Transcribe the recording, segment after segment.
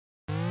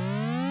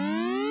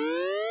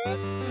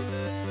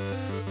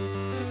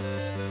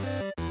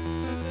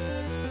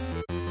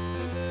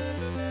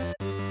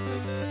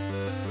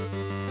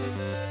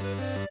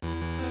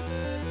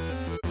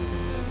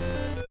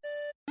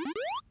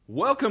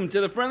Welcome to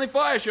the Friendly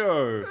Fire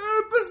Show!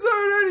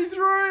 Episode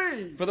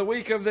 83! For the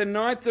week of the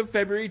 9th of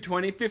February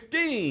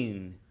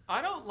 2015.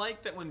 I don't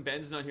like that when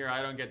Ben's not here,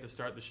 I don't get to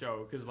start the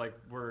show, because, like,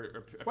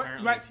 we're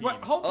apparently a team.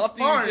 Hold the After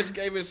phone. you just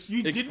gave us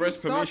You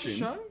express didn't start permission. the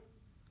show?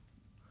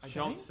 I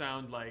don't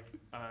sound like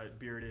a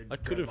bearded I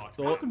could have dreadlock. I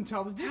thought. couldn't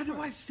tell the How difference.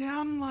 do I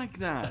sound like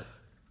that?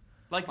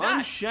 Like that.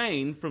 I'm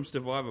Shane from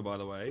Survivor, by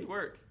the way. Good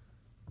work.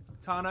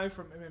 Tano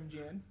from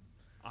MMGN.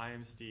 I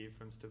am Steve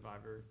from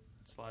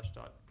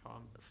Survivor/.com.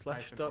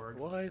 Slash dot.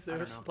 Why is there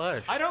a I don't know.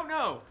 slash? I don't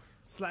know.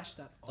 Slash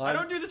that. I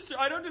don't do this.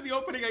 I don't do the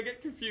opening. I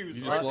get confused.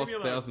 You Leave just me lost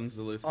alone. thousands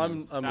of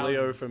listeners. I'm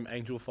Leo from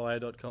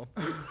AngelFire.com.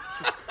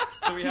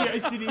 So we have,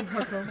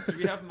 GeoCities.com. do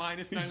we have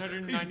minus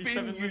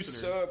 997 listeners?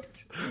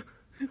 usurped.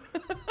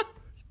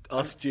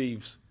 Ask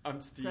Jeeves. I'm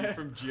Steve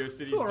from Still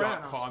geocities.com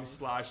around,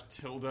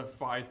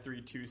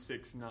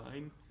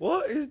 /tilde53269.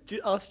 What is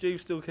Ask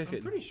Jeeves still I'm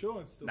kicking? pretty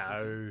sure it's still.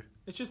 No.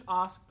 It's just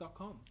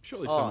ask.com.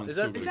 Surely Oh, someone's is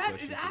still that- Is got a that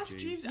question is for Ask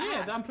Jeeves. Jeeves? Yeah,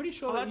 Ask? I'm pretty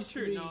sure Oh, it that's used to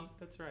true. be. No,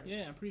 that's right.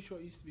 Yeah, I'm pretty sure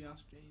it used to be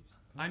Ask Jeeves.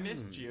 I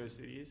miss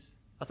GeoCities.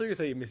 I thought you were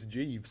saying you miss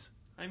Jeeves.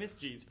 I miss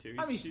Jeeves too.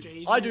 I miss He's-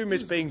 Jeeves. I do He's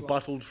miss a being bloke.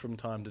 bottled from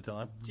time to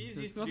time. Jeeves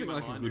There's used to do nothing my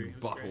like a laundry. good It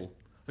was great. bottle.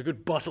 A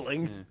good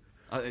bottling.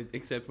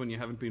 Except when you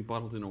haven't been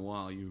bottled in a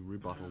while, you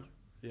rebottled.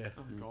 Yeah.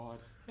 Oh God.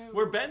 Yeah,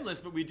 We're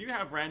Benless, but we do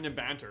have random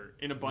banter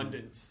in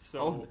abundance. So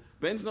Oh,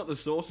 Ben's not the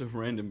source of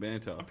random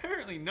banter.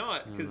 apparently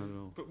not, No, because not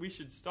at all. but we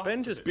should stop. Ben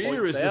with just it. Beer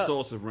points is the out-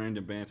 source of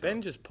random banter.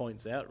 Ben just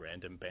points out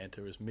random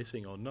banter as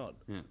missing or not.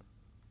 Yeah.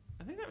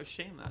 I think that was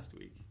Shane last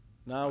week.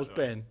 No, it was By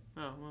the way. Ben.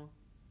 Oh well.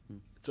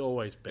 It's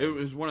always It Ben.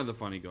 was one of the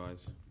funny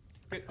guys.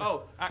 Good.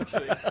 Oh,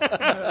 actually.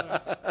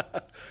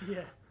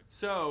 Yeah.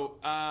 So,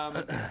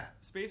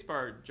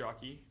 spacebar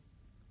jockey.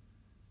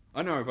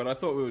 I know, but I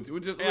thought we'll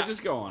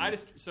just go on. How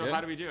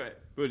Yeah? do we do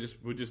it? We'll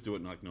just do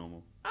it like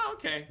normal. Oh,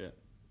 okay. Yeah.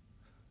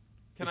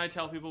 Can I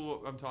tell people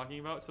what I'm talking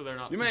about so they're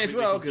not? You may as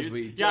completely well because confused?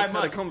 we Yeah, just I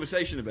had a must.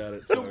 conversation about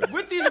it. So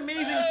with these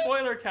amazing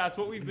spoiler casts,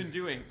 what we've been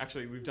doing,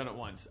 actually, we've done it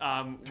once.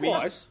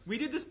 Twice? We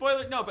did the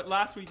spoiler. No, but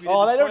last week we did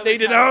Oh, the they don't spoiler need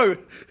to cast. know.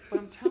 But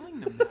I'm telling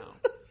them now.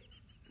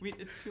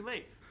 It's too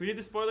late. We did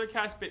the spoiler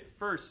cast bit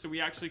first, so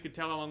we actually could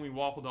tell how long we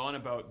waffled on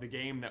about the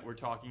game that we're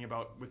talking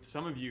about with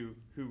some of you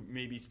who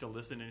maybe still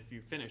listen and if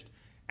you finished.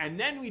 And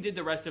then we did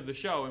the rest of the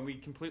show, and we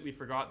completely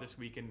forgot this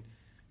week, and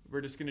we're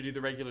just going to do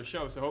the regular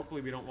show. So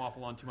hopefully we don't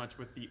waffle on too much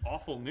with the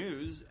awful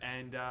news,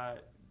 and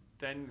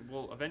then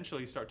we'll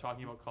eventually start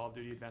talking about Call of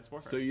Duty Advanced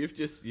Warfare. So you've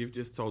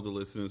just told the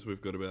listeners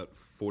we've got about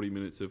 40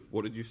 minutes of,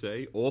 what did you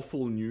say,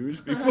 awful news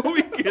before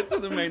we get to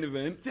the main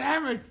event.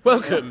 Damn it.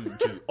 Welcome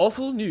to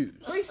Awful News.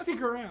 Please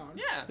stick around.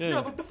 yeah,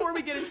 no, but before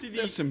we get into the...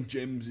 There's some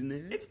gems in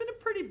there. It's been a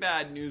pretty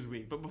bad news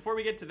week, but before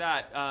we get to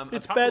that,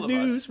 It's a couple bad of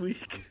news us,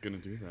 week. It's gonna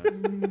do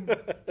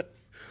that.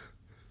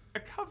 a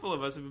couple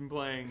of us have been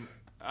playing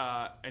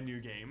a new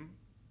game.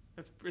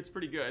 It's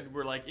pretty good.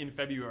 We're like in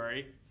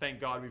February. Thank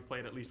God we've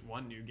played at least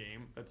one new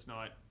game. That's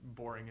not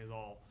boring as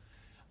all.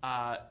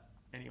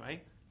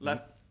 Anyway,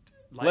 Left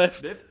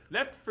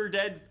 4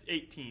 Dead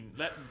 18.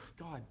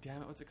 God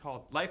damn it, what's it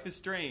called? Life is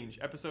Strange,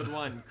 Episode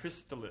 1,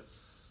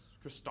 Crystalis.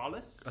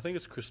 Crystalis? I think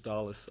it's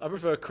Crystalis. I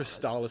prefer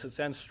Crystalis. It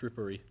sounds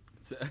strippery.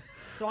 So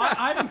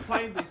I haven't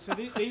played this. So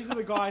these are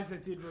the guys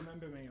that did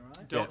Remember Me,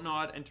 right? Don't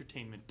Nod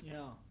Entertainment.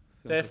 Yeah.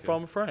 They're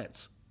from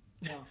France.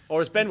 Yeah.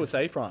 Or as Ben would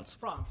say, France.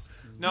 France.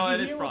 No, Did it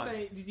you is hear what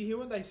France. did you hear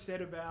what they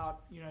said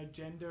about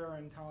gender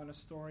and telling a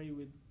story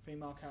with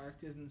female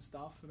characters and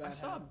stuff? About I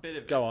saw a bit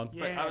of it. Go on.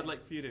 But Yeah. I would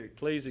like for you to...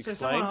 Please So explain.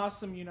 someone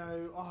asked them,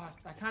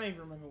 I can't even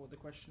remember what the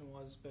question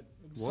was, but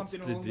it was What's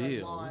something the along those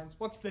deal? lines.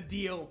 What's the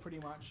deal, pretty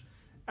much?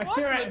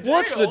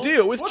 What's the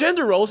deal with What's-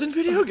 gender roles in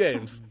video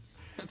games?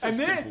 That's a And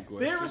simple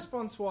their question.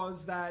 response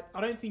was that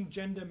I don't think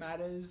gender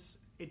matters.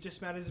 It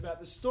just matters about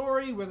the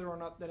story, whether or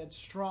not that it's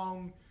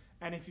strong.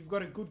 And if you've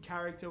got a good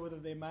character, whether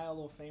they're male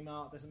or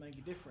female, it doesn't make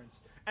a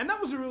difference. And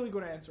that was a really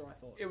good answer, I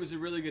thought. It was a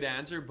really good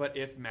answer, but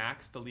if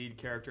Max, the lead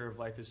character of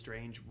Life is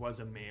Strange, was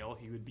a male,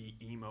 he would be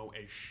emo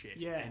as shit,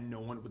 Yeah. and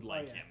no one would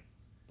like yeah. him.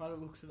 By the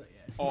looks of it,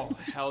 yeah. Oh,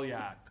 hell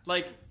yeah.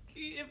 Like,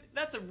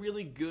 that's a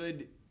really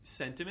good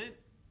sentiment,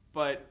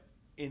 but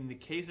in the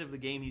case of the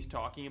game he's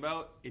talking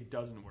about, it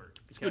doesn't work.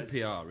 It's good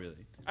PR,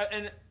 really.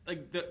 And,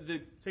 like,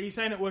 the So you're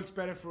saying it works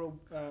better for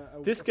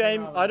This a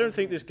game, female I don't than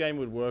think a this game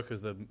would work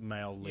as the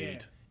male Yeah.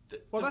 lead.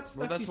 Well, that's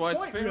that's his why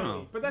it's point, female.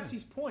 really. But that's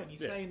his point.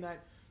 He's Yeah. saying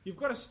that you've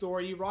got a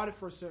story, you write it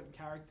for a certain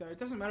character. It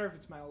doesn't matter if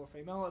it's male or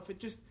female.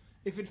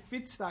 If it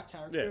fits that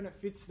character Yeah. and it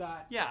fits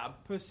that yeah,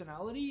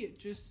 personality, it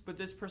just but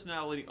this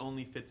personality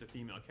only fits a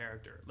female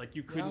character. Like,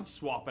 you couldn't Yeah.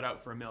 swap it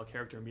out for a male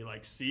character and be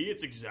like, see,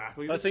 it's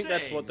exactly the I think same.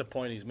 that's what the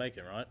point he's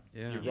making, right?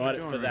 Yeah. You You're write it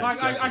going for around that.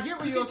 like. I Exactly. get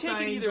what You you're can take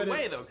saying. it either but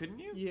way, it's- though, couldn't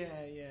you? Yeah.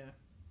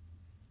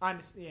 I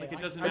understand. Yeah, Like, it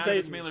doesn't I- matter they-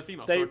 if it's male or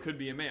female, they- so it could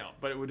be a male,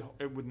 but it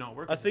would not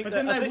work. I think But that,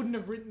 then I they think- wouldn't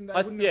have written. They I-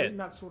 wouldn't yeah. have written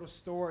that sort of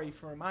story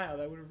for a male.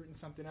 They would have written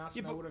something else,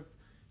 Yeah, and they but- would have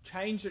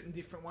changed it in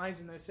different ways.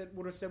 And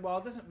would have said, well,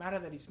 it doesn't matter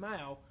that he's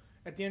male.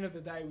 At the end of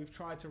the day, we've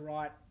tried to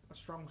write a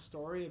strong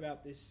story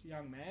about this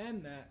young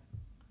man that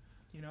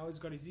has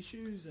got his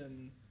issues,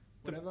 and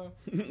whatever.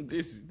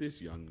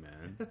 this young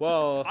man.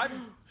 Well, I'm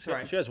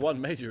sorry. she has one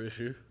major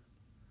issue.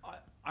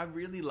 I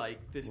really like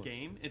this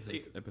game. It's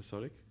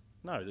episodic.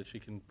 No, that she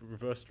can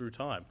reverse through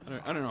time.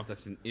 I don't know if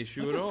that's an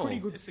issue That's at a all.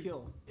 pretty good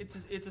skill. it's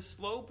a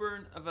slow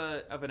burn of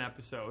an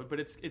episode, but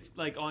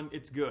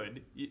it's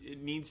good.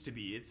 It needs to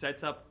be. It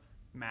sets up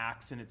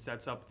Max and it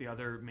sets up the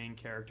other main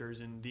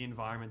characters and the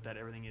environment that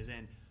everything is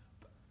in.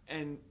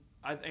 And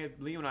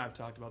Leo and I have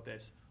talked about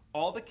this.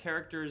 All the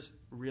characters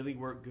really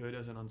work good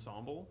as an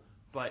ensemble,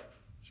 but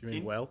Do you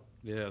mean well?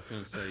 Yeah, I was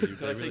going to say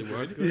Did I they say really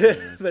work. good?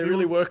 Yeah, they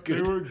really work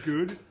good. work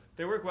good.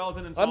 They work well as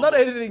an ensemble. I'm not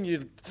editing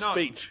your No,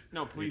 speech.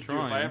 No, please You're do.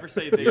 If I trying. ever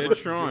say they They're work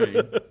trying.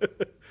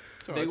 good,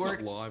 Sorry, They it's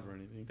work- not live or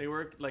anything. they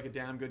work like a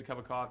damn good cup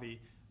of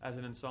coffee as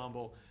an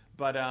ensemble.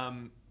 But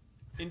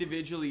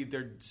individually,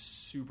 they're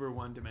super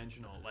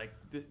one-dimensional. Like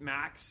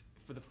Max,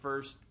 for the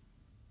first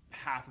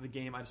half of the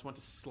game, I just want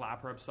to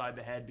slap her upside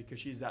the head because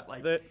she's that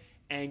like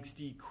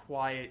angsty,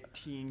 quiet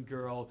teen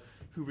girl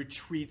who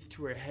retreats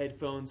to her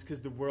headphones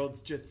because the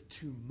world's just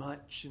too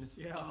much. And it's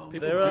People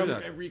They're, do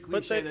that. every but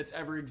cliche they- that's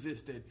ever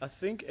existed. I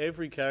think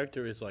every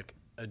character is like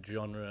a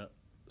genre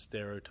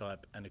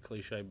stereotype and a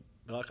cliche.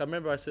 But like I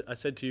remember I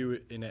said to you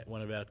in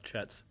one of our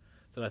chats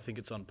that I think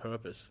it's on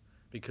purpose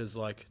because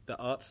like the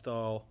art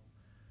style,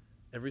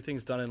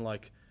 everything's done in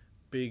like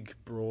big,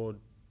 broad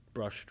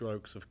brush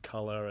strokes of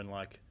color and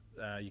like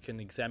you can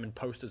examine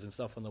posters and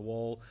stuff on the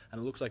wall and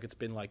it looks like it's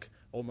been like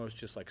almost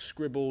just like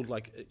scribbled,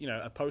 like, you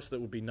know, a poster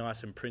that would be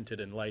nice and printed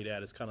and laid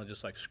out is kind of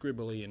just like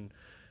scribbly and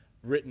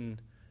written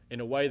in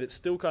a way that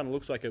still kind of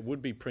looks like it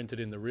would be printed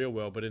in the real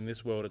world, but in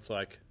this world it's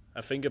like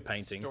a finger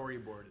painting.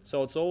 Storyboard.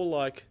 So it's all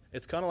like,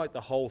 it's kind of like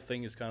the whole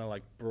thing is kind of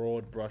like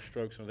broad brush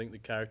strokes, and I think the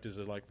characters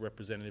are like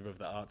representative of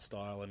the art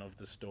style and of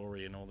the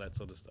story and all that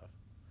sort of stuff.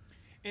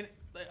 And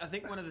I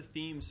think one of the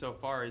themes so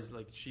far is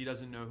like she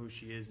doesn't know who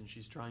she is, and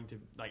she's trying to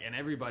like. And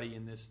everybody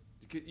in this,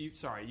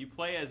 you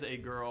play as a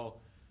girl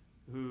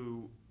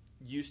who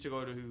used to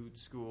go to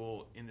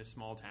school in this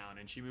small town,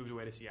 and she moved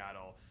away to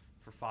Seattle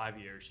for 5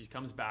 years. She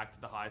comes back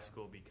to the high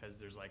school because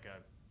there's like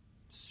a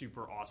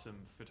super awesome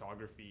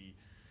photography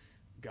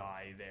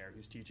guy there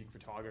who's teaching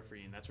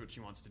photography, and that's what she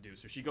wants to do.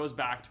 So she goes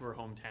back to her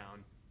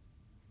hometown,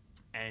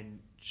 and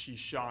she's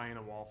shy and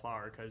a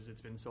wallflower because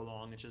it's been so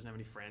long, and she doesn't have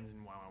any friends,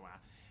 and wow.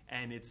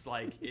 And it's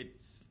like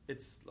it's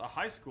a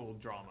high school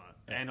drama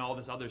and all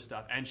this other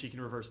stuff, and she can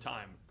reverse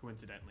time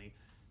coincidentally.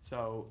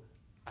 So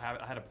I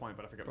had a point,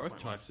 but I forgot Both what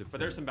the point types was. of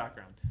But there's thing. some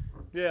background.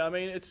 Yeah, I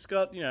mean, it's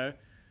got, you know,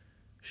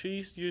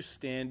 she's your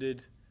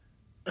standard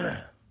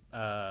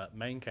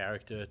main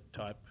character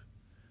type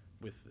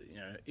with, you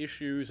know,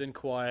 issues and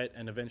quiet,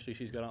 and eventually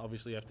she's going to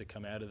obviously have to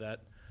come out of that.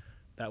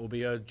 That will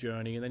be her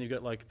journey. And then you've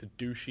got, like, the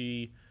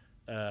douchey,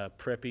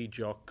 preppy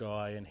jock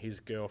guy and his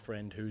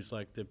girlfriend who's,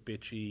 like, the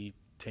bitchy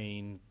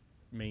teen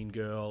mean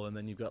girl. And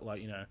then you've got,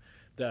 like, you know,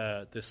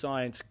 the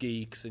science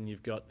geeks, and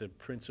you've got the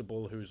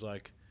principal who's,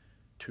 like,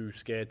 too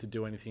scared to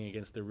do anything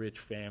against the rich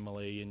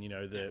family, and, you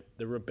know,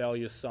 the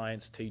rebellious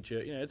science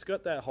teacher. You know, it's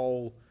got that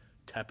whole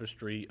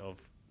tapestry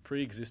of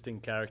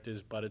pre-existing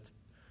characters, but it's,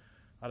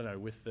 I don't know,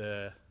 with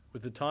the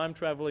time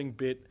traveling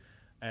bit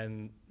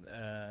and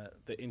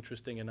the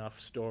interesting enough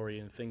story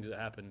and things that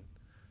happen,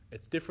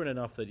 it's different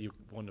enough that you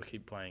want to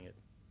keep playing it.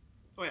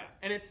 Oh yeah,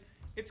 and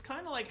it's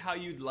kind of like how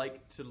you'd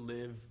like to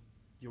live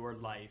your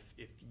life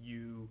if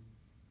you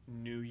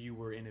knew you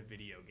were in a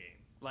video game.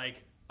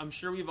 Like, I'm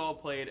sure we've all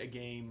played a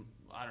game,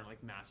 I don't know,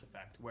 like Mass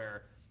Effect,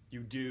 where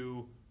you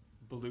do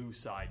blue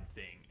side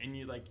thing, and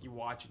you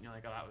watch it and you're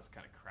like, oh, that was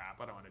kind of crap,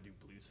 I don't want to do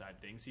blue side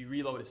thing. So you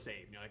reload a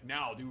save and you're like,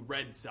 now I'll do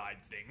red side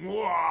thing.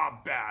 Whoa,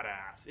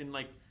 badass. And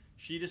like,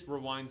 she just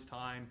rewinds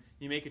time,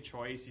 you make a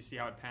choice, you see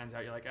how it pans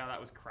out, you're like, oh, that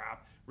was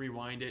crap,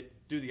 rewind it,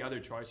 do the other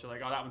choice, you're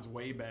like, oh, that one's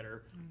way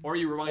better. Or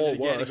you rewind Or it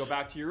again and worse. go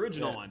back to your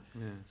original Yeah. one.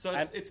 Yeah. So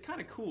it's kind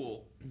of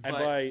cool. And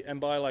but-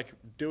 by like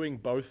doing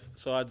both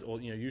sides,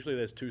 or, you know, usually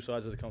there's two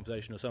sides of the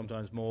conversation, or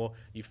sometimes more.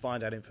 You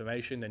find out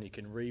information, then you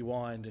can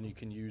rewind, and you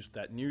can use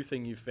that new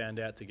thing you found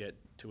out to get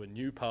to a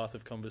new path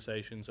of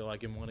conversation. So,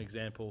 like in one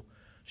example,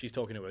 she's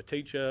talking to her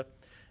teacher,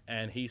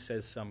 and he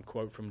says some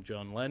quote from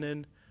John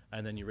Lennon,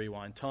 and then you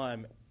rewind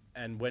time,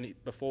 and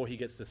before he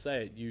gets to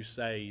say it, you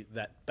say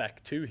that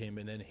back to him,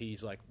 and then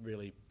he's like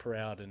really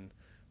proud and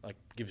like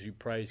gives you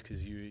praise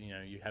because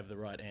you have the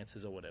right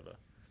answers or whatever.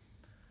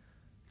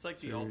 It's like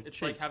So it's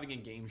cheat. like having a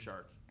Game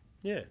Shark.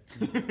 Yeah,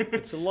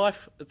 it's a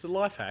life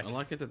hack. I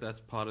like it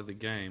that's part of the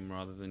game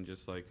rather than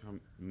just like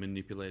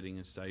manipulating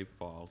a save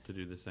file to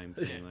do the same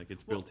thing. Like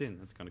it's built in.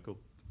 That's kind of cool.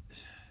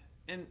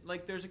 And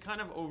like there's a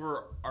kind of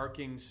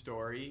overarching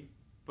story,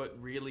 but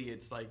really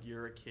it's like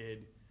you're a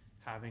kid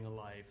having a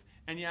life.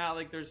 And yeah,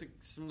 like there's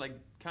some like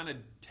kind of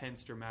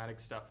tense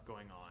dramatic stuff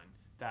going on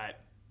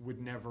that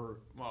wouldn't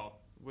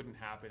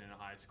happen in a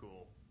high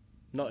school.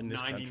 Not in this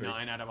 99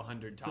 country. out of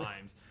 100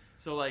 times.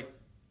 So like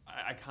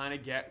I kind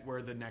of get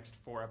where the next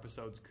 4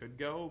 episodes could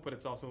go, but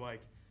it's also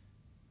like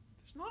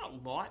there's not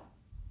a lot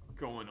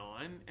going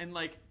on, and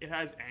like it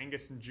has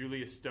Angus and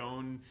Julia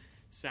Stone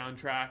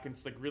soundtrack, and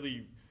it's like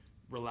really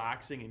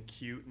relaxing and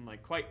cute and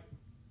like quite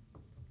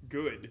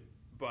good,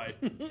 but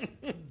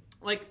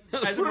like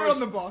Put as it most- on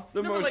the box.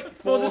 The No, but most like,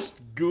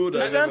 forced good.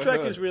 The I've ever soundtrack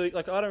heard. is really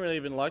like I don't really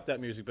even like that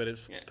music, but it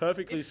Yeah,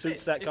 perfectly it suits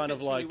fits- that it kind of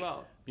fits really like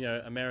well.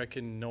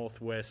 American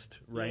Northwest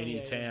rainy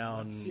Yeah,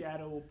 town. like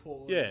Seattle,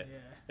 Portland. Yeah.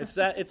 It's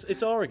that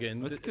it's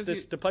Oregon. That's 'cause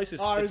It's- you- the place is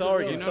Oh, is it's it Oregon,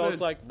 really? You're so not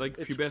it's a, like like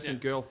it's, pubescent yeah.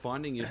 girl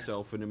finding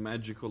yourself in a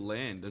magical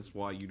land. That's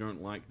why you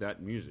don't like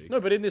that music. no,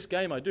 but in this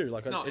game I do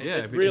like No, it, yeah,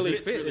 it because really it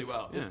fits really fits.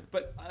 well. Yeah.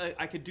 But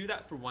I could do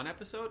that for one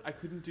episode. I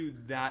couldn't do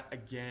that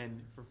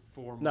again for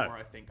 4 No. more.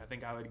 I think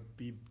I would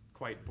be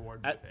quite bored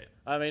At- with it.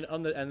 I mean,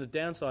 the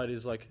downside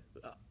is like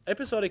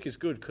episodic is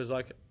good because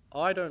like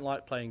I don't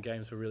like playing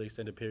games for really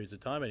extended periods of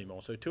time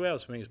anymore. So 2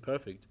 hours for me is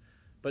perfect.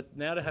 But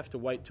now to have to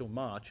wait till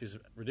March is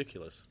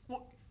ridiculous.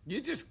 Well, You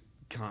just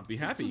can't be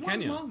It's happy, a can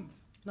 1 you? month.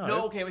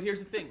 no, okay, but here's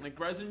the thing: like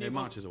Resident Yeah,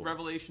 Evil March is all-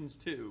 Revelations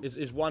 2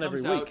 Is one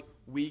comes every out week.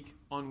 week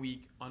on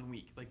week on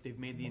week. Like they've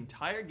made the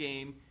entire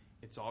game;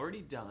 it's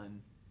already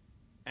done,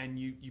 and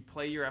you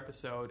play your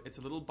episode. It's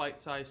a little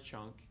bite-sized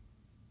chunk,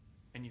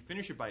 and you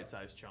finish your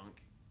bite-sized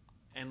chunk,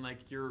 and like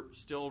you're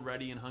still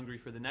ready and hungry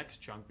for the next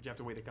chunk, but you have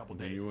to wait a couple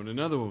Then days. you want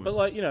another one. But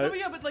like No, but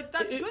yeah, but like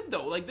that's it- good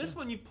though. Like this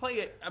one, you play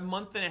it, a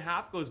month and a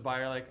half goes by.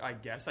 You're like, I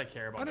guess I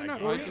care about I don't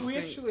that know, game. I just We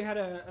think- actually had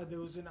there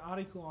was an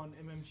article on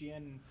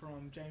MMGN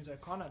from James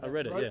O'Connor. That I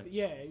read it, wrote-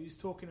 yeah. he was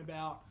talking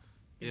about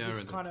Yeah, I this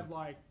read that kind too. of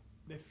like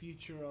the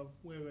future of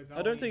where we're going.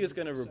 I don't think it's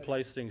going to So-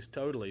 replace things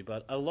totally,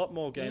 but a lot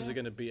more games Yeah. are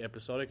going to be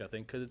episodic. I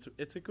think because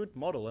it's a good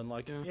model and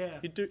like Yeah. Yeah.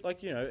 you do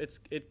like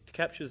it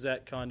captures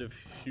that kind of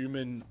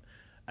human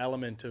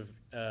element of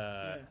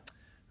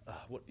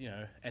what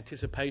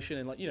anticipation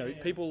and like Yeah.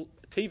 people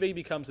TV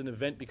becomes an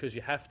event because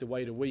you have to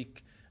wait a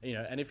week.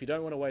 And if you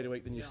don't want to wait a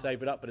week, then you Yeah.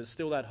 save it up. But it's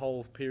still that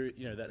whole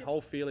period, that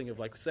whole feeling of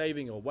like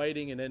saving or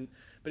waiting, and then.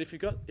 But if you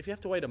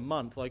have to wait a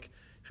month, like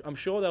I'm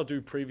sure they'll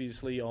do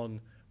previously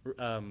on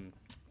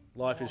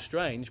Life is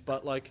Strange,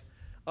 but like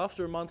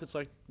after a month, it's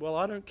like, well,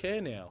 I don't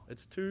care now.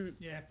 It's too.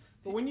 Yeah,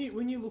 but when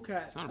you look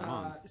at It's not a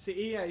month. so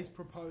EA's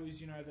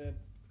proposed, the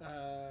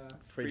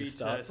Free to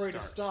start. free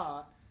to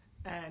start,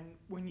 and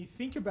when you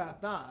think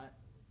about that,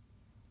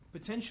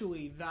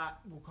 potentially that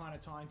will kind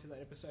of tie into that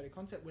episodic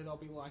content where they'll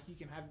be like, you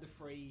can have the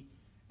free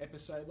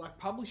episode. Like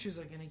publishers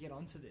are going to get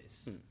onto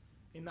this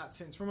in that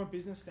sense. From a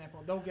business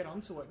standpoint, they'll get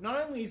onto it.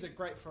 Not only is it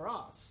great for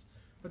us,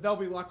 but they'll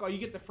be like, oh, you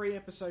get the free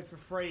episode for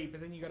free, but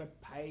then you got to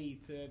pay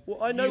to.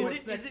 Well, I know- view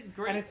Is it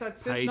great? And it's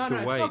that Pay no, to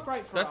no, wait. it's not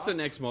great for That's us. the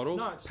next model.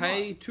 No, it's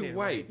Pay not. to Yeah,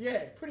 wait.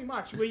 Yeah, pretty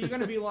much. Where you're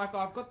going to be like, oh,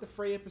 I've got the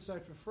free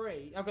episode for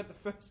free. I've got the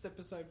first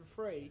episode for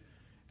free,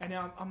 and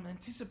now I'm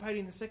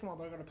anticipating the second one,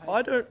 but I've got to pay.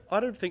 for it. I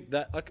don't think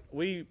that like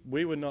we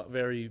were not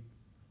very.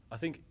 I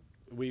think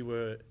we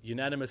were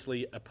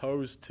unanimously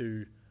opposed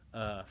to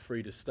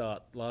free to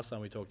start last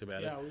time we talked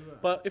about Yeah, it. we were.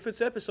 But if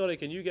it's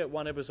episodic and you get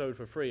one episode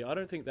for free, I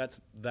don't think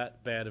that's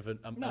that bad of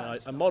No,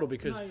 it's a not. model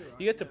because No, you're right,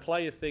 you get to yeah.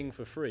 play a thing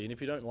for free, and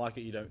if you don't like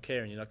it, you don't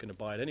care, and you're not going to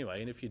buy it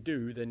anyway. And if you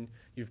do, then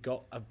you've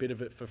got a bit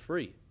of it for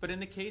free. But in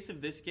the case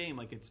of this game,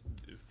 like its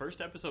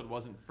first episode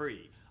wasn't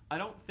free. I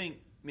don't think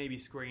maybe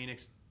Square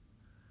Enix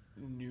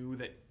knew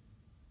that.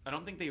 I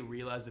don't think they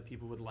realized that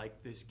people would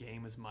like this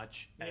game as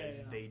much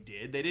as they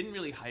did. They didn't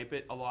really hype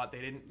it a lot.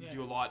 They didn't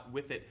do a lot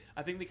with it.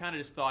 I think they kind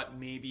of just thought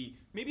maybe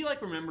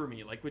like Remember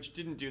Me, like which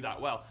didn't do that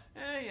well.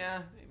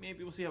 Yeah,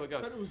 maybe we'll see how it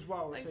goes. But it was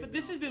well Like, received. but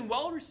this has been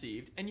well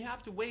received, and you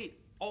have to wait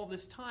all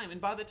this time. And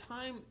by the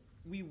time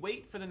we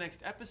wait for the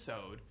next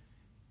episode,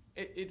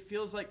 it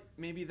feels like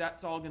maybe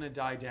that's all going to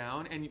die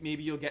down, and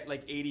maybe you'll get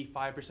like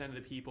 85% of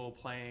the people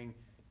playing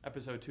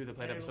episode 2 that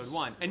played Yeah, episode it'll-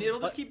 1, and it'll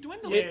just keep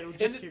dwindling. Yeah, it'll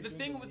just and keep the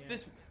thing dwindling,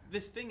 with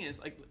this thing is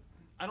like,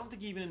 I don't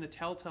think even in the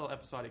Telltale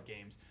episodic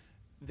games,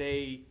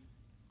 they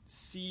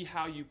see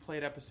how you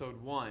played episode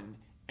 1,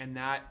 and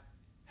that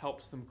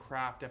helps them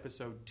craft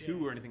episode 2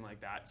 Yeah. or anything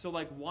like that. So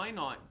like, why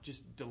not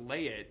just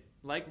delay it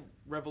like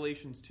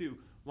Revelations 2?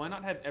 Why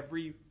not have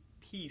every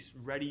piece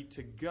ready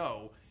to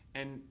go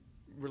and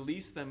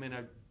release them in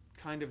a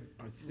kind of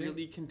I think-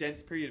 really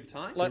condensed period of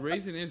time? Like- The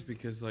reason is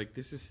because like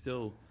this is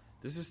still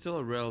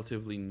a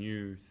relatively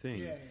new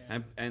thing, Yeah, yeah.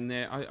 and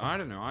I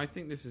don't know. I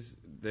think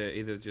they're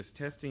either just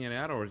testing it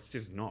out or it's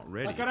just not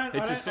ready. Like, I don't,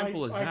 it's I as don't-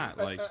 simple as that.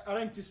 I, Like I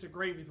don't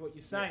disagree with what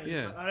you're saying.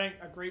 Yeah. But I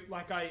don't agree.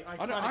 Like I I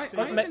kind of see.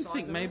 I both even sides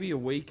think of maybe it. a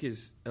week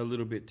is a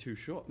little bit too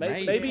short.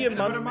 Maybe Yeah, a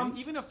but month.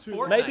 even a too-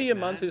 fortnight. Maybe a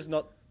man. month is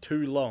not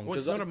too long. Well,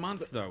 it's 'cause not a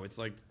month though. It's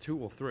like 2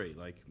 or 3.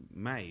 Like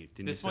May.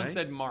 Didn't This you one say?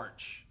 said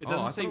March. It Oh,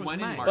 doesn't I say thought it was when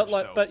May. in March, But,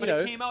 like, though. but, But, you know,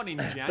 it came out in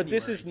January. But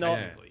this is not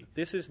technically.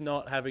 this is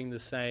not having the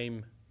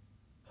same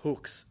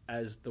hooks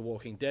as The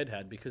Walking Dead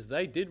had because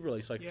they did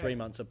release like Yeah. 3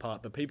 months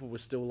apart, but people were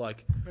still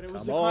like, But it was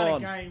 "Come the kind on."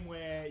 of game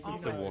where you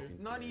Also know.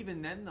 Walking Not Dead.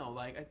 even then, though.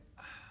 Like,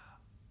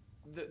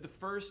 the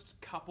first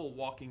couple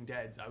Walking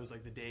Deads, I was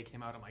like, the day it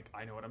came out, I'm like,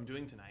 I know what I'm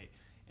doing tonight.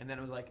 And then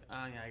I was like,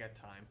 oh, yeah, I got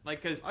time.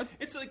 Like, because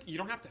it's like, you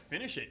don't have to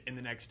finish it in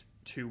the next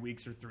 2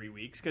 weeks or 3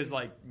 weeks. Because,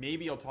 like,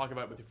 maybe you'll talk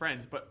about it with your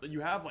friends. But you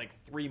have, like,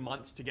 3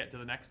 months to get to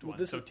the next one.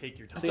 this So is- take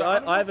your time. See, I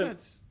don't know I if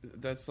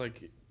haven't- that's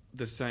like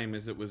the same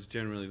as it was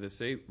generally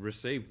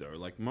received though.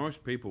 Like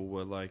most people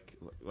were like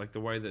the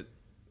way that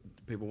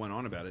people went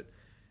on about it.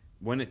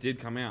 when it did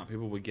come out,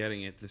 people were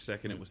getting it the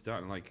second it was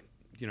done. Like,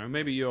 you know,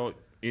 maybe you're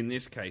in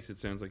this case. It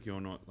sounds like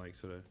you're not like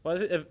sort of.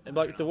 Well,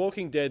 like The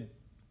Walking Dead,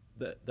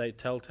 they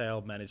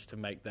Telltale managed to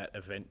make that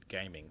event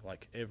gaming.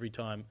 Like every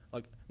time,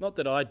 like not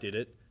that I did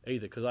it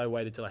either, because I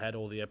waited till I had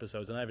all the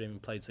episodes, and I haven't even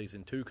played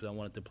season 2 because I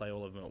wanted to play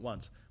all of them at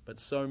once. But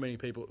so many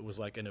people, it was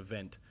like an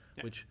event,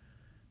 which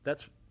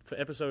that's for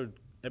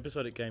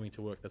episodic gaming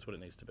to work. That's what it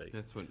needs to be.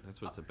 That's what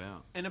it's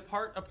about. And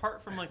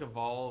apart from like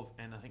Evolve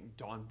and I think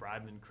Don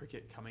Bradman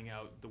Cricket coming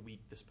out the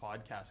week this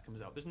podcast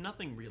comes out, there's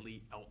nothing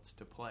really else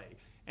to play.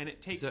 And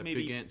it takes Is that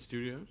maybe Big Ant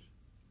Studios?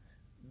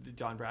 the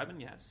Don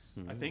Bradman, yes,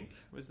 I think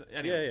was the,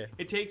 Yeah.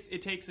 It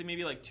takes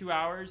maybe like 2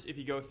 hours if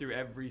you go through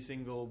every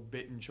single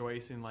bit and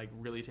choice and like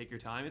really take your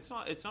time. It's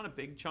not a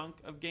big chunk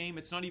of game.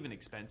 It's not even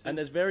expensive. And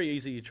there's very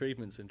easy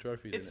achievements and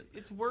trophies in it.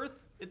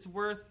 It's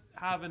worth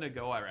having a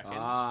go, I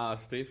reckon.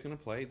 Steve's gonna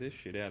play this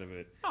shit out of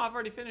it. No, I've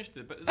already finished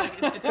it, but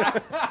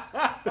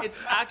like,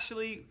 it's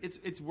actually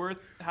worth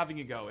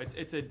having a go.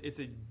 It's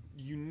a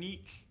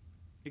unique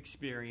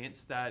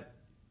experience that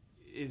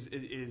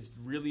is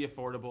really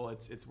affordable.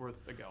 It's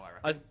worth a go, I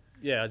reckon.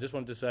 I just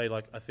wanted to say,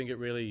 like, I think it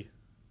really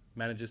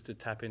manages to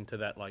tap into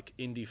that like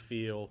indie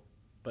feel,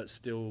 but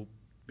still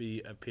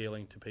be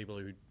appealing to people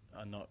who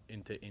are not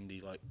into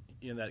indie, like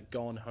that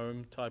Gone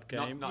Home type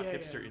game. Not Yeah,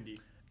 hipster yeah. indie.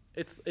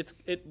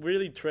 It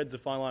really treads a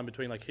fine line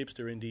between like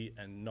hipster indie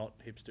and not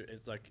hipster.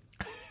 It's like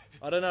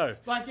I don't know,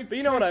 Like it's but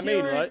you know what I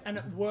mean, coherent right? And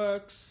it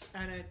works,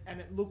 and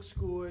it looks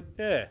good,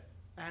 Yeah,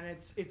 and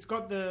it's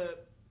got the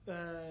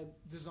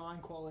design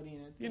quality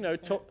in it. You know, and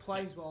it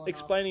plays well.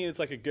 explaining it's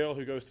like a girl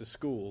who goes to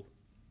school.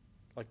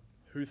 Like,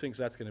 who thinks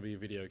that's going to be a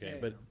video game?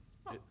 Yeah.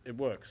 But it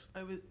works.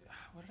 What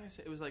did I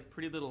say? It was like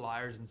Pretty Little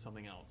Liars and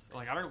something else.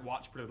 Like I don't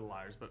watch Pretty Little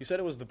Liars, but You said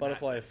it was the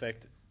butterfly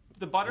effect,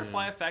 the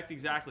butterfly effect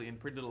exactly in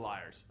Pretty Little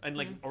Liars and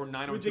like or With the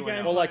 90210.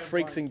 game- or like Like-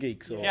 Freaks and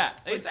Geeks. Or, Yeah,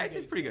 Freaks and it's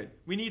Geeks, pretty yeah. good.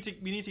 We need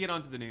to get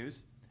onto the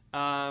news.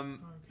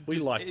 we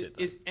liked it.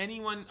 Is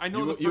anyone? I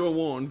know You were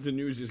warned the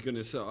news is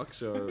gonna suck.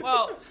 So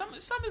well, some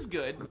is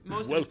good. Most of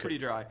it's Welcome pretty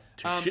dry.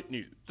 to shit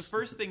news. The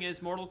first thing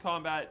is Mortal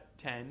Kombat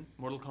 10,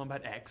 Mortal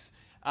Kombat X,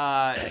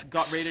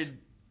 got rated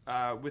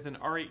with an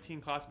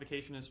R18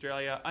 classification in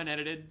Australia,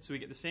 unedited, so we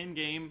get the same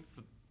game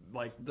for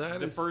like That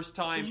the is- first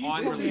time So you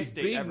on call release this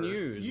date big ever.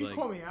 news. You like,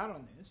 called me out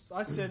on this.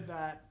 I said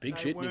that Big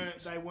they shit weren't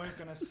news. they weren't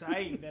going to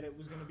say that it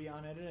was going to be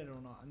unedited or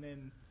not, and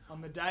then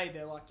on the day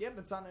they're like, "Yep,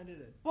 it's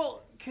unedited."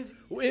 Well, because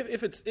Well,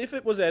 if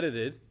it was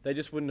edited, they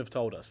just wouldn't have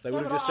told us. They No,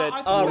 would have but just said I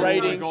R thought-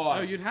 rating. Oh my God.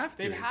 Oh, you'd have to.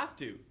 they'd have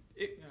to.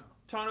 Yeah.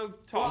 Tano, Well,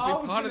 talk. I be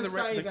was part of gonna the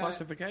say that-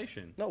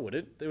 classification. No, would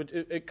it?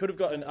 It could have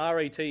got an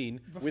R18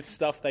 with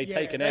stuff they'd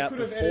taken they out could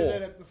have before.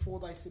 edited it before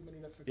they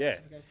submitted it for Yeah.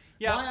 classification.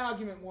 Yeah. My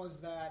argument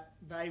was that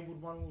they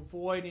would want to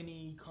avoid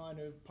any kind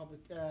of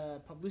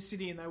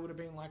publicity, and they would have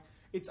been like,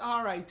 "It's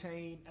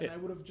R18," and Yeah. they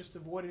would have just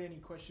avoided any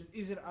questions.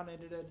 Is it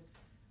unedited?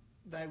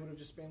 They would have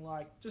just been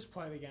like, "Just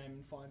play the game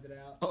and find it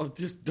out." Oh,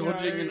 just You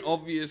dodging know- an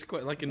obvious,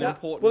 like an Well,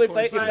 important. well,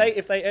 question.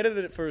 if they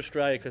edited it for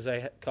Australia because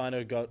they kind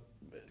of got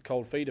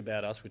cold feet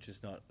about us, which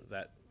is not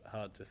that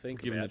hard to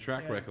think given the about.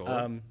 track Yeah.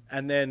 record,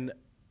 And then,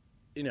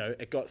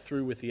 it got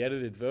through with the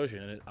edited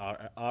version and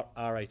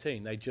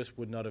R18. They just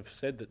would not have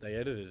said that they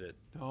edited it.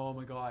 Oh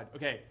my God.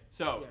 Okay,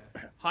 so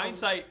Yeah.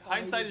 hindsight I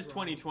was is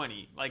wrong.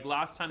 2020. Like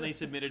last time they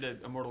submitted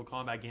a Mortal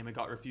Kombat game, it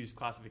got refused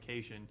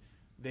classification.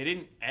 They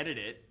didn't edit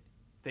it;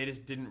 they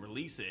just didn't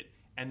release it.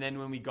 And then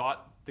when we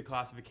got the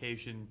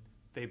classification,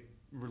 they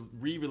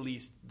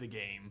re-released the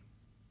game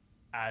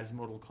as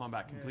Mortal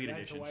Kombat Complete that's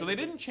Edition. a way So they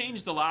to do didn't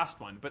change the last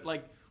one, but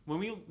like when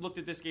we looked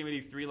at this game at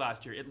E3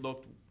 last year, it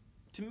looked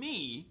to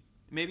me.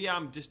 Maybe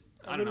I'm just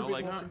I don't know,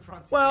 like more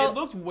confronting. Well, it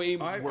looked way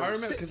I worse.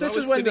 remember because This I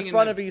was is when sitting the in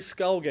front that- of his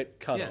skull get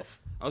cut Yeah.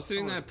 off. I was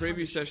sitting in that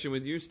preview session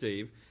with you,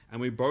 Steve,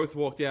 and we both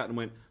walked out and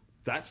went,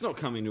 "That's not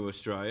coming to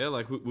Australia."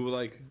 Like we were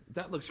like,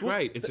 "That looks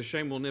great. It's a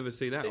shame we'll never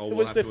see that." It Or we'll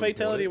was have the to import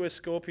fatality it. where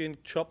Scorpion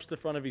chops the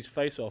front of his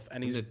face off,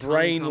 and his the tongue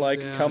brain comes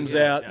like out. comes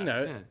Yeah, out,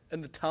 yeah. Yeah.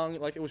 and the tongue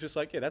like it was just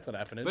like, yeah, that's not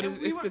happening. But And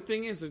we it's were- the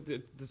thing is,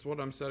 that's what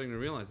I'm starting to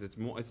realize. It's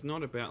more. It's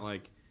not about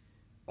like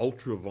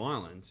ultra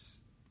violence.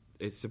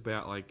 It's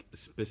about like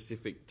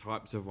specific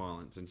types of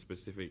violence and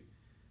specific,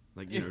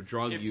 like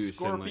drug if use.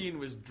 Scorpion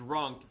was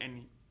drunk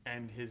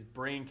and his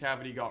brain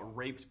cavity got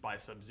raped by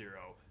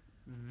Sub-Zero,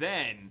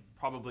 then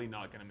probably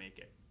not going to make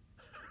it.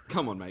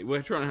 Come on, mate.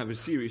 We're trying to have a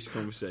serious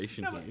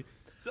conversation No, but- here.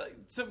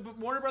 So but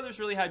Warner Brothers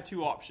really had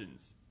two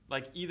options.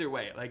 Like either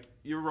way, like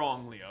you're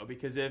wrong, Leo,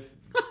 because if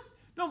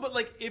no, but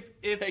like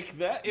if Take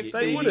that, if you they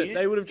idiot. wouldn't.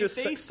 They would have if just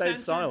they stayed censored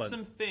silent.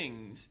 some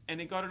things and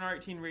it got an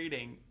R18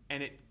 rating,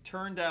 and it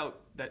turned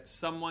out that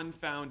someone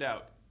found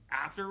out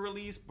after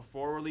release,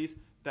 before release,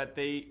 that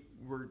they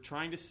were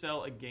trying to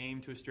sell a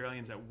game to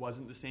Australians that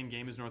wasn't the same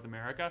game as North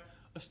America,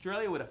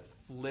 Australia would have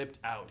flipped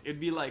out. It'd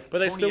be like, But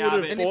they Tony still would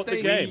have Abbott, bought the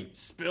tweet, game.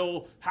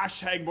 Spill,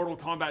 hashtag Mortal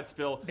Kombat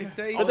spill. If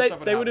they- All But this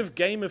stuff they would happen. have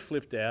gamer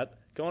flipped out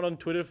gone on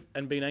Twitter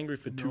and been angry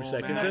for 2 No,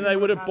 seconds, man. and they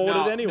would have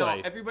bought it anyway.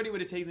 No, everybody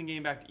would have taken the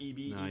game back to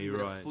EB. No, EB you're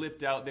would have right.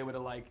 flipped out. They would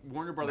have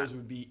Warner Brothers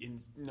would be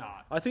in.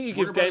 I think you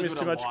Warner give gamers Brothers too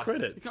would have much lost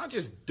credit. You can't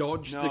just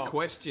dodge No. the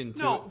question.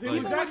 No, There Like-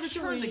 was People would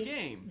return actually the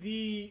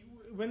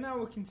game. when they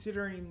were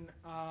considering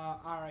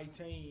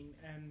R18,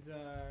 and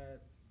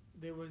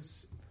there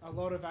was a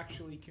lot of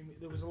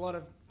there was a lot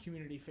of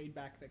community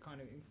feedback that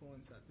kind of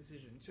influenced that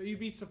decision. So you'd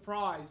be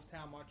surprised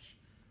how much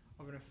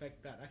of an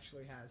effect that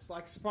actually has.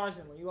 Like,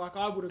 surprisingly, like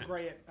I would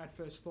agree at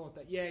first thought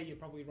that you're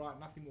probably right,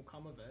 nothing will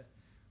come of it.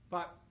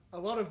 But a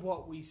lot of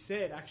what we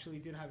said actually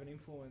did have an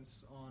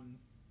influence on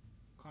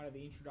kind of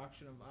the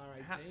introduction of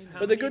R18.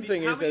 But the good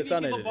thing is that it's how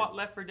many unedited. people bought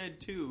Left 4 Dead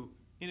 2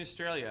 in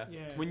Australia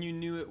when you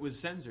knew it was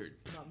censored?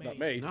 Not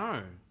me.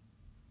 No.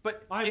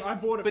 But I if,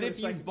 bought it But for if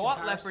the you sake of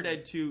bought Left 4 comparison.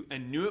 Dead 2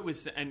 and knew it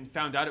was and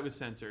found out it was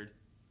censored,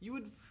 you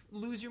would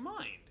lose your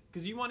mind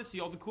because you want to see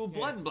all the cool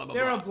blood and blah blah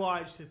They're blah.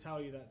 obliged to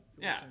tell you that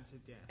it Yeah. was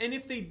censored. Yeah. And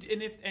if they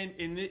and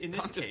in this Can't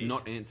case, just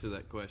not answer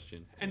that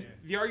question. and Yeah.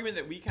 the argument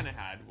that we kind of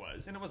had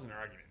was, and it wasn't an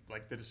argument,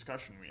 like the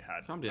discussion we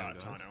had. Calm down,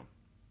 guys. Tano.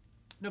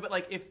 No, but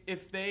like if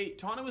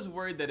Tano was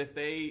worried that if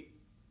they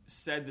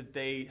said that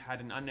they had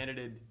an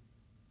unedited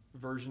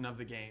version of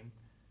the game,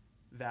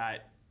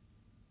 that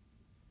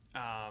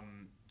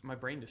my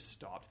brain just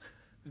stopped.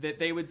 That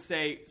they would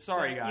say,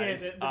 "Sorry,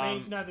 guys."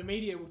 The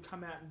media would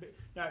come out and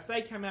if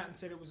they came out and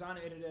said it was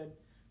unedited,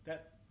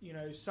 that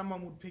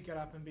someone would pick it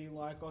up and be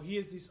like, "Oh,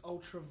 here's this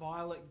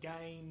ultraviolet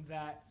game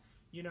that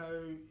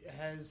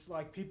has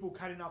like people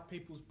cutting off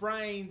people's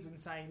brains and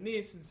saying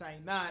this and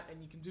saying that,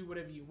 and you can do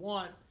whatever you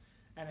want,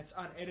 and it's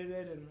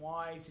unedited, and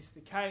why is this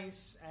the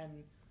case?"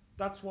 And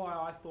that's why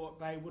I thought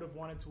they would have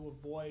wanted to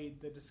avoid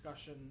the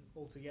discussion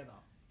altogether.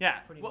 Yeah,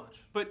 pretty well,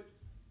 much. But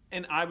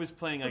I was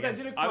playing. But I they guess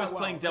did it I quite was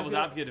playing well. devil's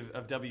They did advocate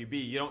of WB.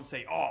 You don't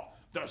say, "Oh,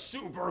 the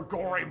super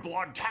gory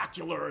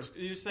bloodtaculars."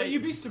 You just say, But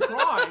you'd be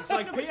surprised.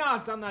 Like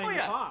PR's done that in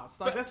yeah. the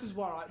past. Like this is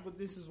why. But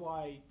this is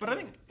why. But I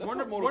think That's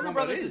Warner, what Mortal Warner Kombat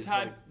Brothers is, has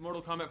had like-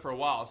 Mortal Kombat for a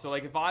while. So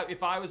like if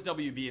I was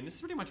WB, and this is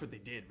pretty much what they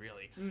did,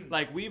 really.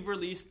 Like we've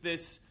released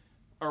this,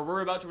 or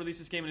we're about to release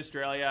this game in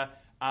Australia.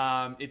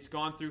 It's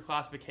gone through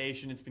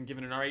classification. It's been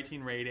given an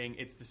R18 rating.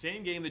 It's the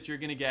same game that you're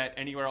going to get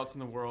anywhere else in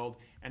the world,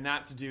 and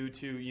that's due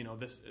to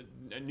this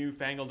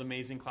newfangled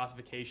amazing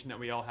classification that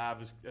we all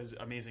have as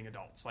amazing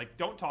adults. Like,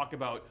 don't talk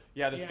about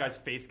this Yeah. guy's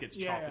face gets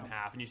Yeah, chopped yeah. in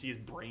half, and you see his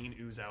brain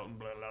ooze out and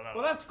blah blah blah.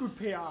 Well, that's good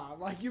PR.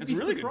 Like you'd It's be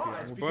really good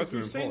surprised PR. Well, because both are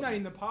we've seen that important.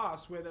 in the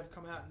past where they've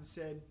come out and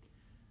said,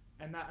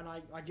 and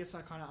I guess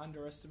I kind of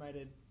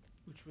underestimated,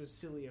 which was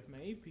silly of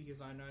me because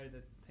I know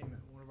the team at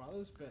Warner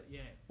Brothers. But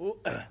yeah, Well,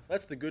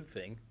 that's the good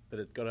thing, that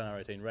it got an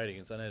R18 rating.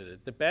 It's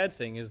unedited. The bad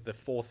thing is the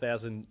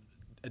 4,000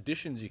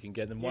 editions you can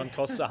get, and one Yeah.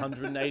 costs Is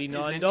anybody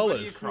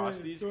 $189. across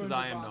these? Because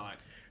I am not.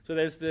 So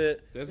there's the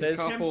There's a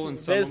couple, and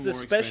some there's are the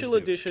more special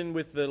expensive. edition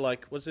with the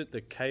what's it,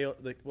 the chaos?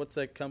 What's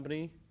that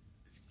company?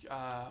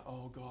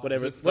 Oh god.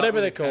 Whatever, Does it start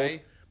whatever with they're a called.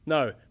 K?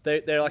 No,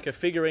 they're like a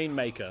figurine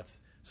maker.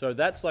 So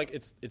that's like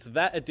it's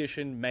that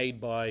edition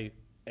made by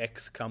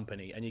X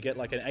company, and you get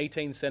like an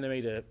 18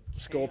 centimeter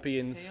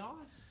scorpions. Chaos?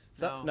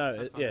 No,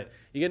 that's not yeah, it.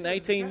 you get an It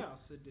was the 18.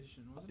 Chaos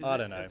edition, wasn't Is it? I it-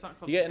 don't know. it's not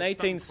close- You get an it's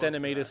something 18 close to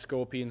centimeter that.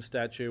 scorpion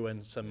statue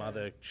and some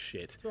other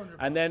shit. 200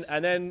 And bucks.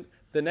 then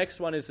the next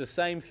one is the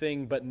same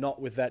thing but not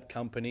with that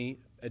company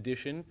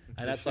edition,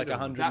 and that's like shit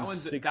on it. That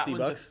one's $160 a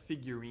bucks.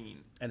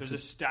 figurine. And There's so- a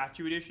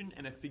statue edition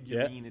and a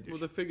figurine edition.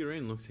 Well, the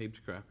figurine looks heaps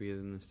crappier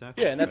than the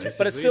statue. Yeah, and that's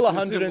but it's basically. still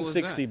as simple as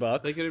 $160 that.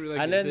 bucks. They could be like,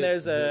 And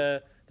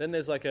then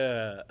there's like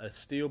a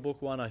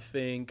steelbook one, I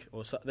think,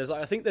 or so,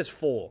 I think there's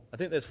four. I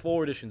think there's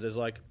four editions. There's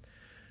like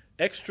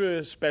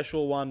extra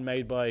special one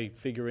made by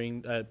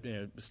figurine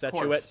statuette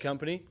Course.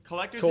 company.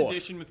 Collector's Course.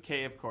 edition with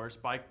K, of course.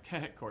 By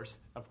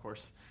of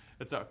course.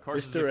 It's a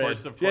course. Is Mr. a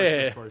course. Ed. Of course.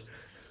 Yeah. Of course.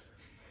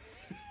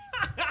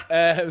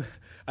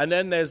 And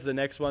then there's the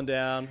next one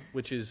down,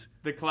 which is,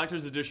 The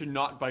collector's edition,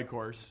 not by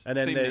course. and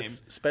then Same there's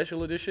name.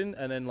 special edition,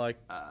 and then like,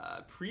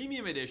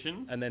 Premium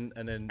edition, and then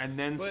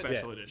But-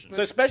 special yeah. edition.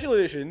 So special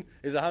edition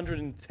is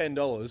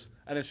 $110,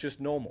 and it's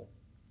just normal.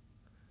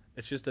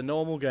 It's just a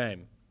normal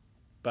game,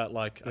 but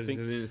like I Is think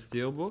it in a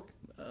steelbook?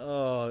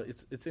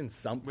 it's in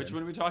something. Which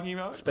one are we talking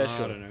about?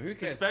 Special. I don't know. Who The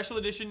cares? special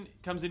edition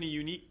comes in a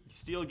unique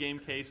steel game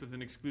case with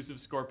an exclusive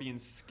scorpion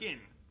skin.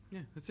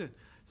 Yeah, that's it.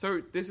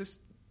 So this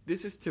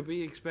is to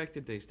be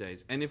expected these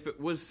days. And if it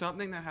was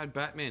something that had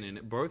Batman in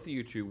it, both of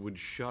you two would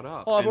shut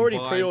up. Oh, I've and already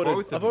buy pre-ordered.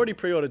 both of I've them. already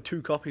pre-ordered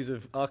 2 copies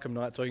of Arkham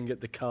Knight, so I can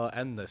get the car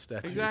and the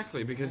statues.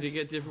 Exactly, because you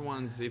get different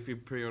ones if you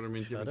pre-order them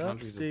in different up,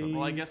 countries or Steve. something.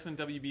 Well, I guess when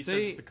WB See,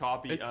 sends us a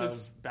copy it's of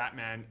just-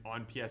 Batman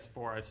on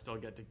PS4, I still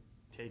get to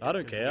take it. I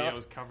don't 'cause care.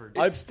 Leo's covered.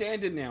 It's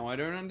standard now. I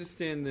don't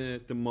understand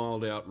the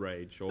mild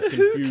outrage or Who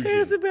confusion.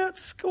 cares about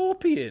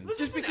Scorpion? This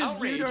Just isn't because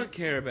outrage, you don't it's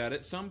care just- about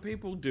it, some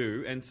people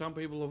do, and some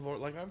people have.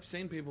 Like I've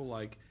seen people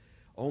like,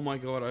 oh my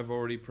god, I've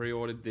already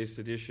pre-ordered this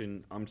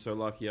edition. I'm so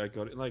lucky I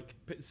got it. Like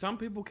some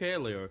people care,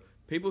 Leo.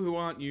 People who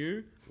aren't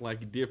you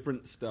like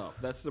different stuff.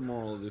 That's the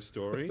moral of this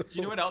story. Do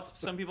you know what else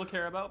some people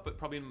care about, but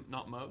probably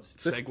not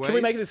most? Can we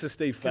Segways? make this a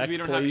Steve Because fact, we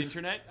don't have please?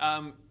 internet.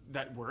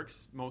 That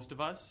works, most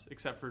of us,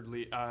 except for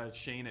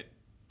Shane at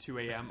 2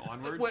 a.m.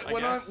 onwards.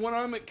 When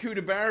I'm at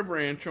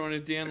Kootabarabran trying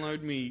to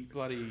download me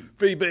bloody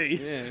VB.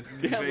 yeah,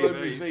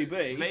 download me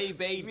VB.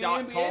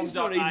 VB.com.au.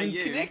 not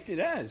even connected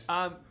as.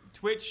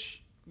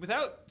 Twitch,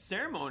 without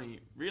ceremony,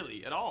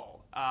 really at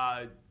all,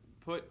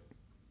 put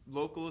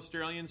local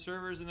Australian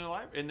servers in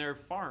their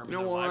farm. You know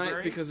in their why?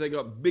 library. Because they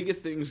got bigger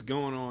things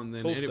going on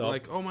than Full any, stop.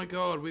 like, oh my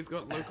god, we've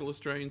got local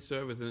Australian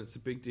servers and it's a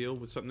big deal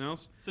with something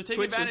else. So take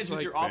Twitch advantage is with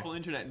like, your awful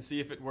internet and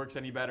see if it works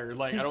any better.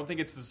 Like, I don't think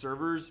it's the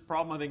server's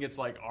problem. I think it's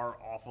like our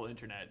awful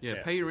internet. Yeah,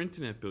 Yeah. pay your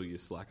internet bill, you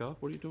slacker.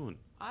 What are you doing?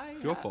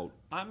 It's your fault.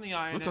 I'm the INN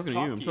I'm not talking to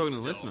you, I'm geek talking to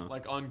the still, listener.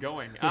 Like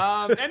ongoing.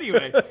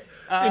 Anyway,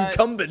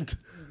 Incumbent.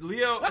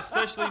 Leo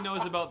especially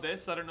knows about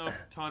this. I don't know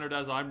if Tano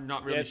does. I'm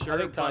not really Yeah, sure. I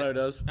think Tano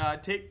does.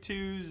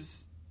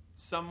 Take-Two's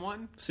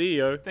someone,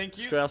 CEO, Thank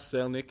you. Strauss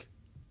Zelnick,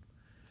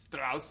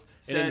 Strauss,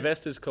 in said,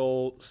 investors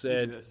call do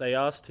said this. they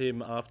asked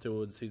him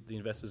afterwards. The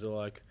investors are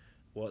like,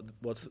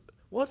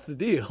 "What's the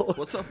deal?"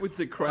 What's up with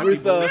the crappy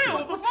With, bullshit?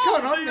 Dale, What's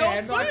going on,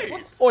 man? DLC? Like,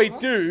 what's- Oi,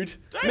 dude,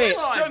 mate,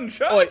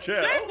 Dayline, Oi,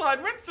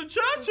 Dayline, Winston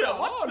Churchill.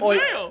 What's the Oi,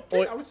 deal?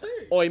 oi, I was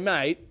serious. oi,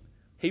 mate.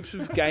 Heaps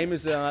of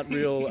gamers that aren't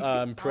real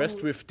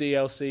impressed with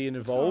DLC and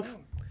Evolve,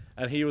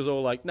 and he was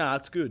all like, "Nah,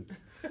 it's good."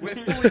 We're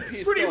fully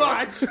pissed Pretty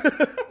off.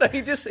 much.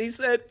 He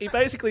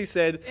basically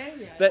said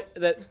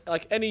that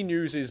like any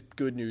news is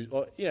good news,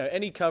 or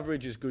any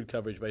coverage is good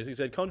coverage. Basically, he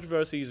said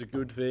controversy is a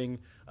good thing.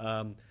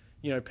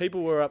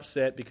 People were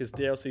upset because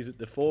DLC is at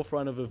the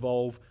forefront of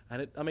Evolve,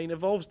 and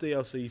Evolve's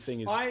DLC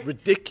thing is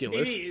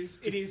ridiculous.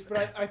 It is,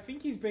 but I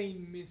think he's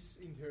being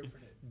misinterpreted.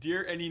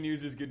 Dear Any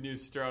News is Good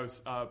News,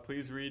 Strauss,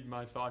 please read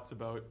my thoughts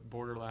about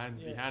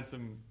Borderlands, the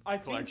Handsome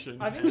collection.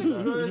 I think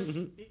at first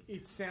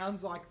it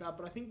sounds like that,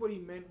 but I think what he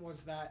meant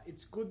was that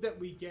it's good that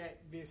we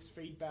get this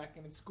feedback,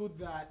 and it's good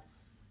that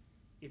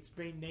it's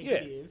been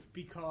negative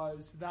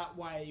because that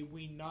way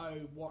we know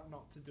what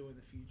not to do in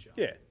the future.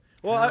 Yeah.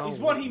 Well, Is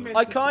what he meant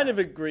I to kind say. of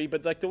agree,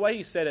 but like the way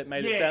he said it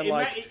made it sound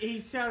like. he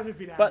sounded a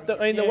bit. But the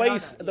arrogant. way I know.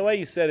 the way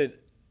he said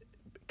it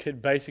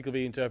could basically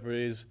be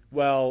interpreted as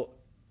well.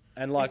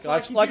 And It's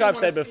like he didn't I've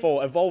said wanna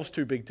before, Evolve's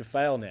too big to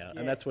fail now, Yeah.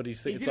 and that's what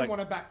he's. He It's didn't like want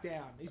to back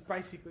down. He's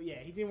basically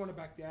he didn't want to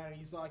back down.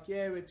 He's like,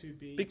 yeah, we're too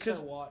big. Because-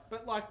 so what?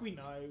 But like we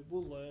know,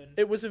 we'll learn.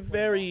 it was a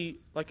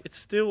very it's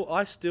still.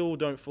 I still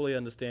don't fully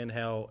understand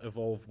how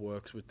Evolve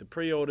works with the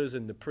pre-orders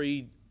and the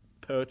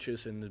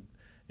pre-purchase and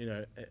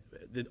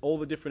all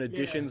the different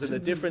editions and the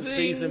different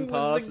season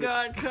passes. The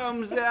guy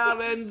comes out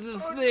and the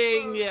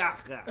thing, yeah.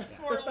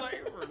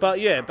 But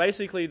yeah,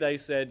 basically they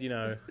said,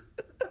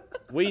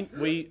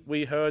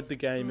 we heard the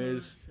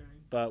gamers,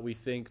 but we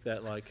think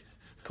that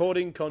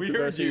courting We heard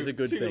controversy you is a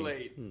good too thing.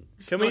 late. Can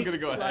Still we? gonna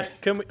go ahead.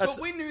 Can we? But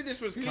we knew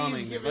this was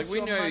coming. give Like us we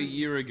some knew a money.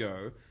 year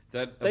ago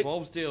that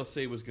Evolve's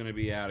DLC was going to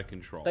be out of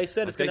control. They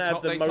said it's going to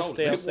have the most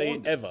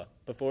DLC ever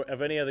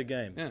of any other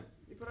game. Yeah.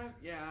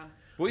 Yeah.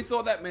 We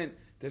thought that meant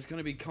there's going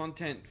to be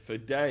content for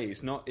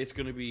days, not it's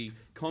going to be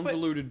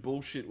convoluted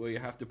bullshit where you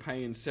have to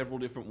pay in several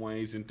different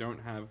ways and don't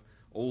have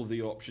all of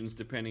the options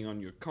depending on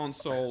your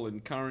console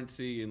and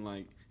currency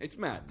and it's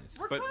madness.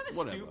 We're but kind of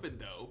whatever. stupid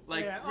though.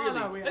 Like Yeah, really,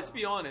 no, we let's are.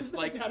 be honest.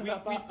 There's no doubt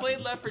about We've that. played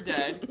Left 4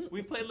 Dead.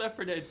 We've played Left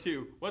 4 Dead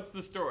 2. What's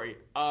the story?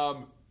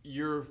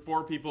 You're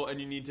 4 people and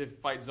you need to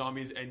fight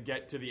zombies and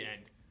get to the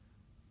end.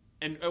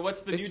 And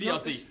what's the It's new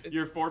not DLC? the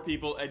You're 4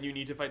 people and you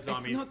need to fight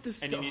zombies not the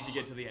and you need to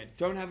get to the end.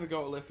 Don't have a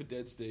go at Left 4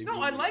 Dead, Steve.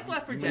 No, I like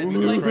Left 4 You Dead. make but,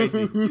 me like, go crazy.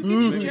 You can Make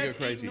me go inject 8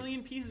 crazy.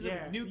 million pieces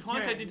Yeah, of new you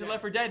content can, into yeah.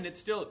 Left 4 Dead, and it's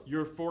still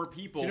you're 4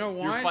 people. Do you know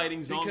why? You're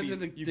fighting zombies. Because of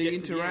the you get to the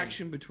end.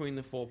 interaction between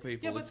the 4 people.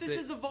 Yeah, but It's this the-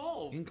 is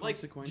Evolve. Like, do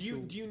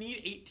inconsequential. you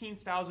need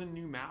 18,000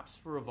 new maps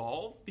for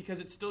Evolve? Because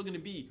it's still going to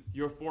be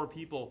your 4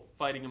 people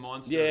fighting a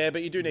monster. Yeah,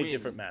 but you do need win.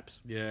 different maps,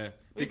 Yeah. And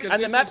Because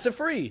and the this maps is- are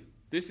free.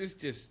 This is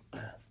just...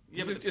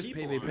 Yeah, This but is the just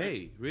people PvP,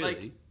 aren't. really.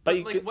 Like, But but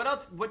you like, could- what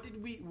else? What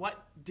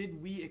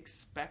did we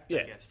expect? I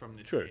Yeah, guess from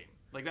this true. game.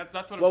 Like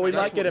that's what. Well, I'm we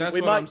trying might to get a that's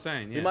we what might I'm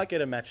saying, we yeah. might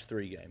get a match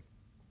 3 game.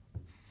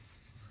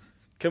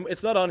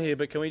 It's not on here,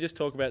 but can we just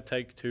talk about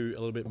Take-Two a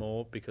little bit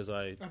more because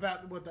I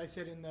About what they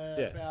said in the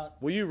yeah.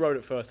 about. Well, you wrote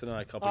it first, and then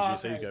I copied you,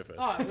 so you okay. go first.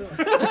 Oh,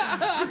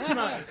 really? Good to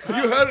know.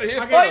 You heard it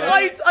here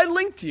Okay, first. I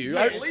linked you. Yeah,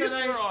 I- At least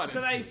so we're honest.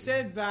 So they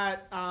said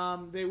that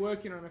they're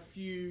working on a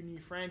few new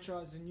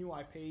franchises and new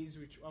IPs,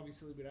 which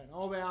obviously we don't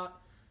know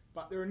about.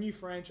 But there are new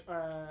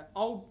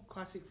old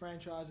classic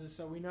franchises,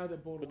 so we know that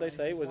What Borderlands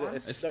they say is was one.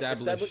 it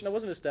Established. No, it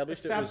wasn't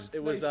established. It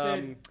was They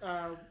said,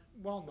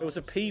 well it was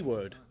a P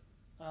word.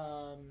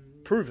 known.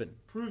 Proven.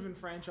 Proven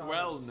franchises.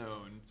 well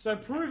known. So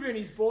proven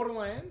is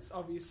Borderlands,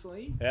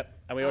 obviously. Yep,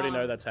 and we already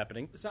know Um, that's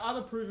happening. So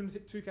other proven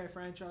 2K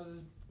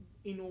franchises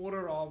in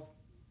order of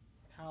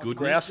how Goodness.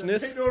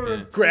 Grouseness? In order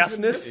Yeah. of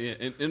Grouseness? provenness.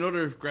 Yeah, in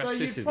order of So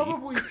grassicity. you'd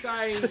probably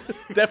say,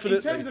 Definitely.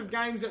 in terms of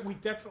games that we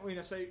definitely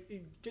know, so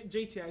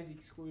GTA is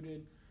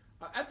excluded.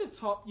 At the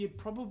top, you'd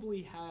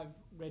probably have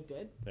Red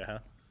Dead. Uh-huh.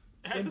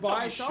 At In the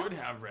top, you Bioshock? should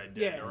have Red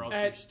Dead, Yeah, or else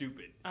at- you're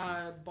stupid.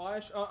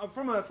 Bioshock,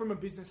 from a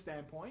business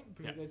standpoint,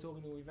 because Yeah. they're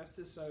talking to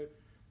investors. So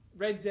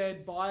Red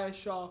Dead,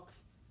 Bioshock,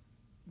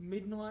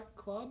 Midnight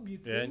Club,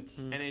 you'd Yeah. think.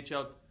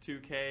 NHL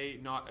 2K,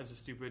 not as a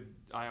stupid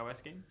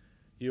iOS game.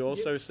 You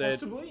also said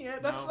possibly, yeah.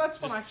 That's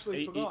one I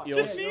actually you- forgot. you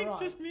Yeah, Just me, you're right.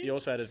 just me. you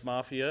also added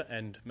Mafia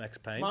and Max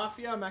Payne.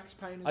 Mafia, Max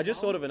Payne. I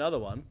just thought of another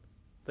one.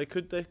 They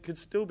could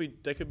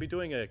be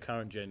doing a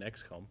current gen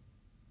XCOM.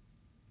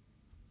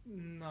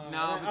 No, No,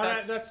 I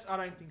but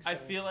don't think so. I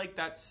feel like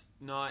that's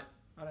not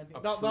I don't think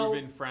a they'll-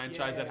 proven they'll-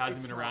 franchise yeah, that hasn't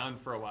it's been not. around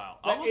for a while.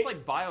 Like, Almost it-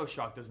 like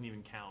BioShock doesn't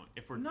even count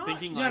if we're No,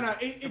 thinking no, like no,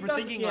 it if we're doesn't-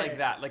 thinking yeah. like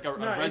that, like a No, it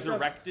doesn't.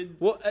 resurrected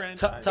Well,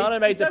 franchise. Tano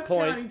made the does count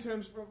point. in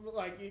terms of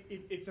like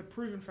it's a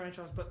proven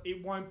franchise, but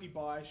it won't be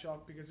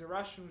Bioshock because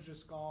Irrational's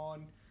just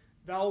gone.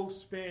 They'll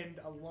spend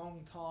a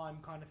long time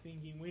kind of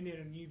thinking we need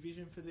a new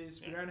vision for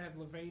this. We Yeah. don't have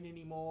Levine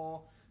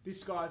anymore.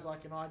 This guy's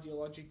like an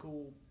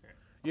ideological,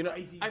 You know,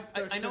 crazy. I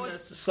know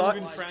it's a So-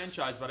 proven like-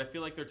 franchise, but I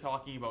feel like they're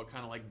talking about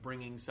kind of like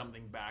bringing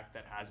something back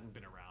that hasn't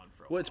been around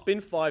for a well, while. it's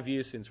been 5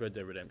 years since Red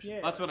Dead Redemption.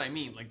 Yeah, That's what I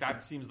mean. Like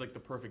that seems like the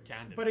perfect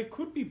candidate. but it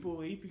could be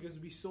Bully because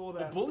we saw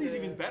that. Bully's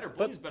even better.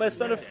 Bully's But better it's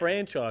than not a Red Dead.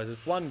 franchise.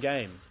 It's one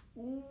game.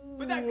 Ooh,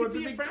 But that could it's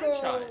be a big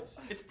franchise.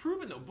 call. It's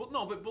proven though.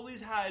 No, but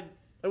Bully's had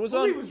It was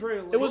Bully on. was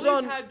real. It was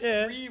Bully's on. had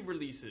Yeah, 3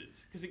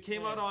 releases because it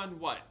came Yeah. out on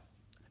what?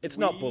 it's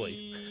not Wii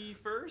Bully.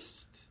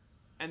 first,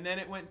 and then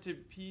it went to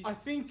PC. I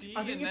think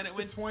and it's then it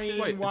went between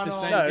to... Wait, one it's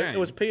the on- same No, game. it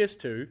was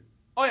PS2.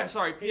 Oh yeah,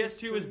 sorry. It's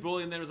PS2 was true.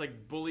 Bully, and then it was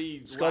like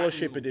Bully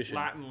Scholarship Latin, Edition.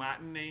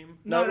 Latin name.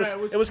 No,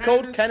 No, it was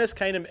called Canis Canis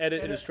Canem Edit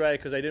in Edit. Australia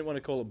because they didn't want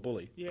to call it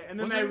Bully. Yeah, and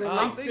then Was they it-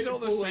 released these it all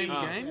the Bully. same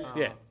game?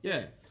 Yeah.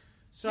 Yeah.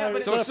 So, Yeah, but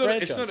It's So not it's a not,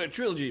 it's franchise. not a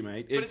trilogy,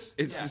 mate. It's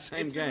yeah, the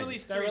same it's game. been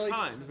released They 3 released-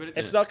 times, but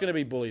It's not going to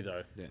be Bully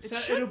though. Yeah. It so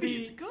should it'll be.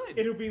 be It's good.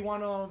 It'll be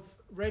one of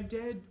Red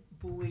Dead,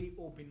 Bully,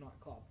 or Midnight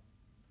Club.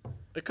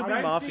 It could I be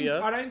don't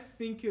Mafia, I don't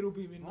think it'll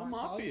be Midnight Oh,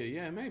 Club. Mafia,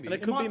 yeah, maybe. and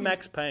it could might be be-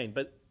 Max Payne.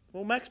 But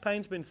Max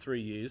Payne's been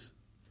 3 years.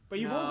 But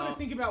you've all got No. to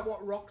think about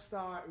what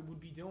Rockstar would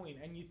be doing,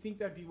 and you'd think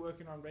they'd be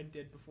working on Red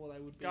Dead before they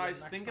would be. Guys,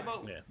 on Max think Payne.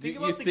 about Yeah. think you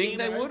about the think game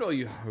they that- would, or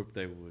you hope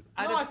they would?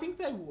 Out No, of- I think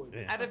they would.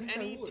 Yeah. I Out of think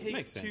they any would. Take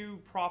Makes sense. Two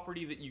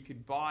property that you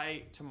could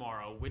buy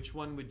tomorrow, which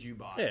one would you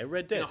buy? Yeah,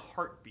 Red In Dead. a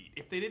heartbeat.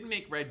 If they didn't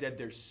make Red Dead,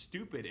 they're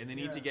stupid, and they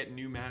need Yeah. to get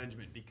new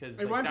management because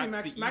It like, won't be that's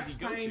Max the Max easy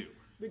Payne. go-to.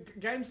 The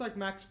games like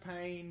Max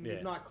Payne, Yeah.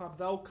 Midnight Club,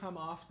 they'll come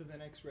after the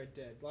next Red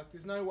Dead. Like,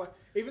 there's no way.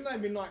 Even though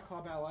Midnight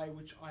Club LA,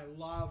 which I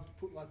loved,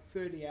 put like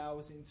 30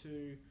 hours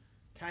into,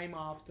 came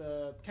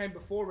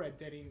before Red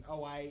Dead in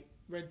 2008.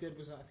 Red Dead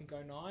was I think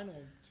 2009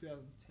 or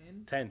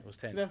 2010. 10 it was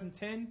 10.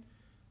 2010.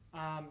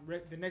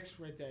 The next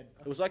Red Dead.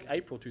 It was like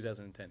April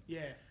 2010.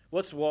 Yeah,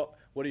 What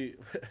do you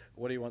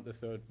what do you want the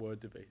third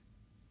word to be?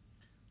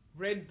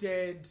 Red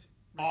Dead.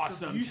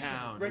 Awesome Retribution.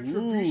 Town.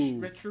 Retribution.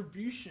 Ooh.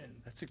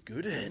 Retribution. That's a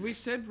good one. We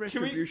said Can we-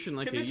 Retribution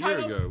like can a the year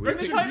title- ago. We Can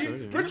the picked title, it,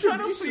 can yeah. the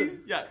title Retribution. please?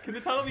 Yeah, can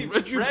the title be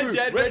Retribution. Red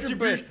Dead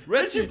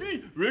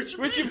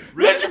Retribution.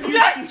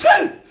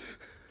 Retribution?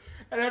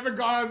 And have a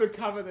guy on the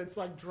cover that's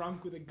like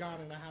drunk with a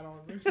gun and a hat on.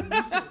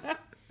 Retribution.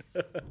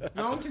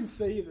 No one can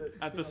see that.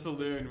 At the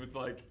saloon with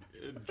like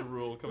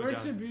drool coming down.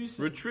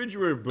 Retribution.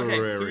 Refrigerator.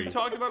 Okay, so we've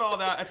talked about all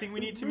that. I think we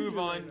need to move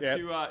on Yep.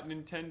 to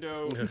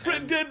Nintendo.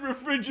 Red Dead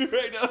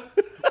Refrigerator.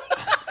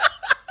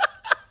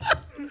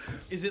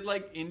 Is it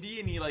like Indy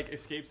and he like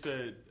escapes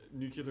a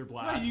nuclear No,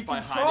 blast you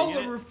by control hiding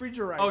the in it?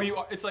 refrigerator. Oh, you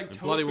are, it's like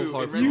Bloody tofu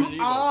will in hope Resident You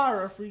Evil. are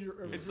a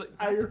refrigerator. It's like-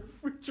 a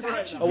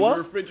refrigerator. A what? I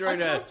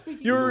Refrigerator. can't speak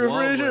You're a Wild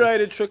West.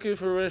 refrigerator tricky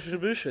for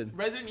retribution.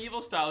 Resident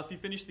Evil style, if you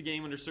finish the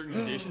game under certain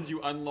conditions, you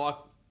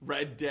unlock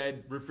Red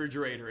Dead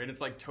Refrigerator, and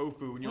it's like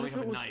tofu, and you only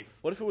have a knife.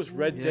 What if it was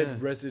Red Yeah.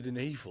 Dead Resident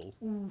Evil?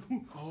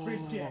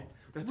 Red Dead.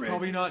 That's Resident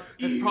probably not.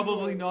 That's Evil.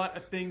 probably not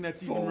a thing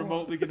that's even 4.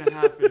 remotely going to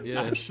happen.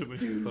 Yeah. Actually.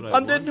 But I Undead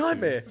want to.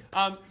 Nightmare.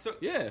 So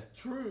Yeah.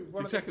 True.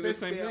 One exactly of the the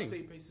same best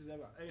thing. DLC pieces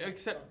ever. Anyway,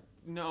 except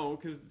no,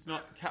 because it's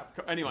not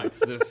Capcom. Anyway,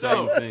 It's the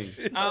So- same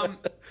thing.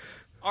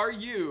 Are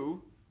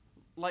you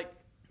like?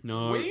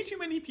 No. Way too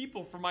many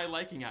people for my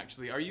liking.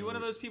 Actually, are you one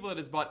of those people that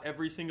has bought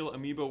every single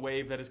Amiibo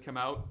wave that has come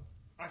out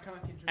I can't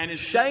contribute. and is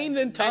Shane and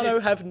And Tano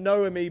is- have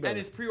no amiibo. and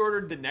has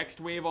pre-ordered the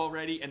next wave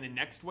already and the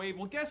next wave?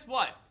 Well, guess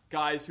what?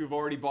 Guys who've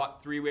already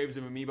bought 3 waves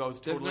of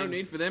Amiibos, There's no totaling,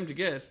 need for them to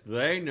guess.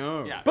 They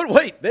know. Yeah. But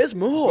wait, there's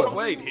more. But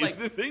wait, here's Like-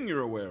 the thing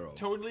you're aware of.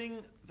 totaling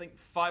I think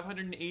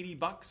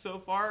 $580 so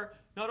far.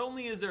 Not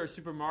only is there a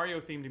Super Mario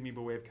themed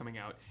Amiibo wave coming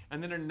out,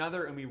 and then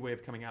another Amiibo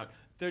wave coming out,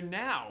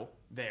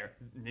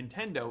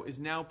 Nintendo is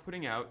now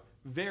putting out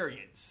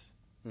variants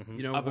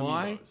You know of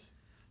why? Amiibos.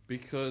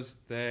 Because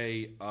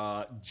they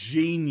are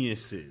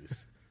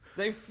geniuses.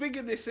 They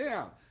figured this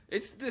out.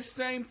 It's the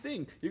same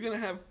thing. You're going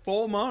to have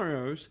 4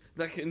 Marios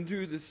that can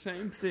do the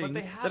same thing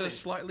they that are haven't.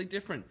 slightly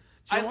different.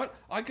 Do you know what?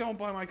 I go and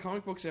buy my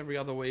comic books every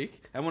other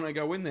week, and when I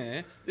go in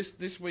there,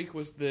 this week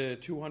was the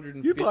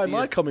 250th You buy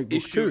my comic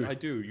books issue. too. I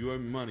do. You owe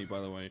me money, by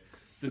the way.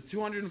 The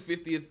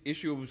 250th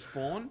issue of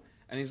Spawn,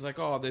 and he's like,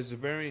 "Oh, there's a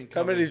variant."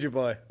 How many covers. did you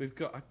buy? We've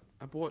got.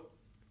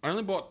 I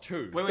only bought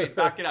 2. Wait,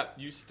 back it up.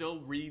 You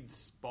still read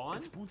Spawn?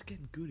 And Spawn's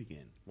getting good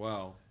again.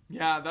 Wow.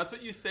 Yeah, that's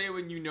what you say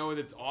when you know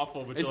that it's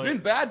awful. But It's you're been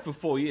like, bad for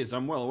 4 years.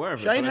 I'm well aware of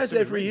it. Shane but I've has still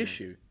been every reading it.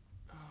 issue.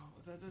 oh,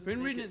 that doesn't Been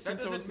make reading it, it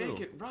since that I doesn't was make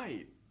little. it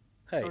right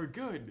Hey, or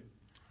good.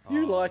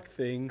 You like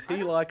things.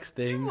 He likes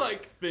You things.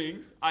 like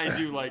things. I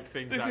do like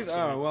things. This is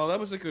actually. well, that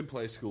was a good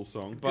play school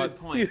song, but Good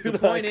point. You the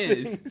point like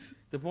is, things.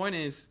 the point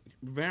is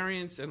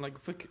variance and like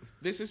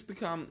this has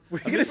become. We're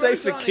going to say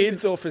for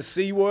kids or for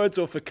C words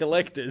or for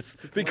collectors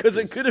because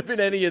it collectors. could have been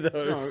any of No,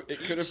 those. it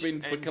could have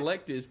been for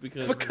collectors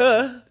because For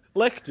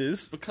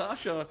collectors. for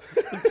Kasha.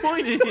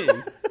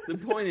 The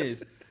point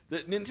is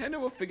that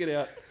Nintendo have figured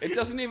out it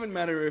doesn't even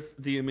matter if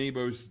the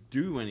amiibos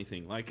do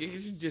anything. Like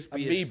it should just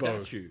be a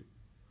Amiibo. statue.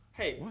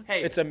 Hey, What?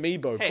 hey. It's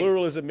amiibo. Hey.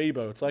 Plural is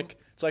amiibo. It's like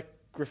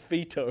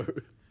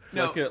graffito.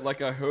 No.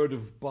 Like a herd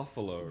of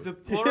buffalo. The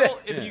plural,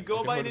 if Yeah, you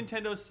go like a by herd of-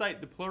 Nintendo's site,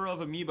 the plural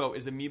of amiibo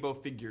is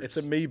amiibo figures. It's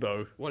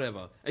amiibo.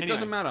 Whatever. It Anyway.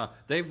 doesn't matter.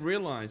 They've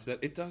realized that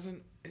it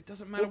doesn't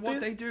matter Well, what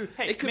this- they do.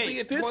 Hey, it could mate, be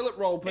a this- toilet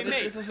roll, but hey,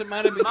 mate. it doesn't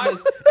matter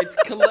because it's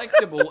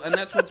collectible, and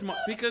that's what's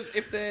because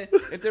if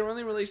they're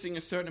only releasing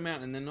a certain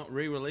amount and they're not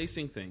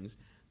re-releasing things,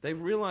 they've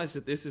realized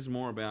that this is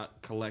more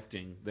about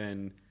collecting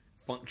than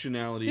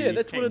functionality. Yeah,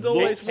 that's what it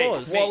always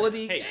was.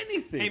 Quality, Hey,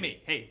 anything.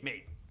 Hey,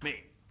 mate.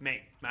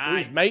 Oh,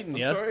 he's mating I'm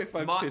you. sorry if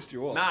I've pissed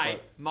you off.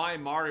 My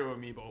Mario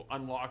amiibo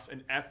unlocks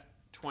an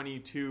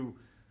F-22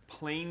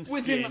 plain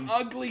with skin an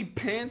ugly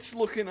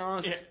pants-looking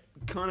ass, Yeah.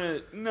 kind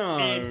of no.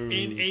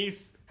 in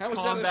Ace How is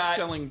that a Combat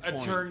selling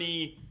point?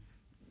 Attorney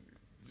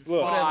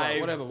Look,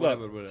 5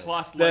 whatever.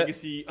 plus The-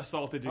 Legacy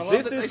Assault I Edition. love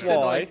This that they is said,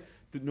 why- like,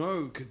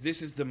 no, because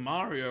this is the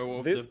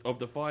Mario of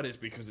the fighters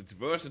because it's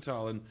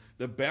versatile, and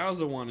the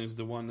Bowser one is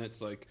the one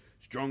that's like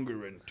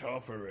stronger and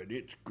tougher, and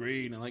it's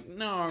green. And like,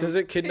 no, Does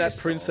it kidnap piss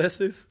off.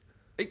 princesses?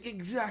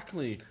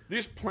 Exactly.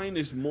 This plane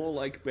is more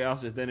like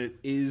Bowser than it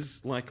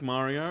is like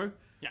Mario.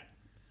 Yeah.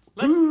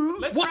 What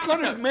wrap kind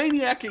this of up.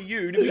 maniac are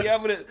you to be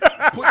able to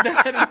put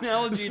that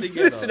analogy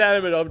together? This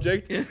inanimate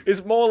object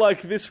is more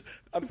like this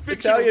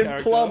Fictional Italian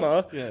character.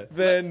 plumber Yeah,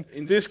 than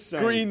that's this insane.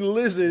 green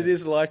lizard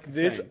is like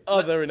this Insane.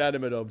 other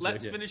inanimate object.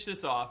 Let's finish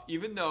this off.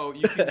 Even though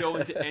you can go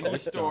into any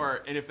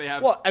store and if they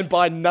have What? And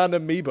buy none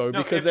amiibo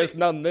No, because if there's they-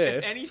 none there.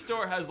 If any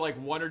store has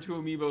like one or two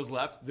amiibos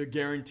left, they're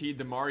guaranteed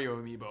the Mario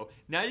amiibo.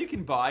 Now you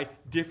can buy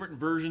different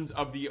versions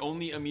of the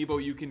only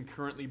amiibo you can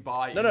currently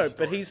buy. No, in the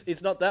but store.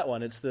 it's not that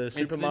one. It's the It's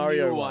Super the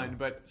Mario new one.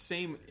 but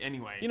same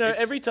anyway. You know,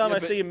 It's- every time yeah, I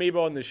but- see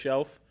amiibo on the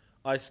shelf,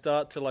 I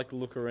start to like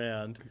look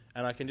around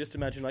and I can just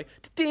imagine like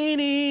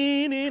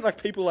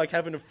like people like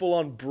having a full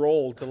on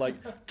brawl to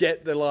like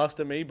get the last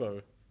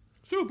amiibo.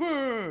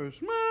 Super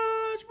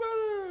Smash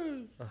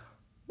Brothers,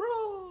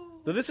 bro.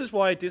 But this is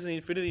why Disney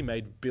Infinity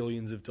made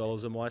billions of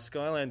dollars and why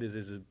Skylanders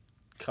is a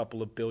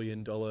couple of $1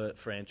 billion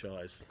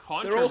franchise. They're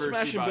all controversy,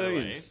 smashing by the way.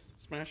 billions,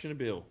 smashing a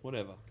bill,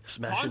 whatever.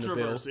 Smashing the bill.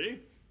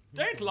 Controversy.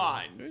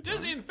 Dateline.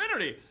 Disney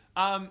Infinity.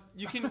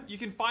 You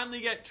can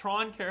finally get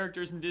Tron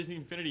characters in Disney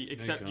Infinity,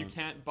 except you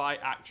can't buy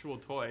actual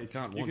toys.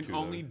 Can't You want can to,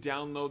 only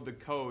download the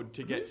code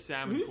to get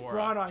Sam and Whose Cora.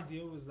 bright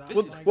idea was that?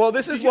 Well, Like, Well,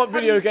 this is did you- what have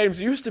video you-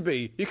 games used to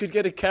be. You could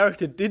get a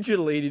character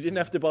digitally and you didn't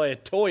have to buy a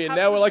toy, and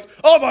now we're like,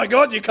 oh my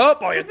god, you can't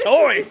buy a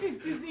toy! This is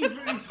Disney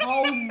Infinity's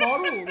whole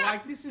model.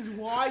 Like, this is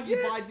why you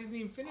buy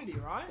Disney Infinity,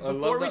 right? I love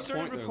Before we that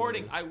started point, though,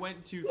 recording, though. I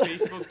went to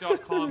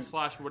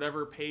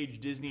facebook.com/whatever page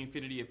Disney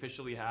Infinity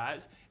officially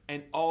has,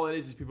 and all it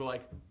is people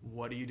like,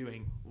 what are you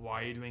doing?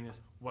 Why are you doing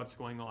this? What's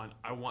going on?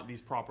 I want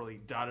these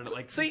properly.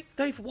 Like, See,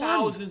 they've won.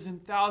 thousands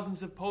and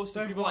thousands of posts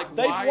of They've people won. like,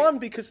 They've why? won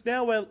because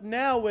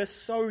now we're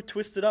so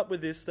twisted up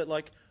with this that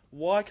like,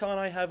 why can't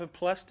I have a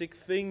plastic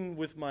thing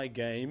with my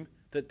game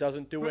that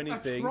doesn't do But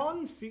anything? a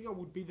Tron figure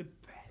would be the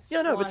best.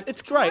 Yeah, no, Like,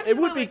 it's great. It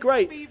would be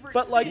great,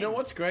 but like, You know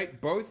what's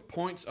great? Both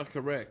points are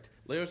correct.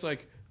 Leo's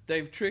like,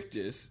 they've tricked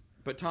us,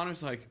 but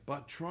Tano's like,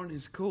 but Tron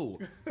is cool.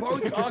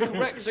 Both are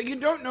correct, so you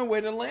don't know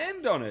where to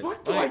land on it.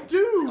 What do Like, I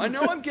do? I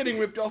know I'm getting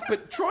ripped off,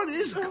 but Tron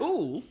is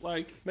cool.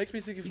 Like, makes me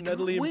think of you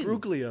Natalie can't win.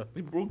 Imbruglia.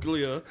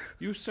 Imbruglia,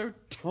 you're so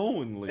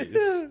tone, Liz.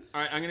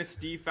 All right, I'm going to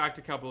Steve fact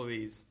a couple of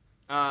these.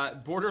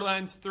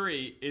 Borderlands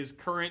 3 is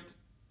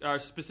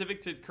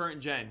specific to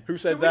current gen. Who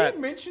So said we that?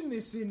 didn't mention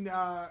this in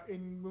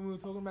when we were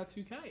talking about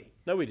 2K.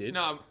 No, we did.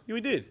 No, we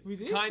did. We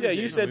did. kind Yeah, of.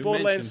 you did. said we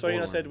Borderlands mentioned 3,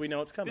 and I said Borderlands. we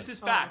know it's coming. This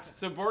is Oh, fact. okay.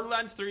 So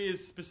Borderlands 3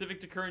 is specific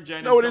to current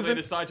gen No, it until they isn't.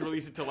 decide to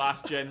release it to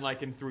last gen,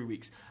 like in 3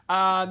 weeks.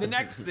 The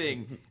next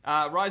thing,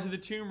 Rise of the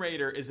Tomb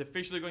Raider is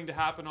officially going to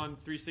happen on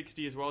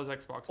 360 as well as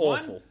Xbox One.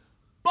 Awful.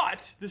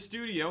 But the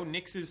studio,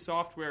 Nix's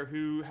Software,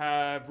 who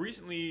have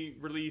recently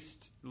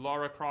released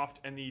Lara Croft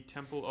and the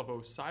Temple of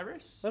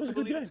Osiris, That was a I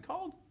good believe game. it's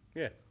called.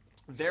 Yeah.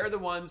 They're the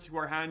ones who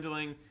are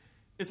handling.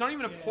 It's not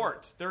even a Yeah.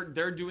 port.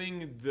 They're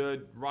doing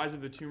the Rise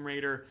of the Tomb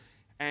Raider,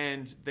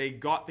 and they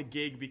got the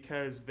gig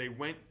because they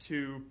went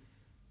to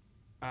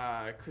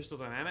Crystal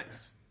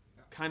Dynamics,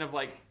 kind of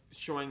like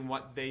showing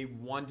what they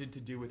wanted to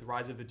do with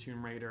Rise of the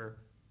Tomb Raider.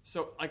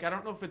 So, like, I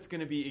don't know if it's going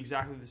to be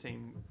exactly the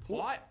same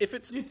plot, If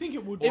it's You'd think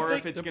it would. or they-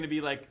 if it's going to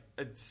be like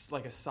a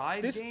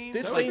side This- game,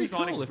 this like seems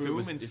Sonic cool if it Boom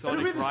was- and if it Sonic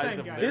would be the Rise same of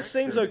game. Lyric. this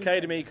seems okay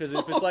to me because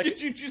if it's like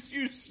did you just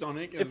use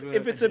Sonic as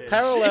if it's a Yeah.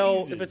 parallel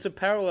Jesus. if it's a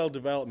parallel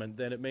development,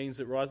 then it means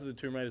that Rise of the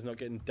Tomb Raider is not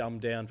getting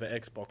dumbed down for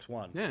Xbox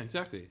One. Yeah,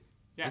 exactly.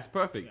 Yeah. It's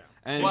perfect. Yeah.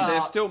 And Well, they're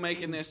still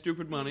making their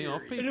stupid money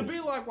off theory. people. It'll be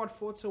like what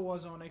Forza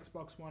was on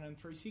Xbox One and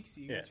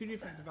 360. You Yeah. got two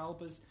different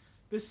developers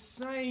the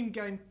same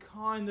game,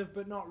 kind of,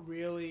 but not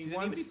really. Did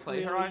One's anybody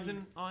play clearly-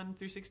 Horizon on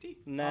 360?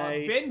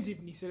 Nay. Ben did,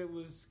 and he said it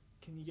was.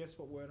 Can you guess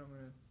what word I'm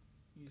going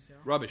to use now?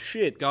 Rubbish.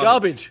 Shit. Garbage.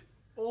 Garbage.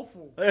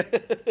 Awful.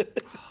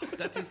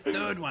 That's his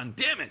third one.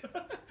 Damn it.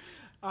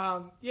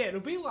 Yeah, it'll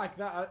be like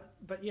that.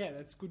 But yeah,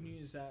 that's good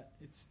news that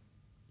it's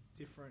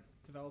different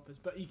developers.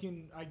 But you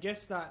can, I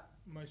guess that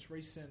most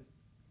recent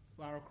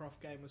Lara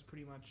Croft game was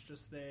pretty much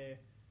just their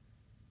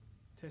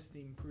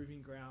testing,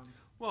 proving ground.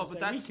 Well, To but say,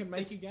 that's we can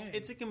make it's, a game.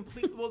 It's a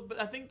complete. Well, but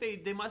I think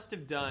they must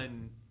have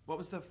done. What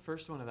was the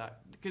first one of that?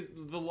 Because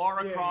the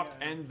Lara Yeah, Croft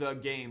yeah. and the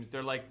games,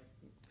 they're like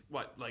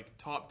what, like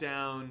top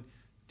down,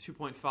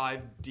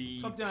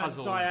 2.5D Top-down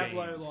puzzle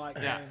Diablo-like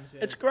games. Yeah. games.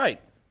 Yeah. It's great.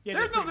 Yeah,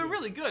 they're pretty good.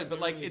 really good, but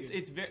They're like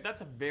really good.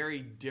 that's a very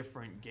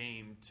different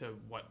game to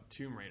what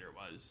Tomb Raider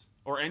was,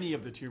 or any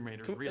of the Tomb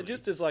Raiders really.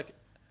 Just as like,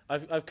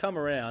 I've come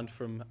around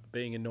from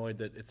being annoyed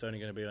that it's only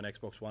going to be on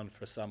Xbox One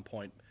for some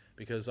point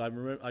because I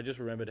just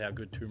remembered how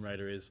good Tomb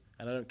Raider is,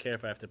 and I don't care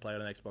if I have to play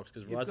it on Xbox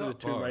because Rise of the got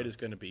Tomb bars. Raider is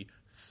going to be Yeah,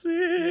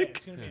 sick.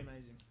 it's going to be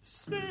amazing.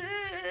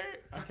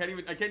 I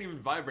can't even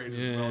vibrate as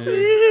Yeah. well.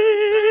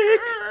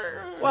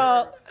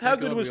 Well, how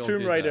Thank good God was we all Tomb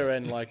did Raider, that.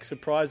 and like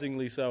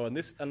surprisingly so, and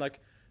like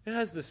it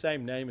has the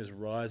same name as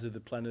Rise of the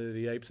Planet of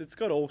the Apes. It's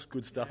got all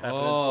good stuff happening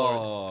for it.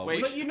 Oh,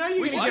 Wait, But you know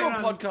you we should can do a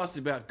get on- podcast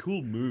about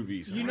cool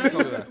movies. You I know, wanna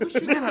talk about we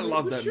should Man, I do-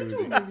 love we that should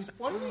movie. do movies.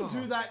 Why don't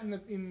we do that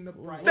in the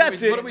break?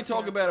 That's What it. do we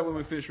talk about it when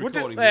we finish We'll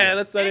recording? yeah,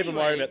 let's not even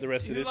worry Anyway, about the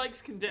rest of who this.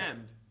 likes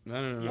Condemned?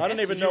 No. Yeah. I don't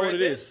even You know read what it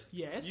this? is.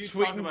 Yes. You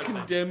Sweet talk and about that.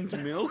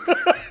 condemned milk.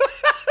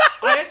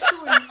 I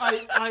actually,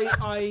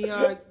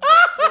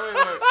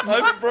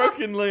 I've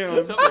broken Leon.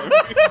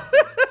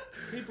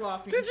 keep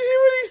laughing. Did you hear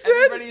what he said?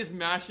 Everybody is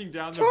mashing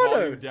down the Tono.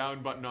 volume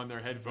down button on their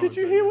headphones. Did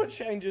you right hear now. what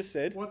Shane just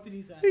said? What did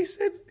he say? He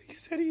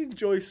said he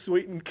enjoys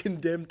sweet and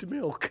condemned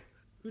milk.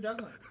 Who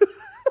doesn't?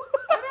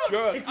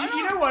 Sure. If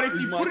you know what? If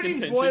Is you my put it in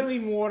contention.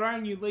 boiling water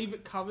and you leave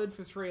it covered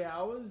for 3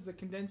 hours, the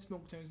condensed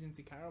milk turns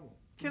into caramel.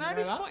 Can You I know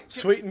just that? point?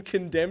 Sweet and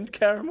condemned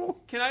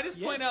caramel? Can I just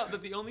Yes. point out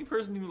that the only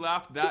person who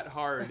laughed that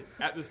hard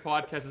at this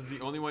podcast is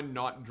the only one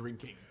not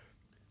drinking?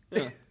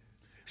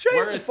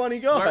 Shane's a funny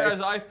guy.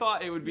 Whereas I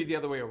thought it would be the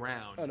other way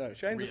around. Oh no,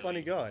 Shane's really. a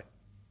funny guy.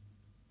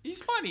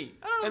 He's funny.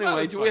 I don't know. if that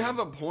Anyway, was do we funny. have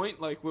a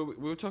point? Like we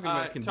were talking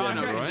about condemned,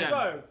 Tano, Okay, right?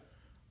 Condemned. so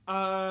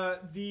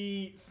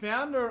the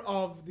founder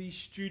of the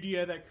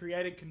studio that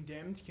created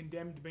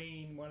Condemned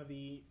being one of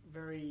the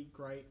very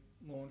great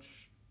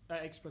launch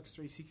Xbox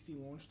 360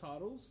 launch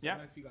titles. Yeah. I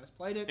don't know if you guys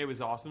played it. It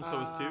was awesome. So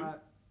was two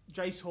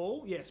Jace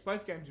Hall. Yes,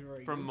 both games are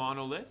very from good.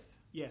 Monolith.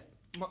 Yeah.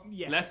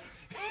 Yeah. Left.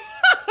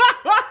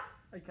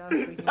 I can't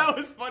speak That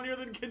was funnier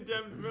than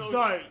Condemned Milk.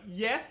 So,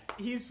 Yeth,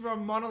 he's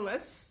from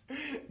Monolith.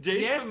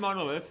 Jade yes. from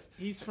Monolith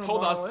He's from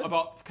told Monolith. us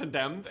about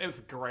Condemned. It was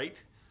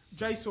great.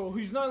 Jace,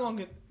 who's no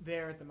longer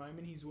there at the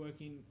moment, he's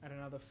working at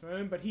another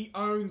firm, but he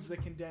owns the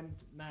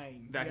Condemned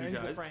name. That he owns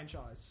the does.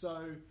 franchise.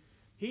 So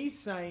he's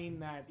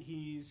saying that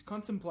he's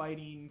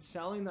contemplating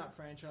selling that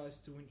franchise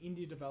to an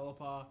indie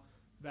developer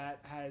that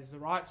has the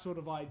right sort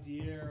of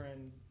idea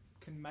and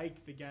can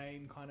make the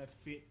game kind of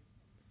fit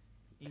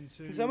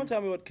into. Can someone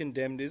tell me what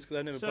condemned is? Because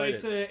I never So played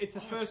it's it.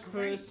 a first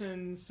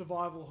person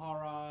survival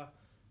horror.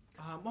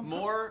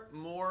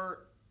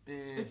 More.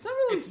 It's not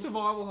really it's-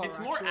 survival horror. it's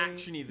more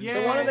actually. actiony than Yeah. So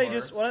why don't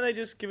horror. why don't they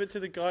just give it to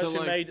the guys So, who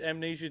like- made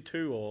Amnesia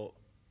 2 or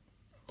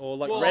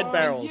like Well, Red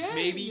Barrels? yeah.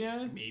 Maybe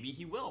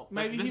he will.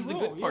 Maybe this he is will.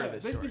 the good part yeah. of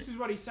this story. This is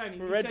what he's saying. He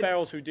Red said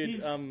Barrels who did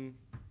he's- Naked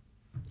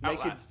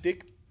Outlast.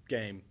 Dick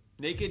Game.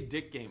 Naked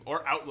Dick Game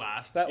or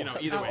Outlast. That You know,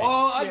 one. either way.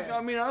 Oh, Yeah.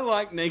 I mean, I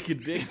like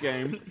Naked Dick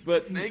Game,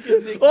 but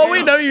Naked Dick Oh, Game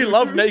we know you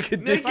love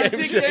Naked Dick Naked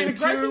Game, Dick Shane. Game The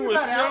great 2 thing was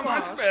about so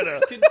Outlast- much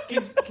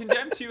better.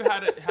 Condemned 2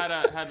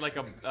 had like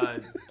a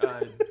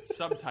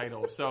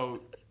subtitle. So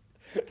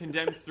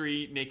Condemned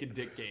 3 Naked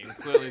Dick Game.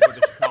 Clearly is what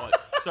they should call it.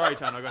 Sorry,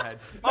 Tano, go ahead.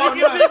 Oh,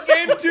 Naked no. Dick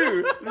Game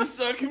 2, the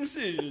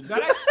circumcision.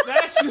 That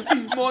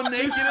actually. More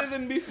naked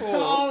than before.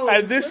 Oh,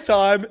 And this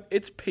time,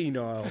 it's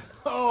penile.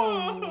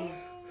 oh.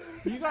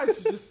 You guys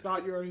should just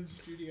start your own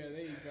studio.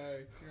 There you go.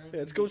 Your own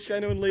Yeah, it's called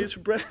Shano and Leaves for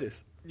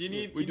Breakfast. You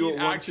need, We you do need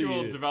it once a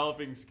actual year.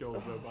 developing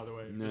skills, though, by the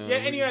way. No. Yeah,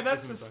 anyway,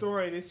 that's the That's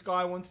story. This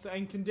guy wants to.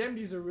 And Condemned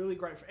is a really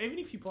great. Even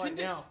if you play it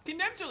now.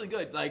 Condemned's really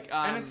good. Like,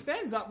 And it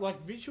stands up,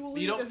 like,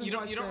 visually. you it don't doesn't you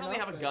don't quite you don't stand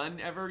really up, have a but- gun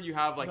ever. You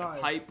have like No. a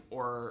pipe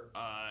or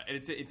and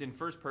it's in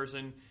first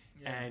person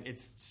Yeah. and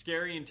it's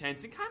scary,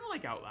 intense, and kind of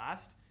like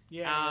Outlast.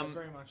 Yeah,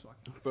 very much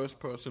like that. First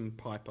person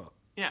piper.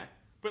 Yeah,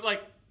 but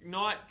like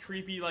not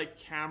creepy like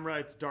camera.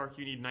 It's dark.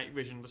 You need night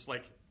vision. Just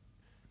like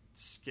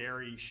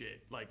scary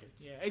shit. Like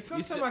it's Yeah, it's not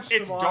You so said- much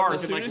it's survival. dark,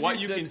 As and, soon like, as what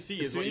you you said- can see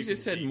as is soon what as you you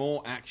can said see.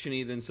 more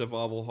actiony than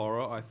survival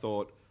horror, I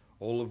thought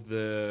all of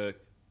the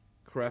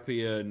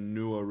crappier,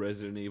 newer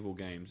Resident Evil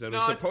games that No,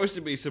 are it's- supposed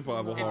to be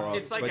survival horror,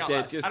 It's like but they're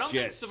Outlast. just I don't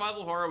jets. think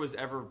survival horror was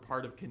ever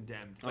part of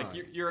Condemned. Like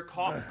Alright. you're a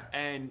cop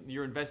and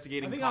you're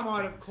investigating. I think cop I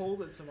might have things.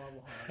 called it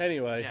survival horror.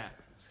 Anyway, Yeah.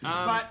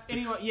 But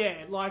anyway,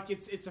 yeah, like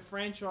it's a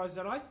franchise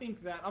that I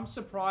think that I'm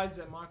surprised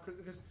that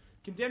because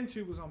Condemned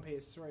 2 was on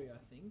PS3. I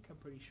think I'm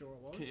pretty sure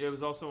it was. it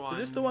was also on. is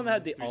this the one that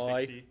had the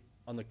 360. eye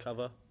on the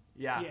cover?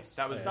 Yeah, Yes,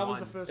 that was that was one.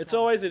 the first. It's one.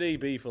 always at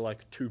EB for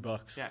like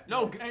 $2. Yeah.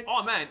 No. And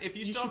Oh man, if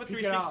you you still have a should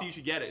pick it 360, up. you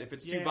should get it. If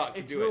it's Yeah, $2,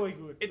 it's do really it.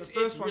 good. It's The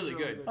first one's really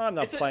really good. good. I'm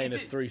not It's playing a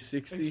it's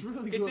 360. It's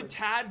really It's good. a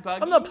tad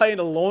buggy. I'm not playing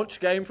a launch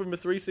game from a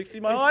 360.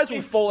 My It's- eyes will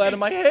it's- fall out of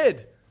my it's-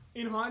 head.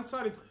 In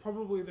hindsight, it's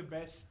probably the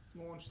best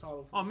launch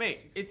title. For Oh mate,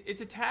 360.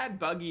 it's a tad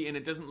buggy and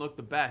it doesn't look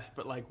the best,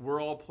 but like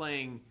we're all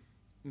playing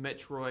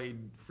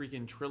Metroid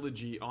freaking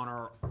trilogy on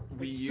our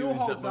Wii still U's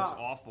that holds looks up.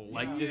 awful.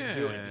 Like Yeah. just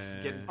do it.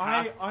 Just get Yeah.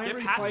 past, I get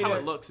past replayed how it.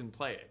 it looks and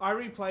play it. I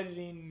replayed it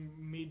in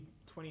mid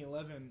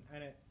 2011,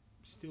 and it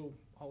still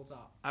holds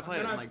up. I played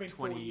it know in it's like been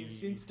 4 years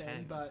since 2010,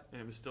 then, but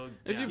and it was still.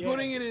 If yeah. you're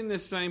putting it in the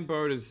same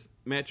boat as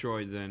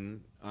Metroid,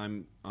 then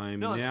I'm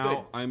No, it's now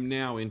good. I'm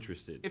now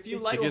interested. If you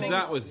It's like because things,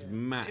 that was yeah.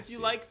 massive. if you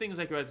like things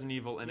like Resident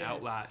Evil and Yeah.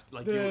 Outlast,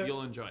 like The-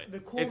 you'll enjoy it. the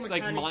core It's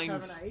like mechanics mind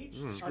haven't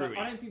aged. screwy.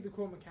 I don't think the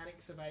core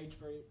mechanics have aged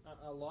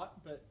a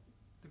lot, but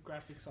the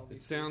graphics obviously.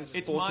 It sounds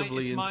It's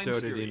forcibly mind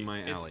inserted screwy. in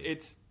my alley.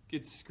 It's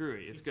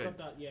screwy. It's good. got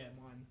that, yeah,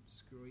 mine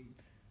screwy.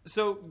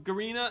 So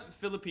Garena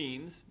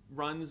Philippines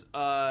runs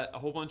a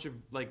whole bunch of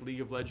like League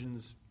of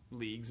Legends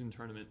leagues and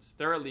tournaments.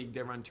 They're a league.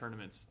 They run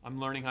tournaments. I'm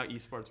learning how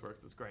esports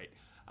works. It's great.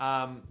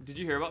 Did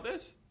you hear about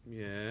this?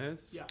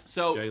 Yes. Yeah.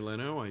 So Jay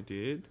Leno, I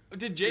did.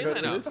 did Jay You heard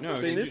Leno? of this? No,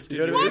 Seen did this? you-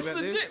 You did heard you of What's hear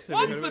about the this? Have you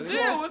what's heard the about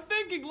deal this? with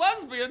thinking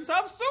lesbians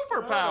have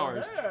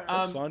superpowers?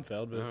 Oh, Um,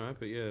 Seinfeld, but All right,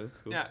 but yeah, that's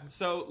cool. Yeah,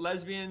 so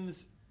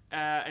lesbians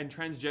and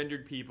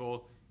transgendered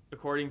people,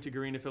 according to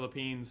Garena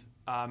Philippines,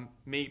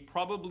 may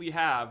probably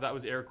have, that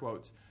was air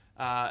quotes,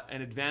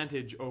 an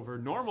advantage over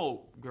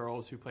normal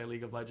girls who play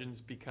League of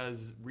Legends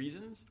because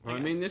reasons. Well, I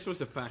guess. mean, this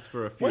was a fact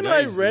for a few when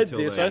days. I read until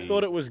this, they- I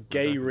thought it was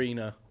gay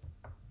Rena.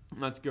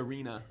 That's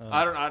Garena.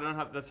 I don't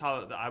have. That's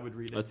how I would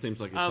read it. That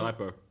seems like a Um,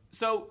 typo.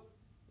 So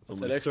It's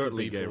What's that almost extra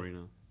certainly B gay for?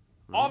 arena.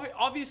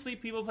 obviously,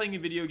 people playing a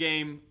video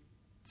game,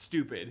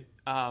 stupid.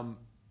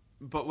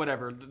 But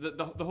whatever.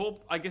 The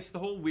whole, I guess, the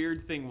whole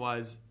weird thing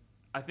was,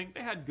 I think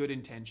they had good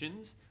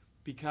intentions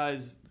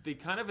because they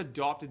kind of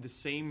adopted the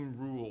same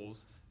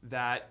rules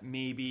that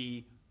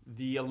maybe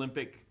the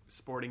Olympic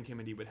Sporting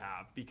Committee would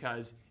have.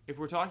 Because if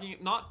we're talking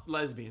not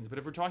lesbians, but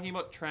if we're talking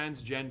about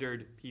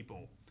transgendered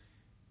people,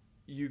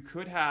 you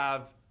could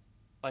have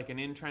like an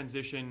in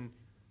transition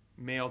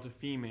male to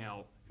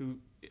female who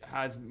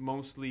has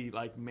mostly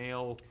like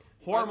male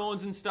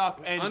hormones and stuff,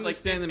 and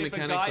Understand like, the if a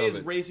mechanics guy of is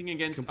it racing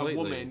against completely. a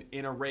woman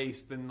in a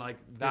race, then like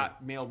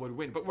that male would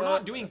win. But we're Well,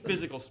 not doing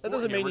physical sport. That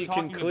doesn't here. mean We're you can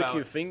talking click about-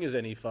 your fingers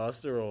any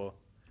faster, or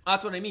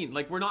That's what I mean.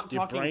 Like we're not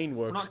Your talking. brain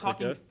We're works not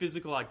talking quicker.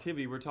 physical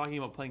activity. We're talking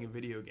about playing a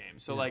video game.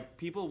 So like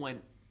people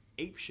went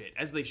ape shit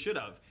as they should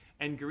have,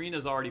 and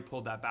Garena's already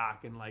pulled that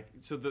back. And like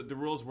so the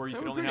rules were you They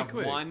could were only pretty have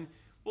quick.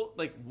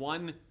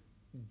 one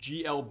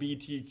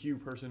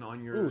GLBTQ person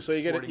on your. ooh, so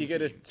you get sporting you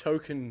get a team.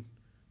 token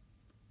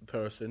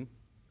person,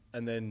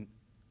 and then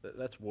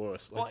that's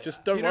worse. Like, Well,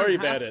 just don't You worry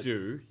don't about have it.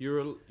 to.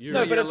 You're No,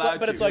 you're but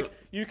allowed it's to. like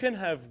you can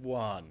have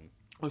one.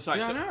 Oh, sorry.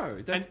 Yeah, so-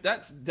 I know.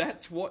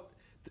 That's what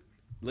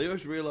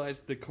Leo's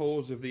realized the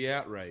cause of the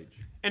outrage.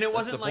 And it That's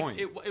wasn't the like point.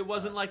 it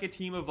wasn't like a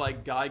team of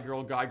like guy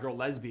girl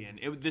lesbian.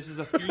 This is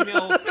a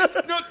female.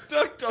 That's not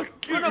Dr.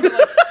 Q. No, but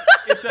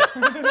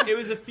like, it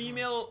was a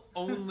female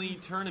only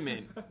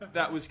tournament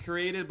that was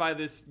created by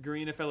this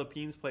Garena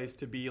Philippines place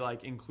to be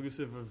like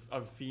inclusive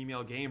of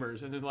female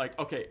gamers, and then like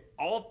okay,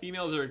 all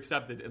females are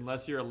accepted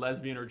unless you're a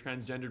lesbian or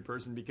transgendered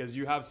person because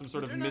you have some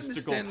sort I of don't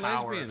mystical understand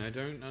power. lesbian. I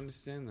don't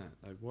understand that.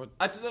 Like what?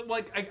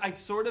 I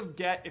sort of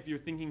get if you're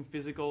thinking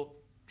physical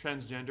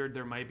transgendered,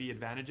 there might be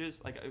advantages.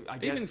 Like I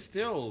guess Even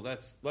still,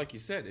 that's like you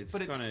said. It's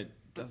But kind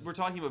but of. we're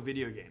talking about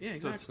video games, Yeah, so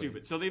it's exactly.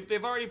 stupid. So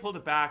they've already pulled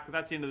it back.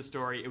 That's the end of the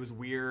story. It was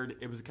weird.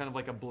 It was kind of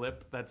like a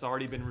blip that's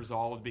already been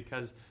resolved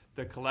because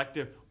the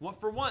collective,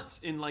 for once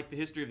in like the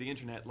history of the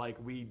internet, like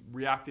we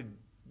reacted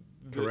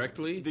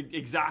Correctly?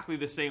 exactly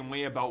the same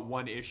way about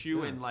one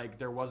issue, Yeah. and like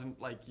there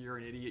wasn't like you're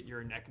an idiot,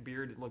 you're a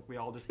neckbeard. Look, we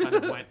all just kind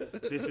of went,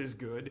 this is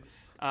good.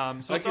 So I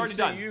it's can already see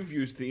done. you've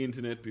used the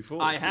internet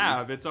before. I Steve.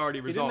 have. It's already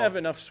You resolved. didn't have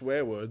enough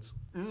swear words.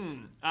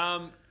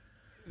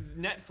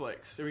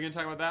 Netflix. Are we going to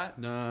talk about that?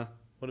 Nah.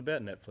 What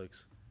about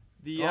Netflix?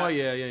 The, Oh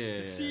yeah. The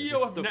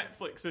CEO of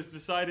Netflix has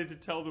decided to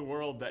tell the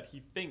world that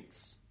he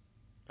thinks.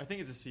 I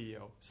think it's a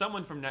CEO.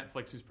 Someone from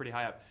Netflix who's pretty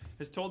high up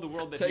has told the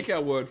world that Take he,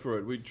 our word for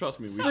it. We trust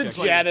me. We Sounds checked.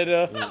 like-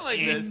 Janitor. something like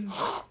this.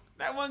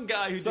 That one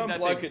guy who Some did that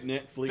bloke thing,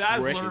 at Netflix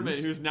Baz reckons.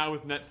 Luhrmann, who's now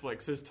with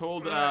Netflix, has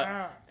told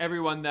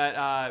everyone that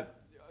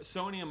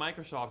Sony and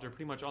Microsoft are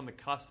pretty much on the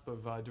cusp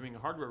of doing a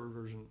hardware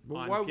version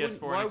Well, on why PS4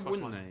 wouldn't, why and Xbox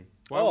wouldn't One. they?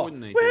 Why Oh,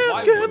 wouldn't they?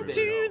 Why welcome would they,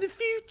 to though? the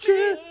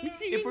future.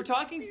 If we're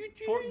talking,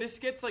 this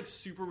gets like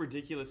super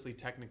ridiculously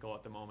technical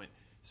at the moment.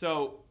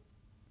 So,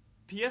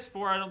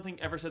 PS4, I don't think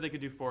ever said they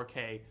could do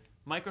 4K.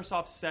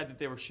 Microsoft said that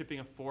they were shipping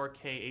a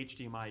 4K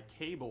HDMI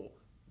cable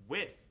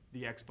with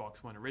the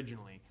Xbox One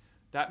originally.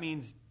 That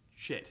means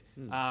shit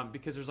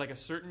because there's like a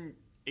certain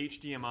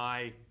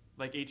HDMI,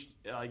 like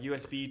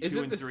USB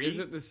 2 and 3. Is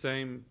it the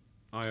same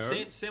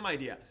I/O? Same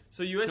idea.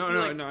 So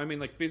USB, No. I mean,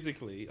 like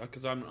physically,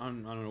 because I'm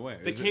unaware.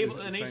 the Is it- cable, is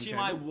it an the same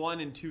HDMI cable? 1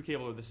 and 2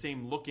 cable are the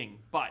same looking,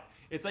 but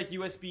it's like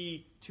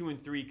USB 2 and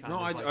 3 kind No,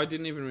 of. I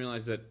didn't even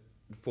realize that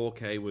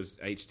 4K was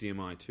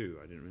HDMI too.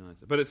 I didn't realize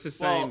that, but it's the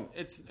same. Well,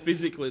 it's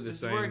physically the this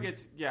same. Is where it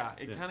gets,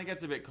 it kind of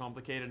gets a bit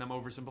complicated. I'm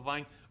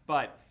oversimplifying,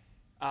 but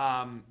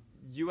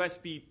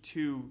USB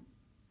 2.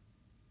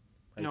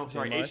 No,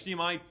 sorry,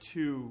 HDMI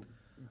 2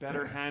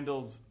 better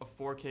handles a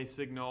 4K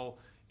signal.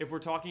 If we're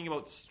talking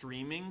about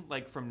streaming,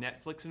 like from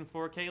Netflix in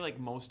 4K, like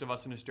most of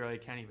us in Australia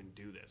can't even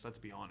do this. Let's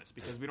be honest,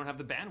 because we don't have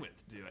the bandwidth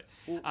to do it.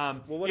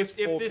 If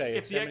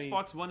the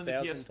Xbox One and the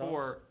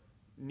PS4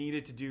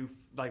 needed to do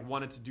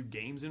wanted to do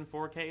games in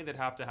 4K, they'd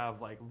have to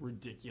have like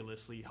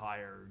ridiculously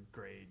higher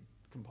grade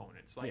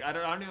components. Like I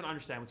don't even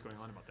understand what's going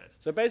on about this.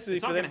 So basically,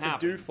 It's for not them gonna to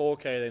do happen.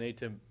 4K, they need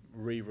to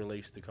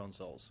re-release the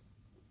consoles.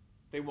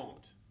 They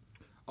won't.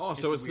 Oh,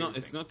 so It's a weird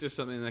it's thing. not just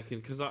something that can,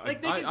 because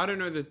Like, they can- I don't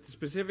know the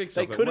specifics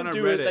They of it. couldn't When I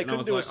do read it. it, They and I couldn't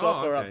was do a like,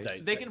 software oh, okay.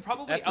 update. They can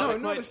probably After- No,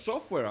 output. not a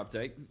software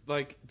update.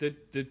 Like the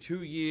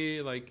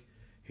 2-year, like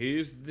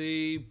here's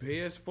the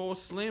PS4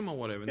 Slim or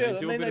whatever. And Yeah, they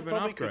do I a mean, bit they of an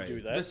probably could upgrade.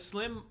 do that. The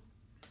Slim,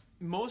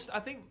 I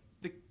think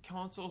the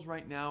consoles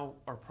right now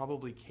are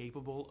probably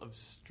capable of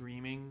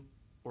streaming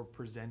or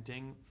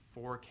presenting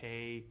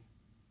 4K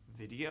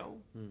video,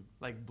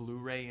 like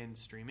Blu-ray and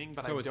streaming.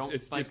 But So I don't.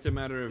 it's like, just a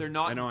matter of they're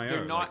not. an IO.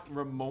 They're not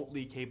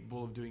remotely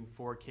capable of doing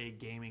 4K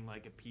gaming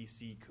like a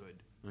PC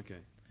could. Okay.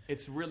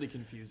 It's really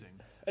confusing.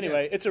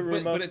 Anyway, it's a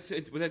rumor. But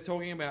they're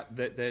talking about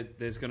that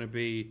there's going to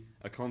be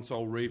a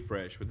console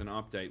refresh with an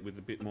update with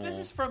a bit more. This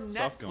is from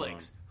stuff going on.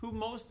 Netflix,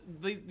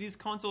 who these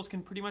consoles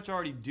can pretty much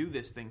already do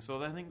this thing.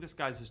 So I think this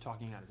guy's just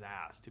talking out his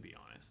ass, to be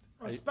honest.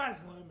 Oh, it's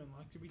Baz Luhrmann.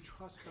 Like, do we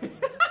trust Baz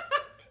Luhrmann?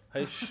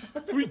 Hey,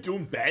 What are we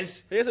doing,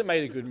 Baz? he hasn't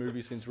made a good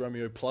movie since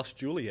Romeo plus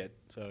Juliet.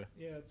 So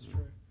Yeah, that's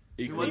true.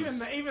 Equals-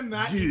 Even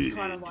that is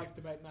kind of like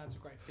debate. No, it's a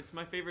great film. It's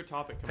my favorite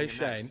topic. hey Coming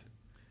up Shane, next.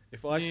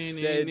 if I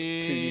said to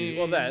you,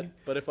 well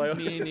that, but if I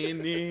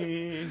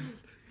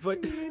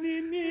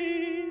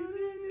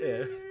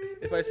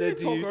if I said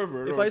to Talk you,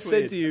 over it if or I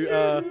said tweet. to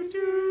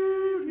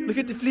you, look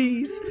at the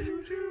fleas,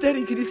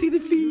 Daddy, can you see the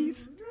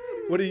fleas?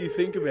 What do you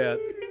think about?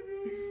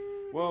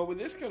 Well, with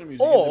this kind of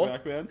music Or- in the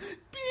background.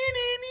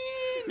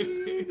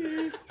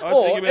 I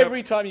Or think about-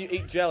 every time you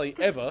eat jelly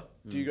ever,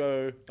 do you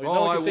go? I mean,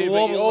 no one I can see it, but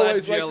wobble you that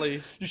always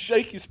jelly. you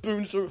shake your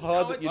spoon so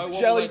hard No, that your I wobble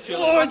jelly that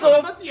jelly. flies I'm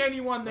off. not the only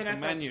one that Like a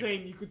at that manioc.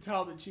 scene you could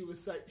tell that she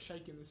was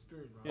shaking the spoon.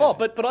 Right? Oh,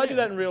 but I do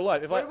that in real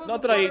life. If I, about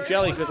not the that I eat butter?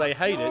 jelly because I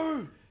hate it.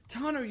 No,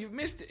 Tano, you've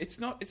missed it. It's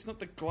not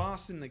the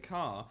glass in the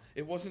car.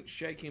 It wasn't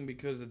shaking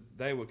because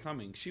they were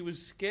coming. She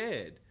was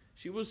scared.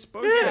 She was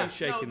supposed to Yeah. be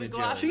shaking the the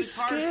glass jelly. in She's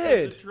the car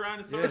scared. says the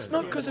Tyrannosaurus It's not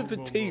Rex. because of the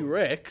Boom, boom, boom.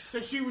 T-Rex.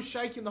 So she was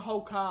shaking the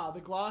whole car. The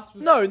glass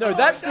was. No,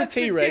 that's the that's a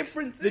T-Rex.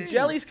 different The thing.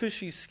 jelly's because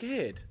she's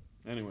scared.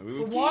 Anyway, we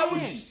But were. why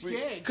was she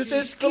scared? Because She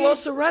there's was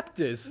scared.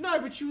 velociraptors.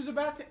 No, but she was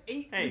about to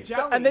eat Hey, the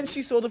jelly. And then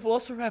she saw the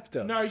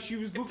velociraptor. No, she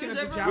was looking there's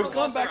at the ever a jelly. We've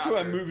gone back to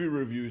our Velociraptor. movie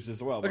reviews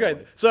as well. by the Okay,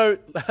 way. so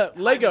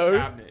Lego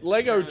cabinet.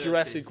 Lego None of that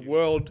Jurassic saves you.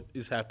 World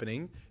is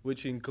happening,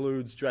 which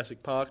includes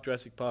Jurassic Park,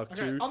 Jurassic Park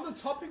Okay, 2, on the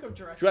topic of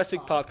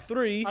Jurassic Park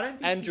 3, I don't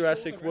think and she saw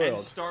Jurassic the And World.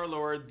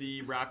 Star-Lord,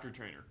 the raptor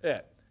trainer.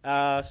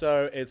 Yeah.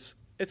 So it's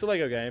a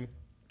Lego game,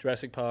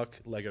 Jurassic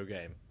Park Lego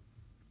game.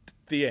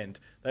 The end.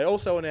 They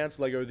also announced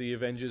Lego The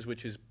Avengers,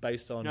 which is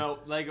based on No,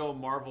 Lego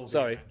Marvel. The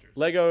sorry, Avengers.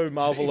 Lego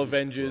Marvel Jesus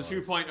Avengers.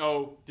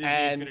 2.0 Disney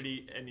And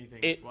Infinity anything.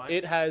 It What?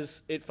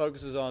 it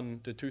focuses on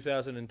the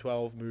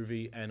 2012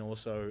 movie and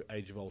also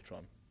Age of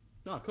Ultron.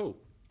 Oh, cool.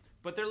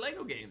 But they're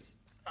Lego games.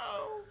 So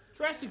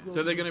Jurassic World.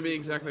 So they're going to be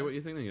exactly what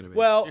you think they're going to be.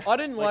 Well, I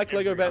didn't like Like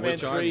Lego every- Batman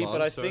Which I 3, love,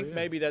 but I so, think yeah.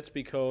 maybe that's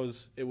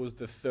because it was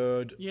the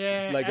third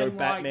yeah, Lego and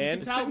Batman.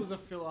 You could tell it was a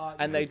filler.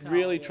 and they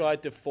really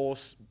tried to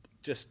force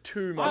just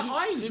too much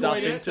I stuff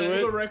enjoyed it. into For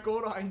the it.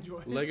 record, I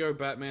enjoyed it. Lego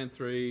Batman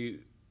 3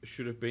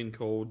 should have been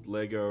called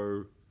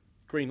Lego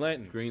Green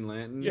Lantern. Green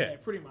Lantern. Yeah. Yeah,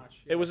 pretty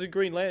much. It was a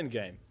Green Lantern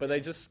game, but they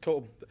just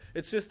called.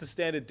 It's just the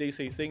standard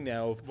DC thing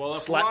now of Well,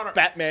 if we're on slap our-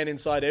 Batman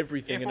inside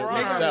everything if and it we're will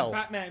on our- sell.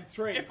 Batman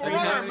 3. if we're Have you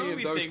on had our any of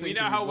movie those thing, we things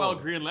know how well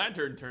involved? Green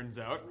Lantern turns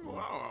out.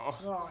 Wow.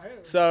 Oh, hell.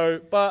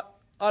 So, but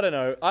I don't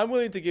know. I'm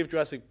willing to give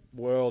Jurassic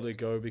World a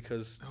go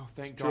because Oh,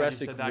 thank it's God Jurassic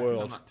you said that 'cause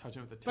World. I'm not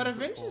touching with the But 10-foot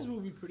Avengers pole. will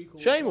be pretty cool.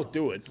 Shane as will well.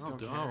 do it. I'll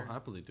care.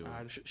 happily do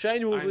it.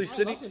 Shane will be I'm-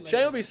 sitting. I love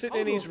Shane will be Legos. sitting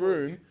I'll in go his for it.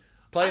 room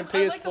playing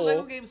I like the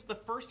Lego PS4. games the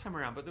first time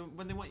around, but then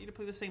when they want you to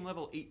play the same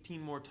level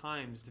 18 more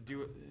times to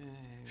do it,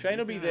 Shane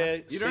will be there.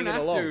 You don't singing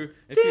have along. to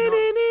if you're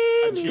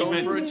not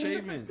going for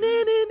Achievements.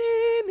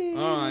 achievement.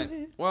 All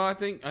right. Well, I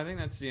think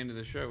that's the end of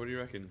the show. What do you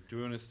reckon? Do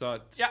we want to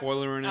start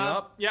spoilering it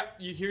up? Yeah,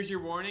 here's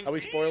your warning. Are we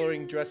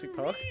spoiling Jurassic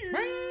Park?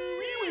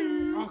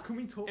 Oh, can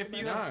we talk If about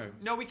you that?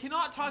 have, no, we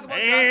cannot talk about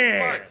Jurassic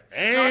Park.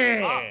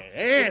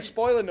 Shut up.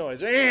 Spoiler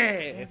noise.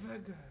 Never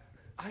go.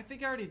 I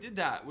think I already did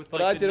that with.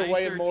 But like, I the did a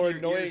way nicer more to your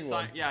annoying ear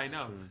one. Yeah, I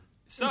know. You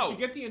So, should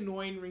get the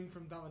annoying ring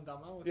from Dumb and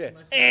Dumber. What's Yeah.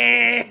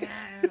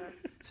 the most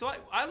so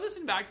I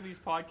listen back to these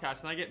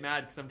podcasts and I get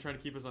mad because I'm trying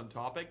to keep us on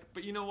topic.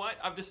 But you know what?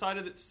 I've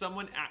decided that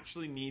someone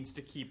actually needs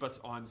to keep us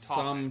on topic.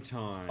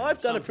 Sometimes.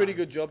 I've done a pretty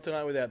Sometimes. good job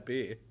tonight without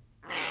beer.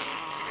 Was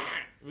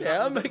Yeah,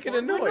 that- I'm was that making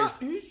before? a noise.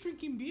 Who's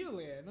drinking beer,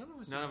 Leah? None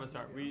of us. None of us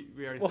are. We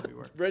already What? said we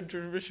were. Red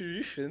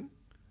Tradition?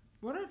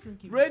 We're not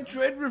drinking. Red beer.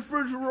 Tread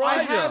Refrigerator.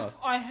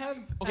 I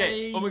have.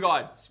 Okay, A oh my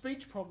God.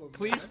 Speech problem.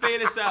 Please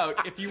fade us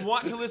out. If you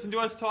want to listen to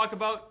us talk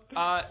about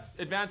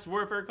Advanced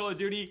Warfare Call of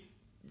Duty,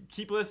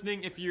 keep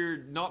listening. If you're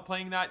not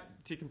playing that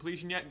to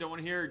completion yet, don't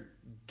want to hear,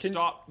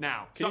 stop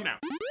now. Stop now.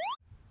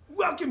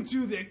 Welcome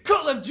to the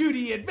Call of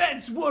Duty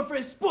Advanced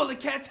Warfare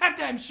Spoilercast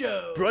halftime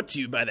show. Brought to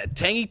you by the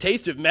tangy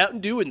taste of Mountain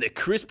Dew and the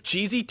crisp,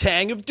 cheesy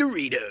tang of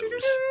Doritos.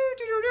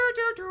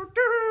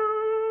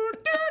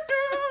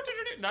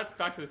 That's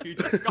Back to the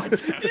Future. God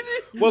damn it.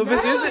 Well,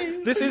 this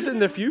isn't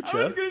the I was future.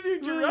 going to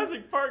do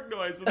Jurassic Park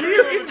noise.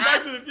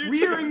 Back to the Future.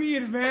 We are in the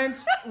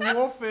Advanced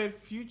Warfare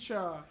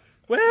future.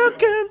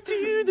 Welcome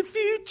to the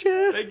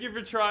future. Thank you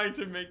for trying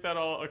to make that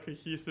all a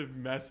cohesive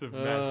mess of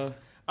mess.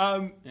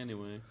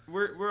 Anyway.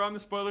 We're on the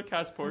spoiler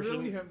cast portion.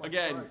 Really hurt my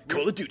Again, throat.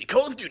 Call of Duty,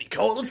 Call of Duty,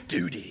 Call of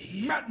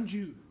Duty. Mountain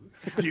Dew.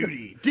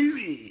 Duty,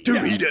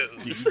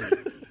 Doritos.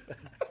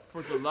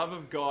 for the love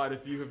of God,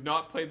 if you have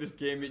not played this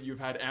game yet, you've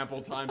had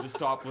ample time to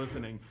stop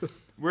listening.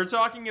 We're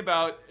talking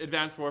about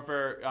Advanced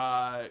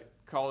Warfare,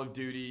 Call of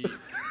Duty,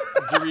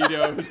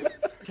 Doritos,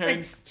 Kevin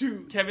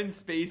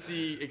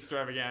Spacey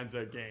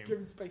extravaganza game.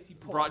 Kevin Spacey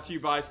Pops. Brought to you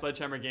by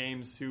Sledgehammer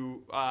Games,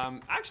 who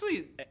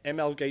actually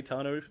ML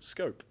Gaetano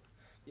Scope.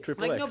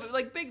 Triple X.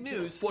 big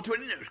news.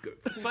 420 no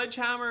scope.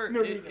 Sledgehammer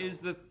No.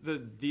 is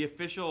the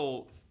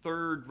official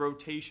third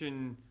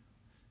rotation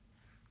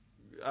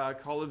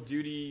Call of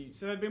Duty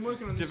So they've been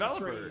working on this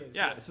developer. for 3 years.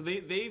 Yeah, so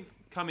they've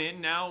come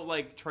in now.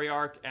 Like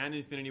Treyarch and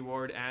Infinity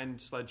Ward and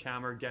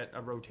Sledgehammer get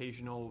a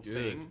rotational Good.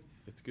 thing.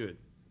 It's good.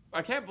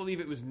 I can't believe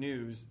it was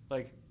news.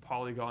 Like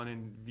Polygon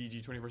and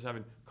VG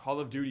 24/7. Call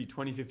of Duty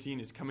 2015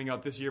 is coming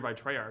out this year by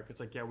Treyarch. It's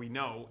like, yeah, we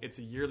know it's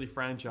a yearly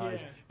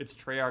franchise. Yeah. It's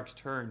Treyarch's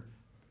turn.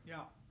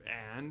 Yeah.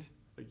 And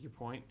like your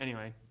point.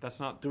 Anyway, that's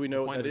not. Do we know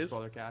the what point that of is? the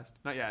spoiler cast.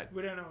 Not yet.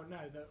 We don't know. No,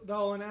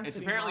 they'll announce It's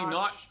it in apparently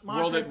March, not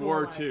World at April,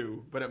 War May.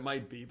 2, but it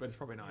might be. But it's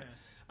probably not.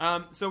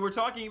 Yeah. So we're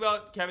talking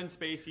about Kevin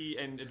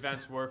Spacey and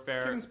Advanced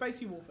Warfare. Kevin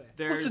Spacey Warfare.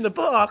 What's in the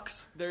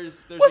box?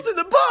 There's What's in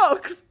the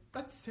box?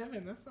 That's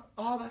 7. That's not.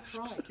 Oh, that's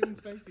right. Kevin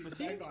Spacey. Was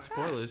the he bad guy.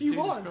 Spoilers. He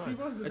Jesus was. Christ. He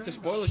was. the It's a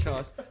bad guy. spoiler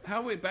cast. How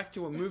are we back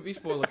to a movie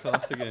spoiler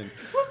cast again?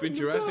 It's been in the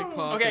Jurassic box?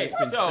 Park. Okay, and it's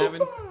been so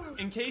 7.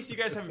 in case you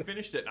guys haven't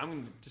finished it, I'm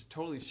gonna just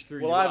totally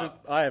screw Well, you I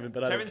up. haven't,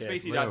 but I Kevin don't care.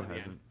 Spacey Leo dies at the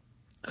hasn't. end.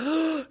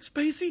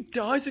 Spacey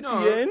dies at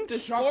No, the end. the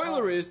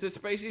spoiler is that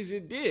Spacey's a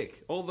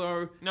dick.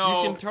 Although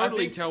No, you can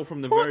totally I think- tell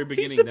from the What? very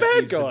He's beginning the that bad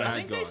he's the guy. bad I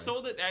think guy. they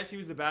sold it as he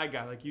was the bad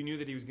guy. Like you knew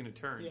that he was gonna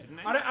turn, Yeah. didn't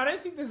they? I don't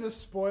think there's a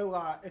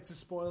spoiler. It's a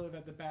spoiler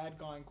that the bad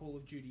guy in Call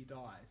of Duty dies.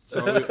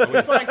 So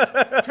It's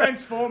like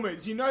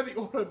Transformers. You know the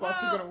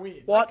Autobots are going to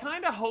win. What? I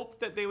kind of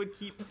hoped that they would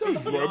keep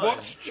those Spacey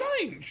robots alive.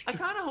 changed. I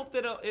kind of hope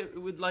that it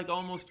would like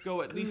almost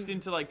go at least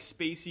into like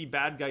Spacey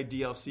bad guy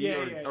DLC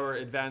Yeah, or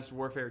Advanced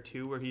Warfare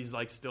 2, where he's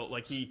like still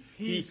like he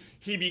He's-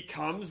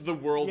 becomes the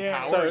world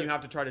Yeah. power. So- and you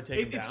have to try to take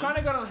him It's down. kind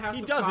of got a House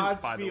He of doesn't,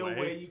 Cards by the feel way.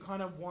 where you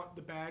kind of want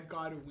the bad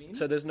guy to win.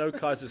 So there's no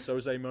Kaiser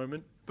Soze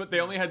moment. But they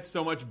only had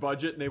so much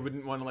budget, and they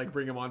wouldn't want to like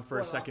bring him on for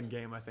a Spoiler. second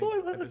game. I think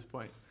Spoiler. at this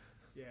point,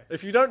 yeah.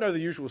 If you don't know the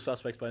usual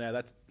suspects by now,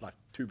 that's like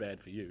too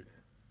bad for you.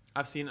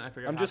 I've seen it. I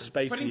forget. I'm just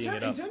But in, Spaceying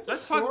it in up. terms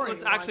Let's of talk. story,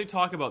 Let's like, actually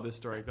talk about this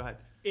story. Go ahead.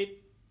 it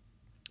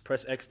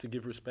Press X to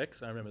give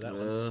respects. I remember that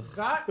one.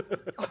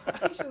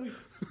 that actually.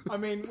 I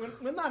mean,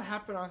 when that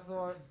happened, I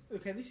thought,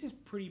 okay, this is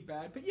pretty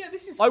bad. But yeah,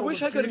 this is. I Call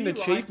wish of I got an Duty,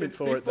 like, achievement it's-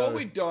 for it, Before though.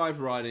 we dive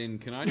right in,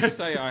 can I just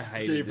say I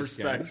hated Gave this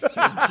respects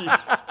game?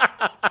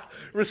 to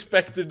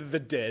Respected the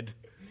dead.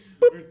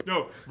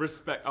 No,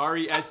 respect.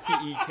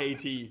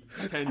 RESPEKT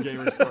 10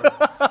 gamer score.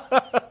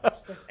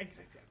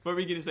 What were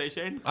you gonna say,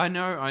 Shane? I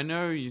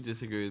know you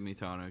disagree with me,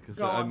 Tano, because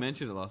Go I on.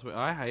 mentioned it last week.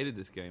 I hated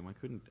this game. I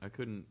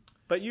couldn't.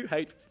 But you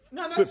hate.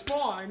 No, that's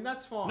Fips. fine.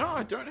 That's fine. No,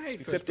 I don't hate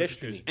Except first-person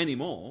Destiny. shooters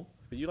anymore.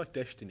 But you like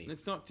Destiny.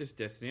 It's not just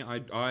Destiny.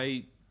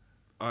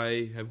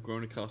 I have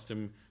grown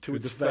accustomed to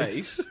its the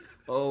face. face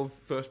of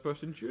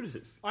first-person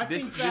shooters. I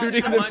This think that, shooting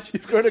is a them- much,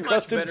 you've this grown is a much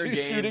accustomed better to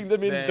game shooting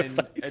them in the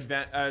than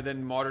face.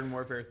 than Modern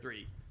Warfare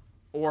 3,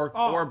 or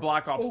Oh,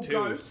 Black Ops or 2,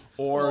 Ghosts.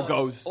 or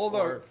Ghosts. Although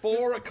or-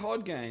 for a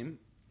COD game,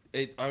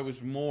 I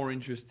was more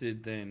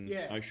interested than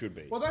yeah, I should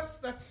be. Well, that's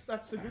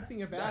the good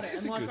thing about That it.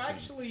 is And a like good thing.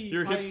 actually,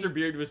 your I- hipster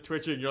beard was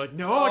twitching. You're like,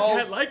 no, I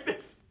can't like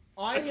this.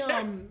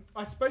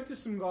 I spoke to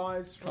some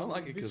guys from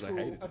like it 'cause I hate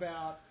Visceral it.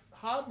 about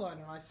Hardline,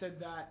 and I said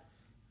that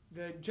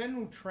the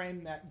general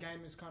trend that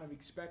gamers kind of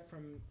expect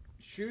from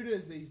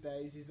shooters these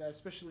days is that,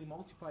 especially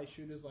multiplayer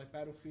shooters like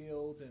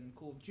Battlefield and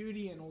Call of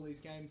Duty and all these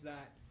games,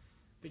 that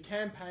the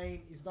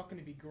campaign is not going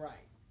to be great,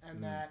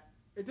 and that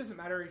it doesn't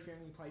matter if you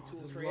only play 2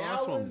 or 3 the last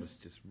hours. one was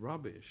just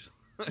rubbish.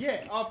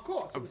 Yeah, of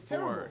course, it was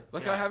terrible.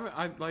 Like Yeah. I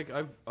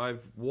haven't.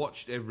 I've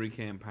watched every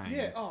campaign.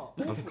 Yeah, oh,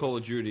 Of awful. Call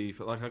of Duty.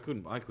 For, like I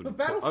couldn't. But I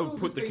Battlefield would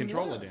put has the been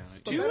controller worse. down.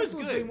 But Two was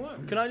Battlefield's good. been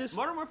worse. Can I just?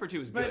 Modern Warfare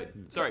 2 is But-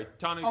 good. Sorry,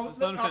 Tony, Oh, let's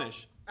let him oh,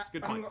 finish. It's a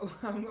good point.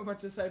 I'm not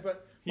much to say,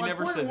 but He my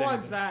never point says was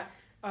anything. that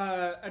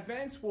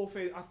Advanced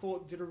Warfare, I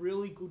thought, did a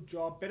really good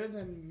job, better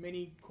than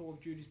many Call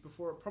of Duties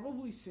before it,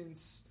 probably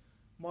since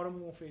Modern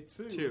Warfare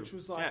 2, which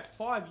was like Yeah.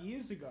 5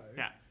 years ago.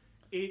 Yeah.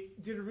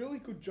 It did a really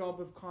good job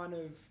of kind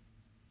of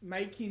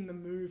making the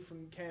move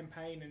from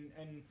campaign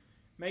and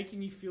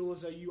making you feel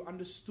as though you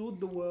understood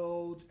the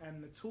world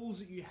and the tools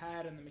that you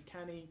had and the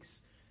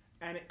mechanics,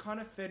 and it kind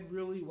of fed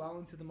really well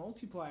into the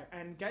multiplayer.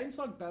 And games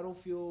like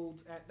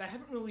Battlefield, they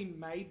haven't really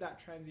made that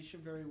transition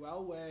very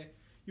well, where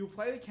you'll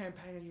play the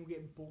campaign and you'll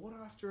get bored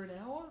after an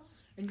hour,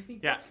 and you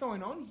think, what's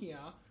going on here?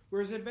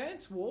 Whereas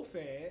Advanced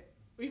Warfare,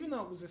 even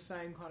though it was the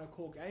same kind of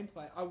core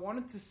gameplay, I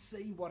wanted to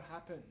see what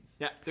happened.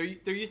 Yeah, there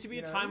used to be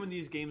a time when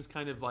these games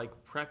kind of like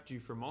prepped you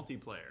for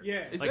multiplayer.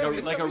 Yeah,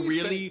 like a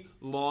really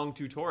long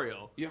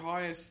tutorial. Your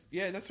highest,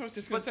 that's what I was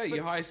just gonna say.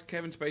 Your highest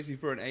Kevin Spacey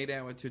for an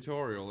 8-hour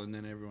tutorial, and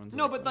then everyone's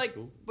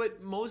cool.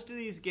 But most of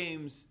these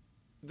games,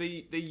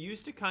 they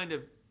used to kind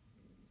of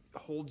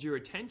hold your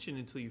attention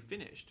until you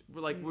finished.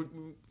 Like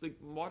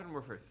Modern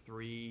Warfare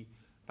 3.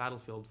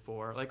 Battlefield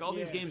 4, like all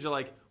these games are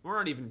like, we're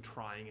not even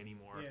trying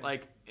anymore.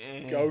 Like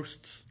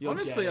Ghosts.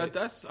 Honestly, I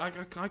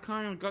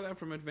kind of got that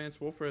from Advanced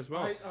Warfare as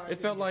well. It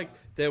felt like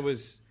there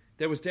was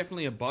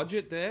definitely a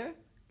budget there,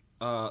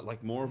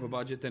 like more of a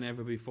budget than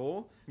ever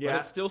before. But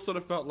it still sort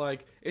of felt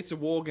like it's a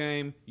war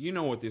game. You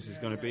know what this is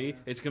going to be.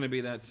 It's going to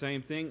be that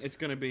same thing. It's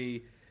going to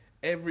be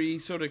every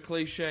sort of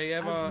cliche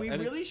ever. We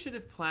really should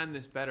have planned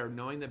this better,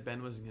 knowing that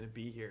Ben wasn't going to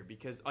be here,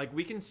 because like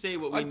we can say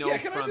what we know from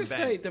Ben. Can I just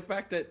say the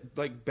fact that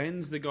like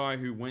Ben's the guy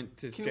who went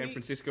to San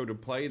Francisco to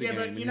play the game,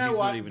 but and you know he's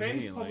what? not even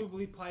Ben's here.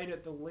 probably played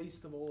it the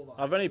least of all of us.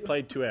 I've only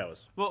played 2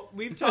 hours. Well,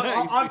 we've talked.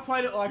 I've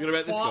played it like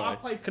about this guy? I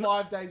played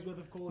 5 days worth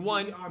of Call of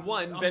Duty.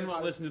 One, Ben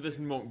won't listen to this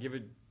and won't give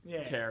a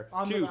care.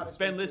 Two,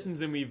 Ben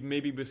listens and we've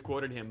maybe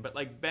misquoted him, but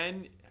like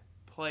Ben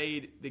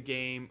played the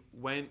game,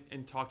 went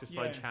and talked to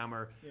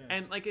Sledgehammer,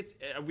 and like it's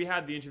we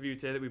had the interview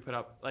today that we put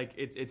up. Like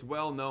it's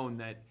well known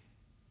that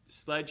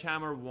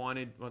Sledgehammer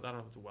wanted. Well, I don't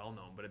know if it's well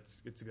known, but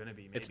it's going to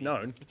be. Maybe. It's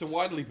known. It's a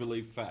widely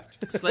believed fact.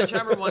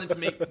 Sledgehammer wanted to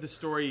make the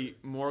story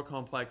more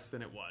complex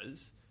than it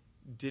was.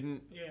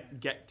 Didn't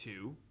get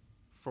to.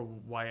 For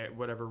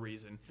whatever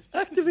reason.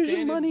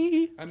 Activision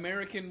money.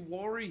 American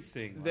war-y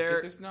thing.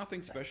 There's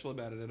nothing special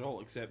about it at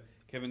all, except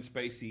Kevin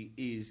Spacey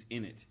is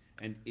in it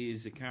and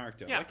is a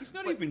character. Yeah, like, he's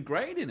not even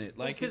great in it.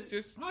 Like, it's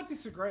just... I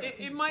disagree.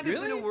 It might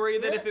have been a worry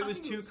that if it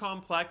was too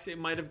complex, it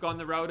might have gone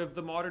the route of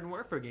the Modern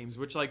Warfare games,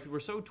 which like were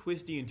so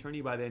twisty and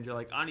turny by the end, you're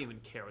like, I don't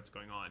even care what's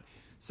going on.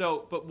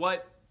 So, but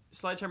what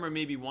Sledgehammer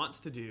maybe wants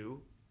to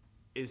do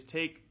is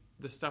take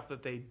the stuff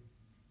that they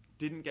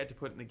didn't get to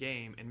put in the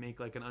game and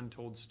make like an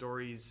Untold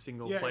Stories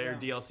single-player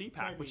DLC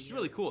pack, which is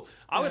really cool.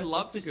 I would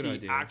love to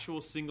see actual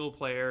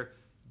single-player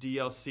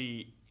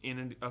DLC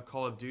in a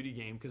Call of Duty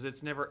game, because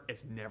it's never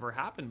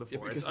happened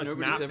before. Because it's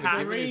nobody's ever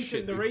done this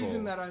shit The before.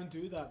 reason that I don't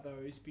do that though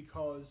is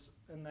because,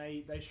 and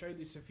they showed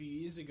this a few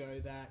years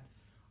ago, that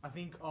I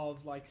think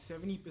of like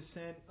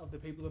 70% of the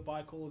people that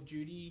buy Call of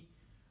Duty.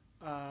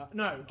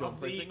 Only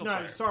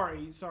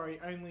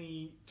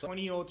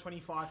 20 or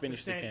 25%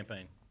 finish the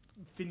campaign.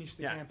 Finish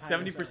the campaign.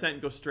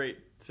 70% go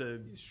straight to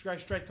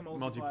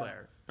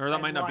multiplayer. Or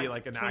that might not be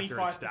like an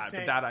accurate stat,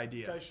 but that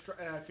idea.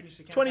 Finish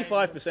the campaign.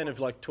 25% of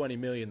like 20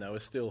 million though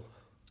is still.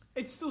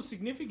 It's still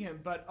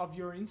significant, but of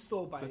your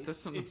install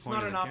base, it's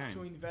not enough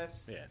to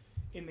invest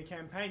in the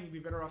campaign. You'd be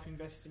better off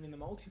investing in the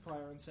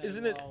multiplayer and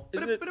saying,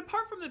 But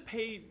apart from the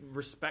pay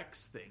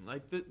respects thing,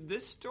 like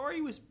this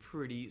story was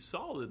pretty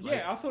solid.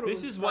 Like, I thought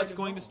this is what's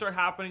going to start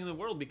happening in the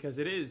world, because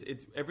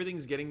it's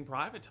everything's getting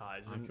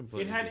privatized.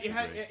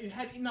 It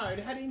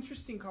had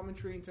interesting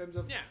commentary in terms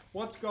of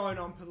what's going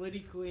on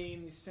politically,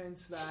 in the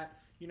sense that,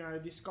 you know,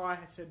 this guy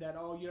has said that,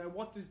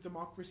 what does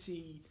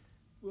democracy?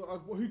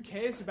 Who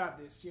cares about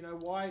this? You know,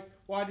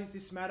 why does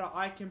this matter?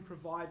 I can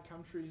provide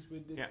countries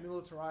with this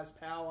militarized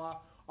power.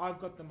 I've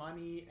got the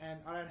money and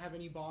I don't have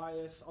any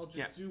bias. I'll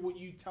just do what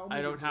you tell me.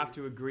 I don't have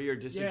to agree or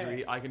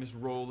disagree. I can just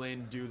roll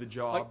in, do the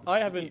job. Like,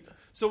 I haven't.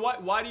 So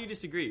why do you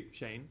disagree,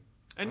 Shane?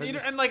 And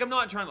I'm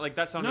not trying to, like,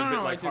 that sounded a bit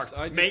like harsh.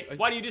 Mate,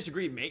 why do you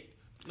disagree, mate?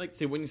 Like,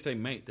 see, when you say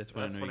mate, that's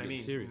when I know you're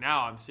serious.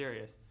 Now I'm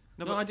serious.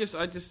 I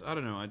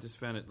don't know. I just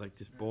found it like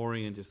just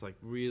boring and just like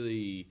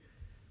really.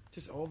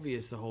 Just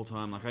obvious the whole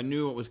time. Like, I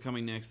knew what was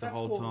coming next the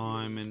whole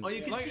time. And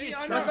you can see his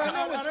turn.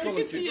 You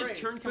can see his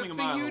turn coming a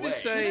mile away. For you to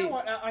say, you know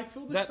what? I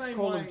feel the that's same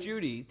Call way. of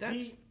Duty,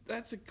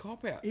 that's a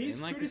cop-out. His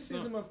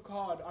criticism of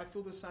COD, I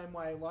feel the same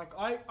way. Like,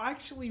 I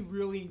actually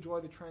really enjoy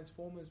the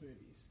Transformers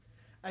movies.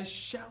 As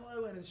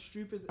shallow and as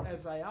stupid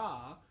as they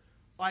are,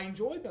 I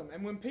enjoy them.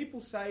 And when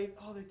people say,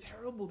 oh, they're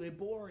terrible, they're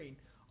boring,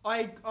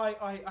 I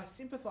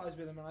sympathise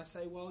with them and I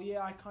say, well,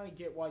 yeah, I kind of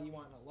get why you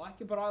might not like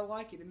it, but I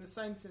like it in the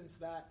same sense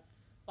that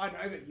I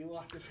know that you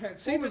like the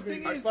Transformers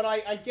movies, but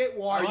I get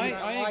why you don't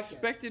like it. I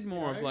expected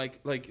more of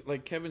like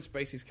Kevin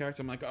Spacey's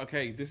character. I'm like,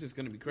 okay, this is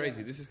going to be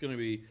crazy. This is going to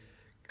be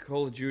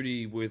Call of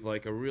Duty with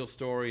like a real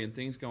story and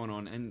things going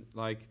on. And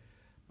like,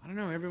 I don't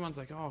know, everyone's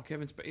like, oh,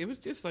 Kevin Spacey. It was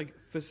just like,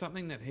 for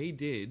something that he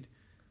did,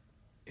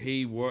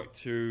 he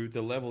worked to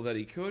the level that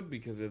he could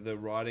because of the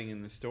writing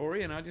and the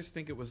story. And I just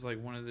think it was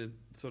like one of the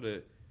sort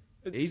of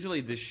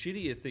easily the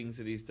shittier things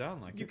that he's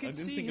done. Like You I could didn't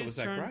see think it was his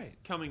that turn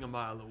great. coming a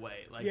mile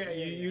away. Like Yeah,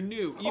 yeah, you yeah.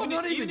 knew, Oh,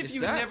 not even even if just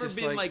you had that, never just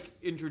been like-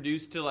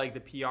 introduced to like the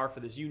PR for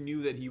this, you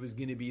knew that he was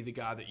going to be the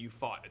guy that you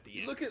fought at the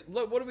end. Look,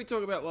 what did we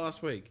talk about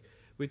last week?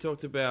 We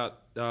talked about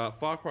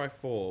Far Cry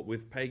 4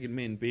 with Pagan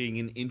Min being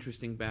an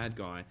interesting bad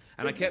guy,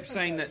 and I But kept different,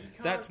 saying though. that You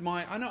can't- that's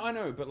my. I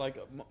know, but like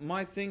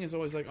my thing is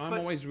always like I'm But-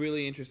 always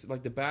really interested.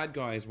 Like the bad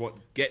guy is what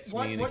gets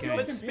What- me in a what game. you're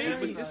But comparing,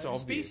 Spacey, It's just though,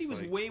 obvious, Spacey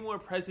was like- way more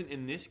present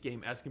in this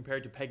game as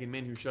compared to Pagan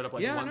Min, who showed up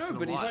like yeah, I once know, in a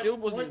but he while. still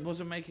What-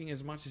 wasn't making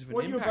as much of an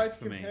What you're impact both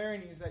for me.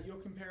 comparing is that you're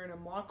comparing a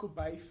Michael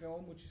Bay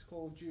film, which is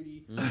Call of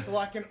Duty, to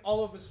like an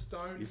Oliver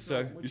Stone You're film,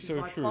 so- which you're is so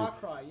like true. Far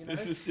Cry. You know,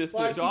 This is just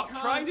Like, a- you Stop can't-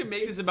 trying to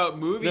make this it's- about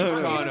movies, No,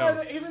 no,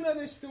 Toronto. even though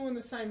they're still in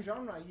the same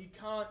genre, you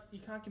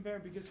can't compare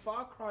it because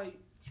Far Cry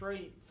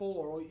 3,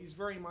 4 is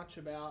very much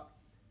about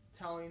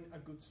telling a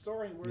good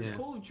story, whereas Yeah.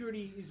 Call of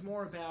Duty is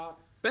more about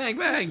Bang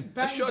bang! just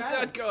I shot bang.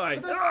 that guy.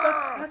 But that's,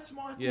 Ah! that's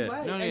Michael Yeah.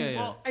 Bay. No, and, yeah,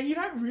 yeah. and you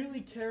don't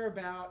really care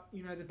about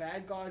the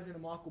bad guys in a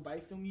Michael Bay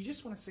film. You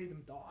just want to see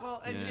them die.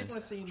 Well, and you Yeah. just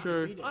want to see them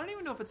True. defeated. I don't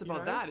even know if it's You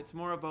about know? that. It's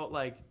more about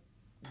like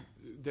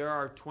there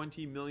are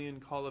 20 million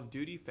Call of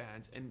Duty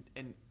fans, and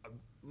a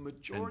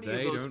majority And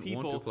they of those don't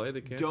people want to play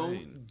the campaign.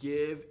 don't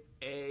give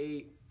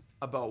a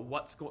about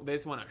what's going. They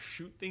just want to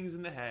shoot things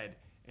in the head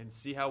and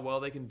see how well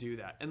they can do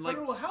that. And like,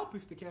 But it'll help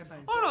if the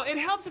campaign's oh no, better.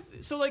 it helps.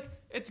 If, so like,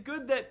 it's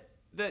good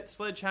that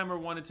Sledgehammer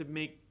wanted to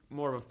make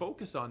more of a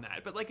focus on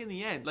that. But like in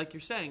the end, like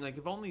you're saying, like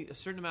if only a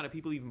certain amount of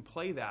people even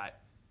play that,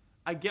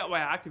 I get why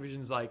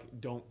Activision's like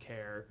don't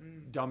care,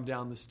 dumb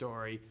down the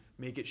story,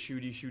 make it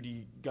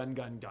shooty gun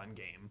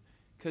game,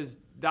 because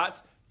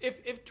that's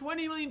if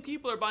 20 million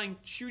people are buying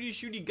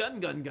shooty gun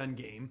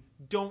game,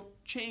 don't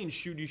change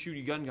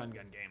shooty gun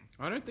game.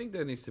 I don't think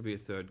there needs to be a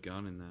third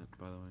gun in that.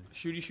 By the way,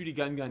 Shooty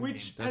gun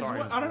Which game. has,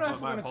 Sorry, I don't know if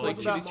my we're going to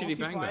apologies. talk about Chitty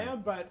chitty bang multiplayer,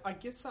 bang. but I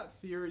guess that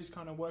theory's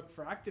kind of worked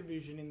for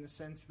Activision in the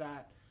sense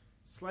that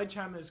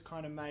Sledgehammer's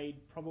kind of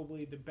made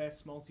probably the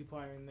best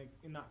multiplayer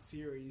in that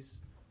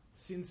series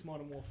since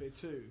Modern Warfare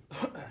 2.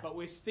 But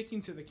we're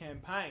sticking to the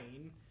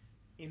campaign.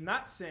 In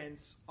that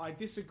sense, I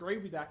disagree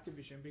with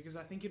Activision because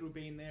I think it would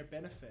be in their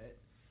benefit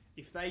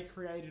if they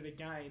created a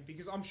game,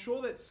 because I'm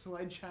sure that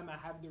Sledgehammer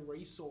have the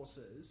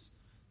resources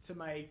to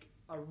make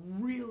a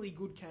really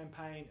good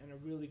campaign and a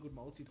really good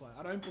multiplayer.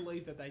 I don't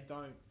believe that they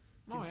don't,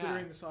 Oh,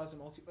 considering yeah. the size of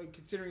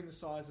considering the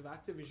size of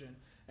Activision.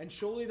 And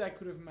surely they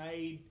could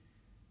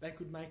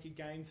make a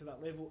game to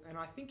that level, and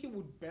I think it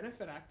would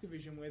benefit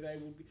Activision where they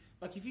would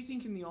like if you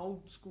think in the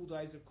old school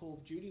days of Call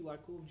of Duty,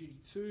 like Call of Duty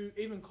 2,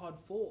 even COD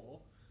 4.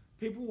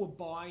 People were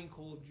buying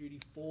Call of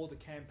Duty for the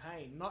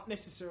campaign, not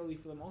necessarily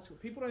for the multiplayer.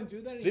 People don't do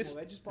that anymore.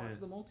 They just buy it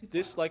for the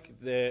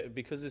multiplayer.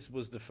 Because this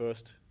was the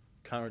first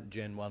current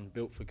gen one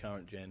built for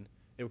current gen,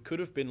 it could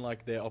have been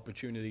like their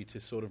opportunity to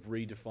sort of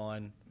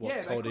redefine what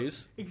they COD could-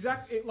 is.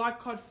 Exactly, like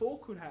COD 4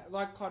 could have,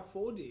 like COD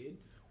 4 did,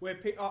 where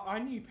I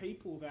knew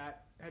people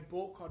that had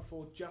bought COD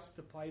 4 just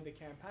to play the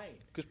campaign.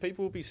 Because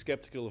people will be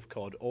skeptical of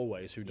COD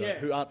always, who don't, Yeah.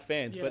 who aren't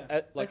fans. Yeah. But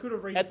at, They like could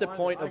have at the redefined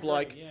point it. I of agree,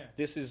 like,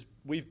 yeah.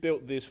 we've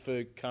built this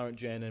for current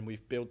gen, and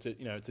we've built it.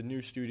 It's a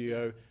new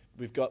studio.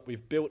 We've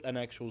built an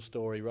actual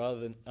story rather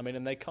than. I mean,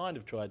 and they kind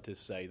of tried to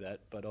say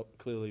that, but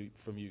clearly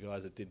from you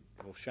guys it did.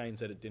 Well, Shane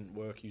said it didn't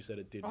work. You said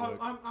it did work.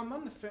 I'm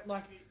on the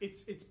like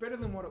it's better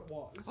than what it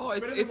was. oh,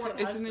 better than what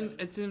it has been.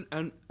 it's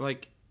an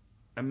like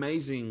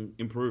amazing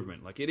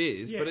improvement. Like it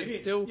is, Yeah, but it it's is,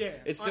 still yeah.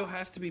 it still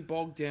has to be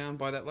bogged down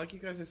by that. Like you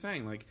guys are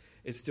saying, like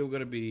it's still got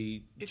to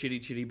be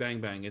chitty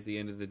bang bang at the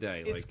end of the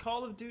day. It's Like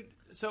Call of Duty.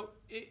 So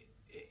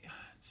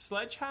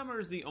Sledgehammer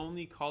is the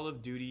only Call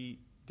of Duty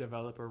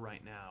developer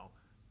right now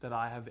that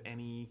I have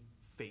any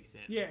faith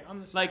in. Yeah,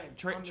 I'm the same. Like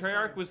I'm the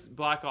Treyarch same. was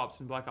Black Ops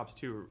and Black Ops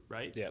 2,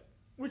 right? Yep.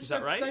 Which Is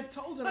that right? They've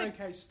told an Like,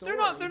 okay story. They're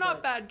not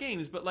but- bad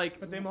games, but like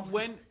But they're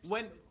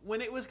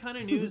when it was kind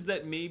of news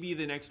that maybe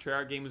the next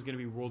Treyarch game was going to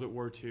be World at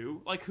War II,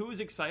 like who was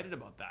excited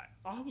about that?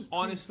 I was pretty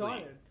Honestly.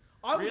 excited.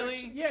 I was Really?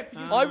 actually- yeah,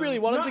 because I really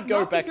wanted to go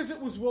not back. because it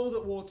was World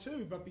at War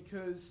 2, but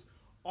because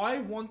I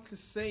want to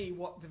see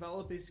what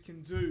developers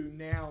can do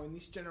now in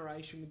this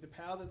generation with the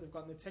power that they've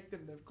got and the tech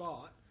that they've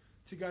got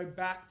to go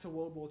back to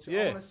World War 2. I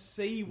Yeah. want to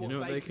see you what know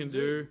what they can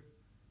do?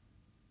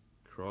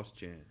 Cross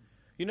gen.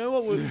 You know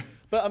what?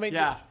 But I mean,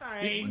 Yeah.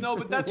 Shane. No,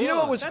 but that's You know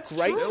what was that's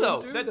great? true They'll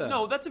though. do That, that.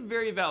 no, that's a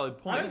very valid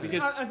point I think,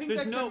 because I think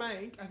there's that no can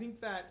make. I think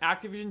that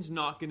Activision's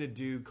not going to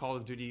do Call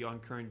of Duty on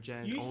current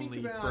gen You think only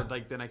about- for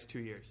like the next 2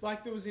 years.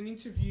 like there was an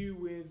interview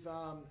with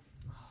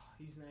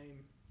his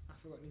name. I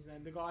forgotten his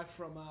name. The guy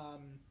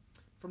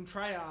from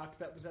Treyarch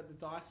that was at the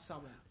DICE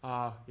Summit.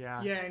 Yeah,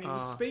 Yeah, and he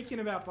was speaking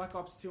about Black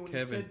Ops 2, and he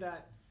Kevin. said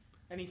that,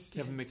 and he's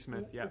Kevin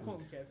McSmith, yeah. we'll call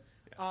him Kev.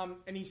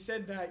 And he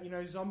said that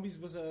zombies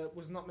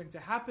was not meant to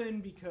happen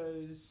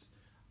because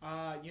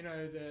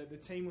the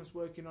team was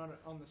working on it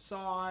on the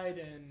side,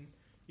 and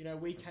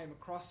we came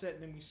across it,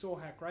 and then we saw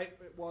how great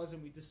it was,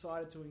 and we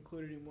decided to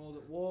include it in World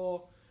at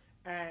War.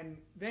 And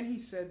then he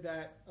said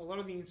that a lot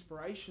of the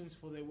inspirations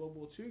for their World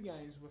War II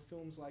games were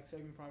films like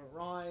Saving Private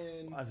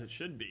Ryan, as it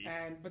should be.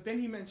 but then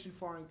he mentioned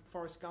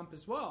Forrest Gump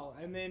as well.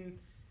 And then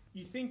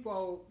you think,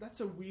 well,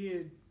 that's a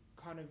weird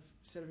kind of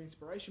set of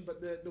inspiration.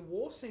 But the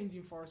war scenes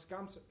in Forrest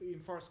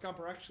Gump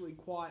are actually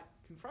quite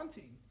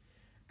confronting.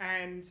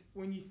 And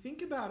when you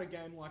think about a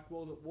game like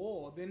World at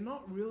War, they're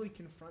not really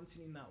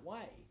confronting in that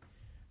way.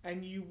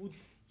 And you would...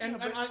 And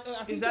I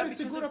think is that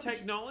because of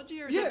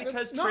technology, or is it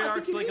because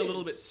Treyarch's like a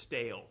little bit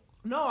stale?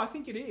 No, I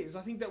think it is.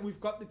 I think that we've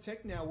got the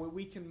tech now where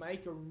we can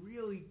make a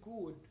really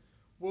good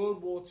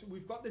World War II.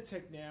 We've got the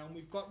tech now, and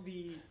we've got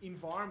the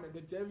environment,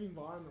 the dev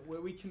environment, where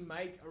we can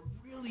make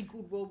a really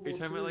good World War II. Are you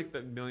talking about like the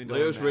 $1 million?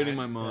 Leo's reading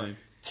my mind.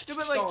 No,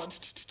 but like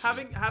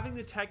having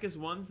the tech is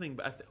one thing,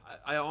 but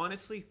I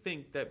honestly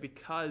think that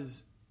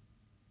because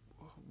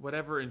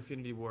whatever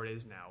Infinity Ward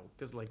is now,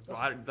 because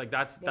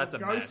that's a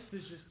Ghost mess.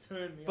 has just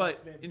turned me But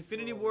off them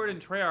Infinity for Ward and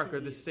Treyarch 2 are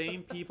the years.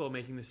 same people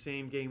making the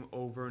same game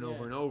over and Yeah.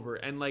 over and over,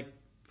 and like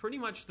pretty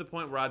much to the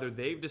point where either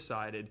they've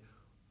decided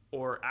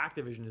or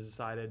Activision has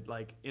decided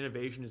like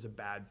innovation is a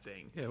bad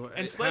thing. Yeah, well,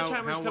 and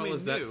Sledgehammer's how come well in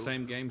is new. that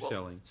same game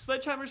selling?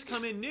 Sledgehammer's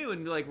come in new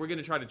and like we're going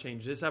to try to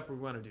change this up. We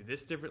want to do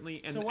this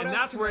differently, and, So what and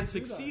else that's can where they it do,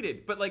 though?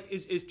 succeeded. But like,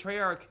 is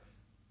Treyarch?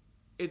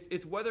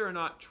 It's whether or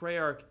not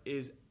Treyarch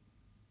is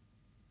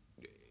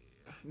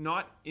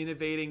not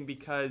innovating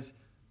because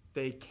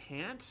they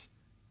can't,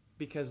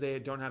 because they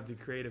don't have the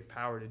creative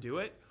power to do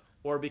it,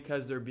 or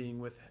because they're being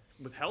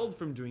withheld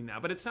from doing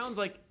that. But it sounds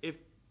like if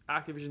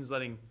Activision's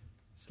letting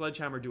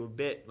Sledgehammer do a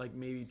bit, like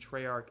maybe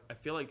Treyarch, I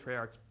feel like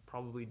Treyarch's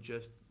probably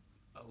just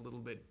a little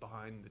bit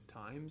behind the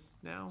times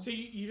now. So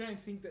you don't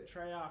think that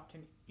Treyarch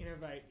can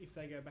innovate if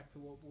they go back to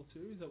World War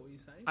II? Is that what you're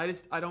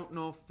saying? I don't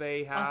know if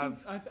they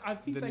have I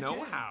think the they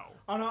know-how. Can.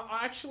 Oh, no,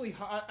 I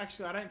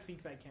don't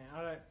think they can.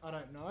 I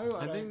don't know.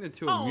 I think the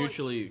two Oh, are like-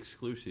 mutually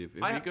exclusive.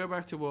 If you go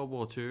back to World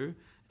War II, it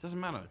doesn't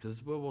matter because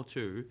it's World War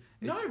II.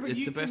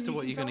 It's the best of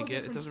what you're going to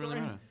get. It doesn't really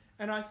matter.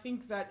 And I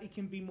think that it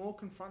can be more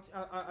confronting.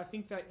 I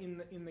think that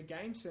in the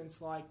game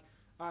sense, like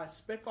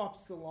Spec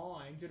Ops: The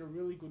Line did a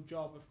really good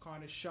job of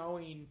kind of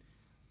showing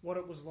what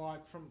it was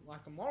like from like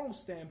a moral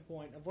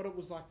standpoint of what it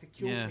was like to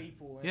kill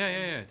people. And,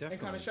 Definitely.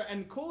 And kind of show,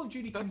 and Call of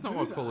Duty. That's can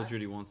not do what Call of that.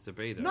 Duty wants to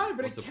be, though. No,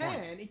 but What's it the point?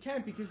 can. It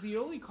can because the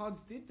early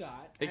CODs did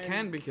that. It and-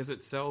 can because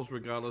it sells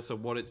regardless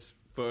of what its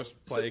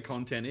first player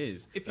content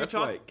is. if you're That's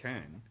why it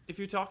can. If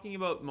you're talking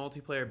about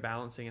multiplayer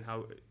balancing and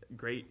how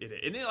great it is,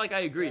 and I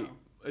agree, Yeah.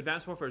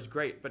 Advanced Warfare is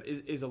great, but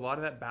is a lot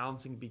of that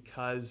balancing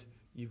because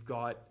you've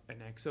got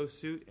an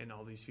exosuit and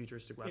all these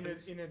futuristic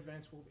weapons? in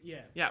Advanced Warfare.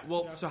 Yeah. Yeah,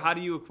 well, Yeah, so okay. how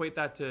do you equate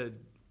that to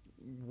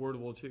World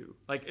War II?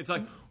 Like, it's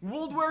like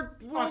World War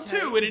Okay,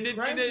 II in an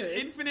granted.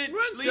 infinite...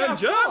 Winston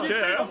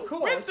Churchill! Of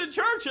course. Winston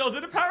Churchill's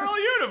in a parallel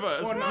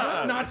universe! Or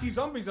Ah. Nazi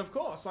zombies, of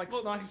course. Like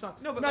Well, Nazi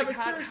zombies. no, but like,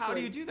 how seriously,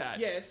 do you do that?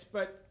 Yes,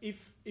 but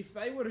if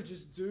they were to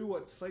just do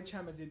what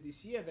Sledgehammer did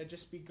this year, they'd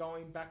just be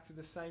going back to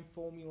the same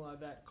formula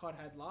that COD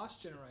had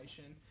last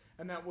generation,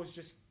 and that was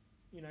just,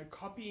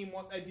 copying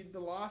what they did the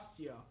last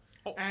year.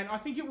 Oh. And I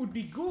think it would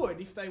be good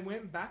if they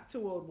went back to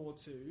World War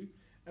II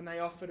and they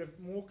offered a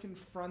more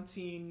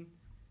confronting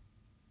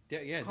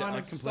Yeah, kind I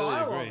of completely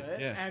style agree. of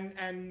it, Yeah.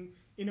 and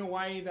in a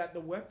way that the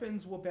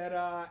weapons were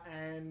better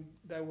and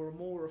they were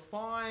more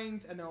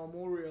refined and they were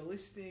more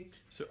realistic.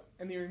 So-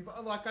 and they're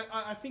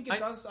I think it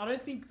does. I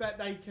don't think that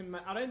they can.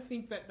 I don't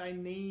think that they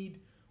need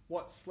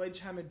what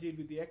Sledgehammer did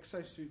with the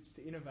exosuits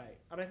to innovate.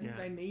 I don't think Yeah.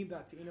 they need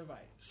that to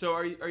innovate. So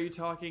are you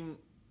talking...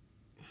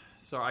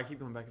 Sorry, I keep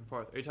going back and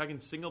forth. Are you talking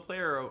single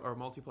player or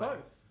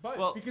multiplayer? Both.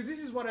 Well, because this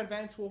is what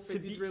Advanced Warfare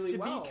did really to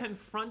well. be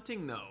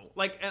confronting though,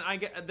 like, and I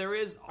get there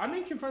is. I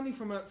mean, confronting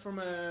from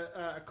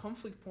a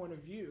conflict point of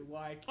view,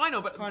 like I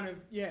know, but kind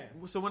of yeah.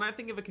 So when I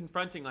think of a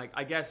confronting, like,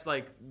 I guess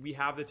like we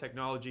have the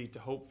technology to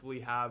hopefully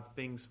have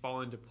things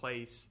fall into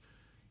place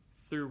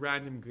through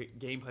random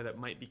gameplay that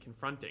might be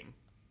confronting,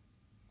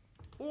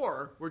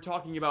 or we're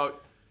talking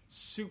about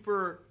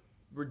super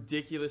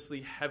ridiculously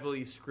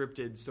heavily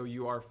scripted, so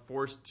you are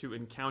forced to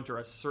encounter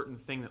a certain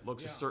thing that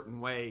looks a certain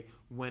way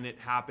when it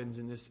happens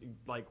in this,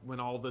 like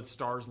when all the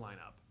stars line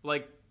up,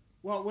 like.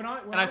 Well, when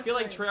And I feel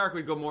say, like Treyarch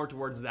would go more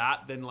towards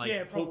that than like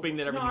Yeah, probably. hoping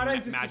that No, everything I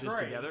don't matches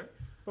disagree. together.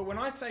 But when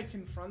I say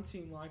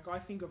confronting, like I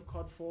think of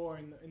COD 4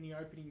 in the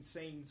opening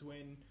scenes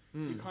when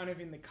you're kind of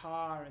in the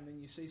car and then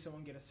you see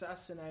someone get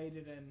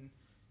assassinated and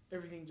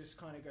everything just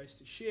kind of goes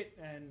to shit.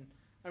 And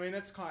I mean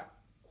that's quite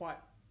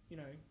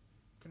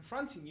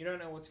confronting. You don't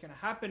know what's going to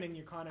happen, and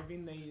you're kind of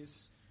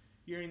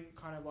you're in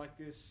kind of like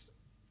this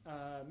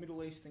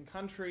Middle Eastern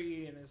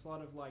country, and there's a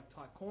lot of like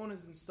tight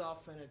corners and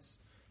stuff, and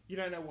you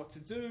don't know what to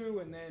do.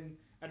 And then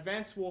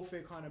Advanced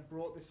Warfare kind of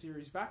brought the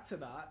series back to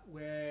that,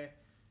 where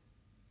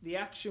the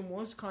action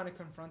was kind of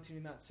confronting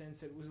in that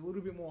sense. It was a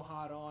little bit more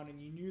hard on, and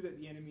you knew that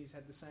the enemies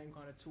had the same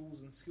kind of tools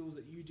and skills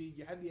that you did.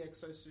 You had the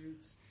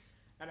exosuits,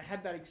 and it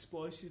had that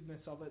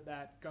explosiveness of it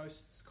that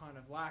Ghosts kind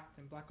of lacked,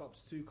 and Black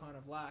Ops 2 kind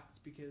of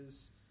lacked,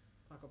 because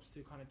Black Ops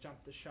 2 kind of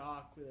jumped the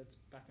shark with its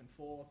back and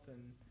forth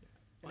and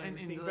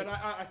everything. But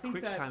I think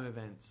quick that time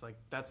events, like,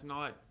 that's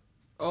not.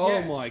 Oh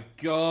Yeah. my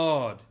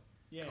god!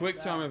 yeah, Quick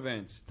that- time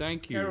events.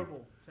 Thank you.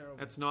 terrible.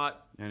 That's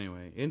not.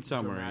 Anyway, in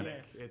summary,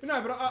 Dramatic. Yeah. It's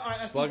No, but I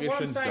think sluggish what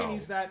I'm and saying dull.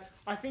 is that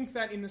I think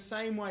that in the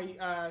same way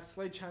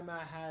Sledgehammer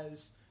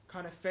has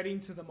kind of fed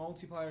into the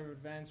multiplayer of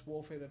Advanced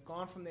Warfare. They've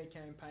gone from their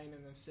campaign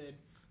and they've said,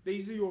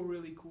 these are your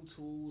really cool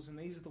tools and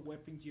these are the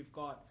weapons you've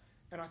got.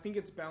 And I think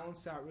it's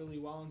balanced out really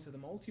well into the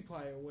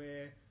multiplayer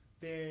where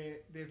they're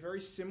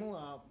very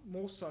similar,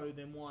 more so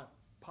than what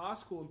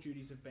past Call of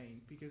Duties have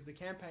been, because the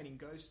campaign in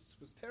Ghosts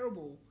was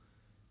terrible.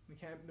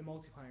 The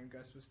multiplayer in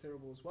Ghosts was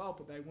terrible as well,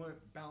 but they weren't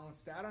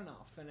balanced out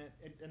enough,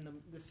 and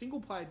the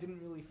single player didn't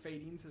really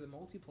feed into the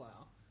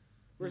multiplayer.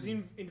 Whereas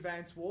in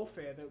Advanced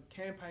Warfare, the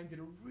campaign did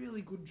a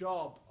really good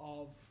job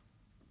of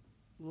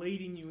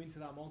leading you into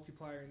that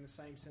multiplayer in the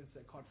same sense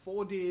that COD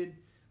 4 did,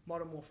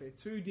 Modern Warfare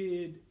 2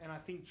 did, and I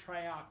think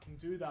Treyarch can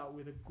do that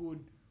with a good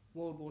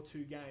World War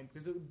II game,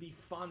 because it would be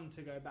fun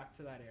to go back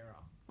to that era.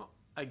 Well,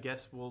 I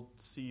guess we'll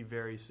see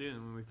very soon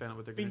when we find out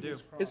what they're going to do.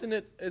 Fingers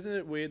crossed. Isn't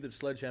it weird that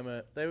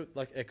Sledgehammer, they were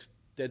like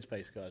ex-Dead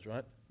Space guys,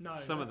 right? No,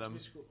 Some of that's them.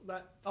 Visceral. Yeah,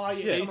 some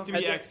it used of to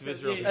them- be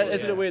ex-Visceral. yeah,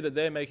 Isn't yeah. it weird that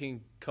they're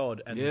making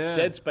COD and Yeah.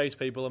 Dead Space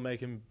people are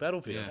making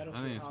Battlefield? Yeah. I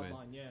Battlefield think it's weird.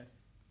 Hardline, yeah.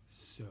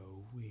 So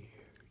weird.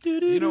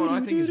 You know what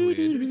I think is Should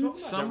we weird? talk about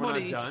Somebody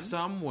that? We're not done?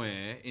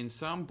 somewhere in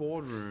some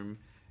boardroom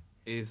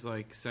is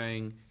like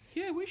saying,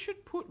 "Yeah, we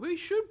should put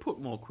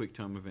more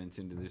QuickTime events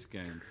into this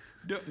game."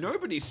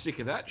 Nobody's sick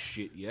of that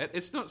shit yet.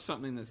 It's not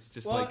something that's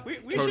just Well, like We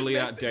totally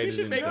should make, outdated. We should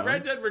and make dumb.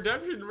 Red Dead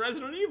Redemption and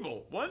Resident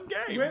Evil one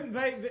game.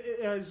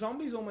 When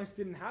zombies almost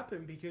didn't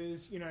happen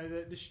because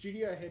the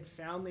studio had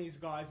found these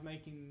guys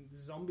making the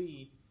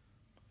zombie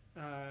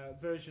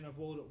version of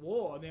World at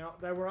War. Now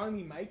they were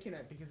only making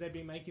it because they'd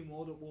been making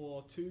World at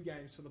War 2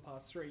 games for the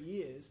past 3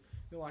 years.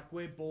 They're like,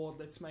 we're bored.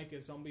 Let's make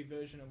a zombie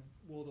version of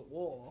World at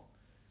War.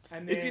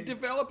 And then, If your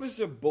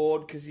developers are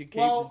bored because you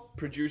keep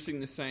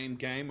producing the same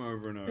game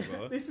over and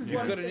over, This is you've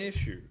what got he an said.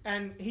 issue.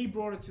 And he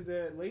brought it to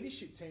the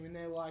leadership team, and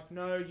they're like,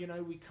 "No,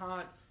 we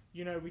can't.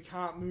 We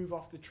can't move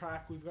off the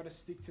track. We've got to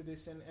stick to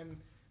this."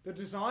 And the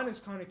designers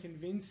kind of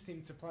convinced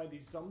him to play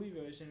this zombie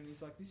version, and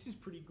he's like, "This is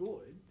pretty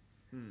good.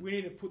 We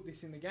need to put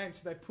this in the game."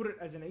 So they put it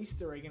as an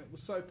Easter egg, and it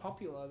was so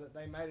popular that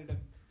they made it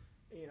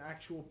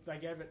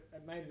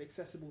made it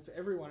accessible to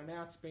everyone, and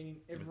now it's been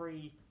in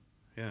every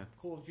Yeah.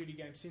 Call of Duty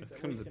game since. That's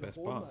At kind of least the in a best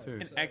board part, mode. too.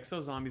 And So-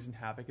 Exo Zombies and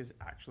Havoc is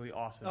actually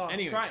awesome. Oh, it's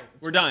Anyway, great.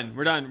 It's we're great.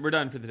 done. We're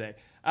done for the day.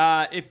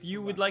 If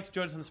you would like to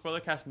join us on the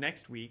Spoilercast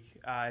next week,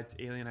 it's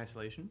Alien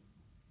Isolation.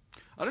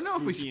 I don't know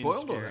if we Spooky and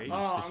spoiled all that scary.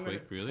 much this I'm gonna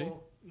week, really.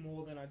 talk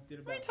more than I did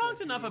about. We Call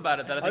talked of enough Duty. about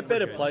it that I I think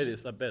better we're play good.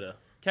 this. I better.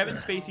 Kevin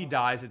Spacey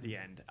dies at the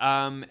end.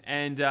 And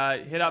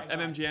hit up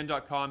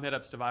mmgn.com, hit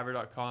up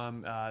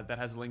survivor.com. That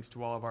has links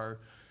to all of our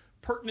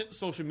pertinent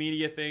social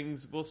media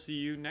things. We'll see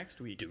you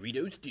next week.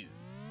 Doritos do.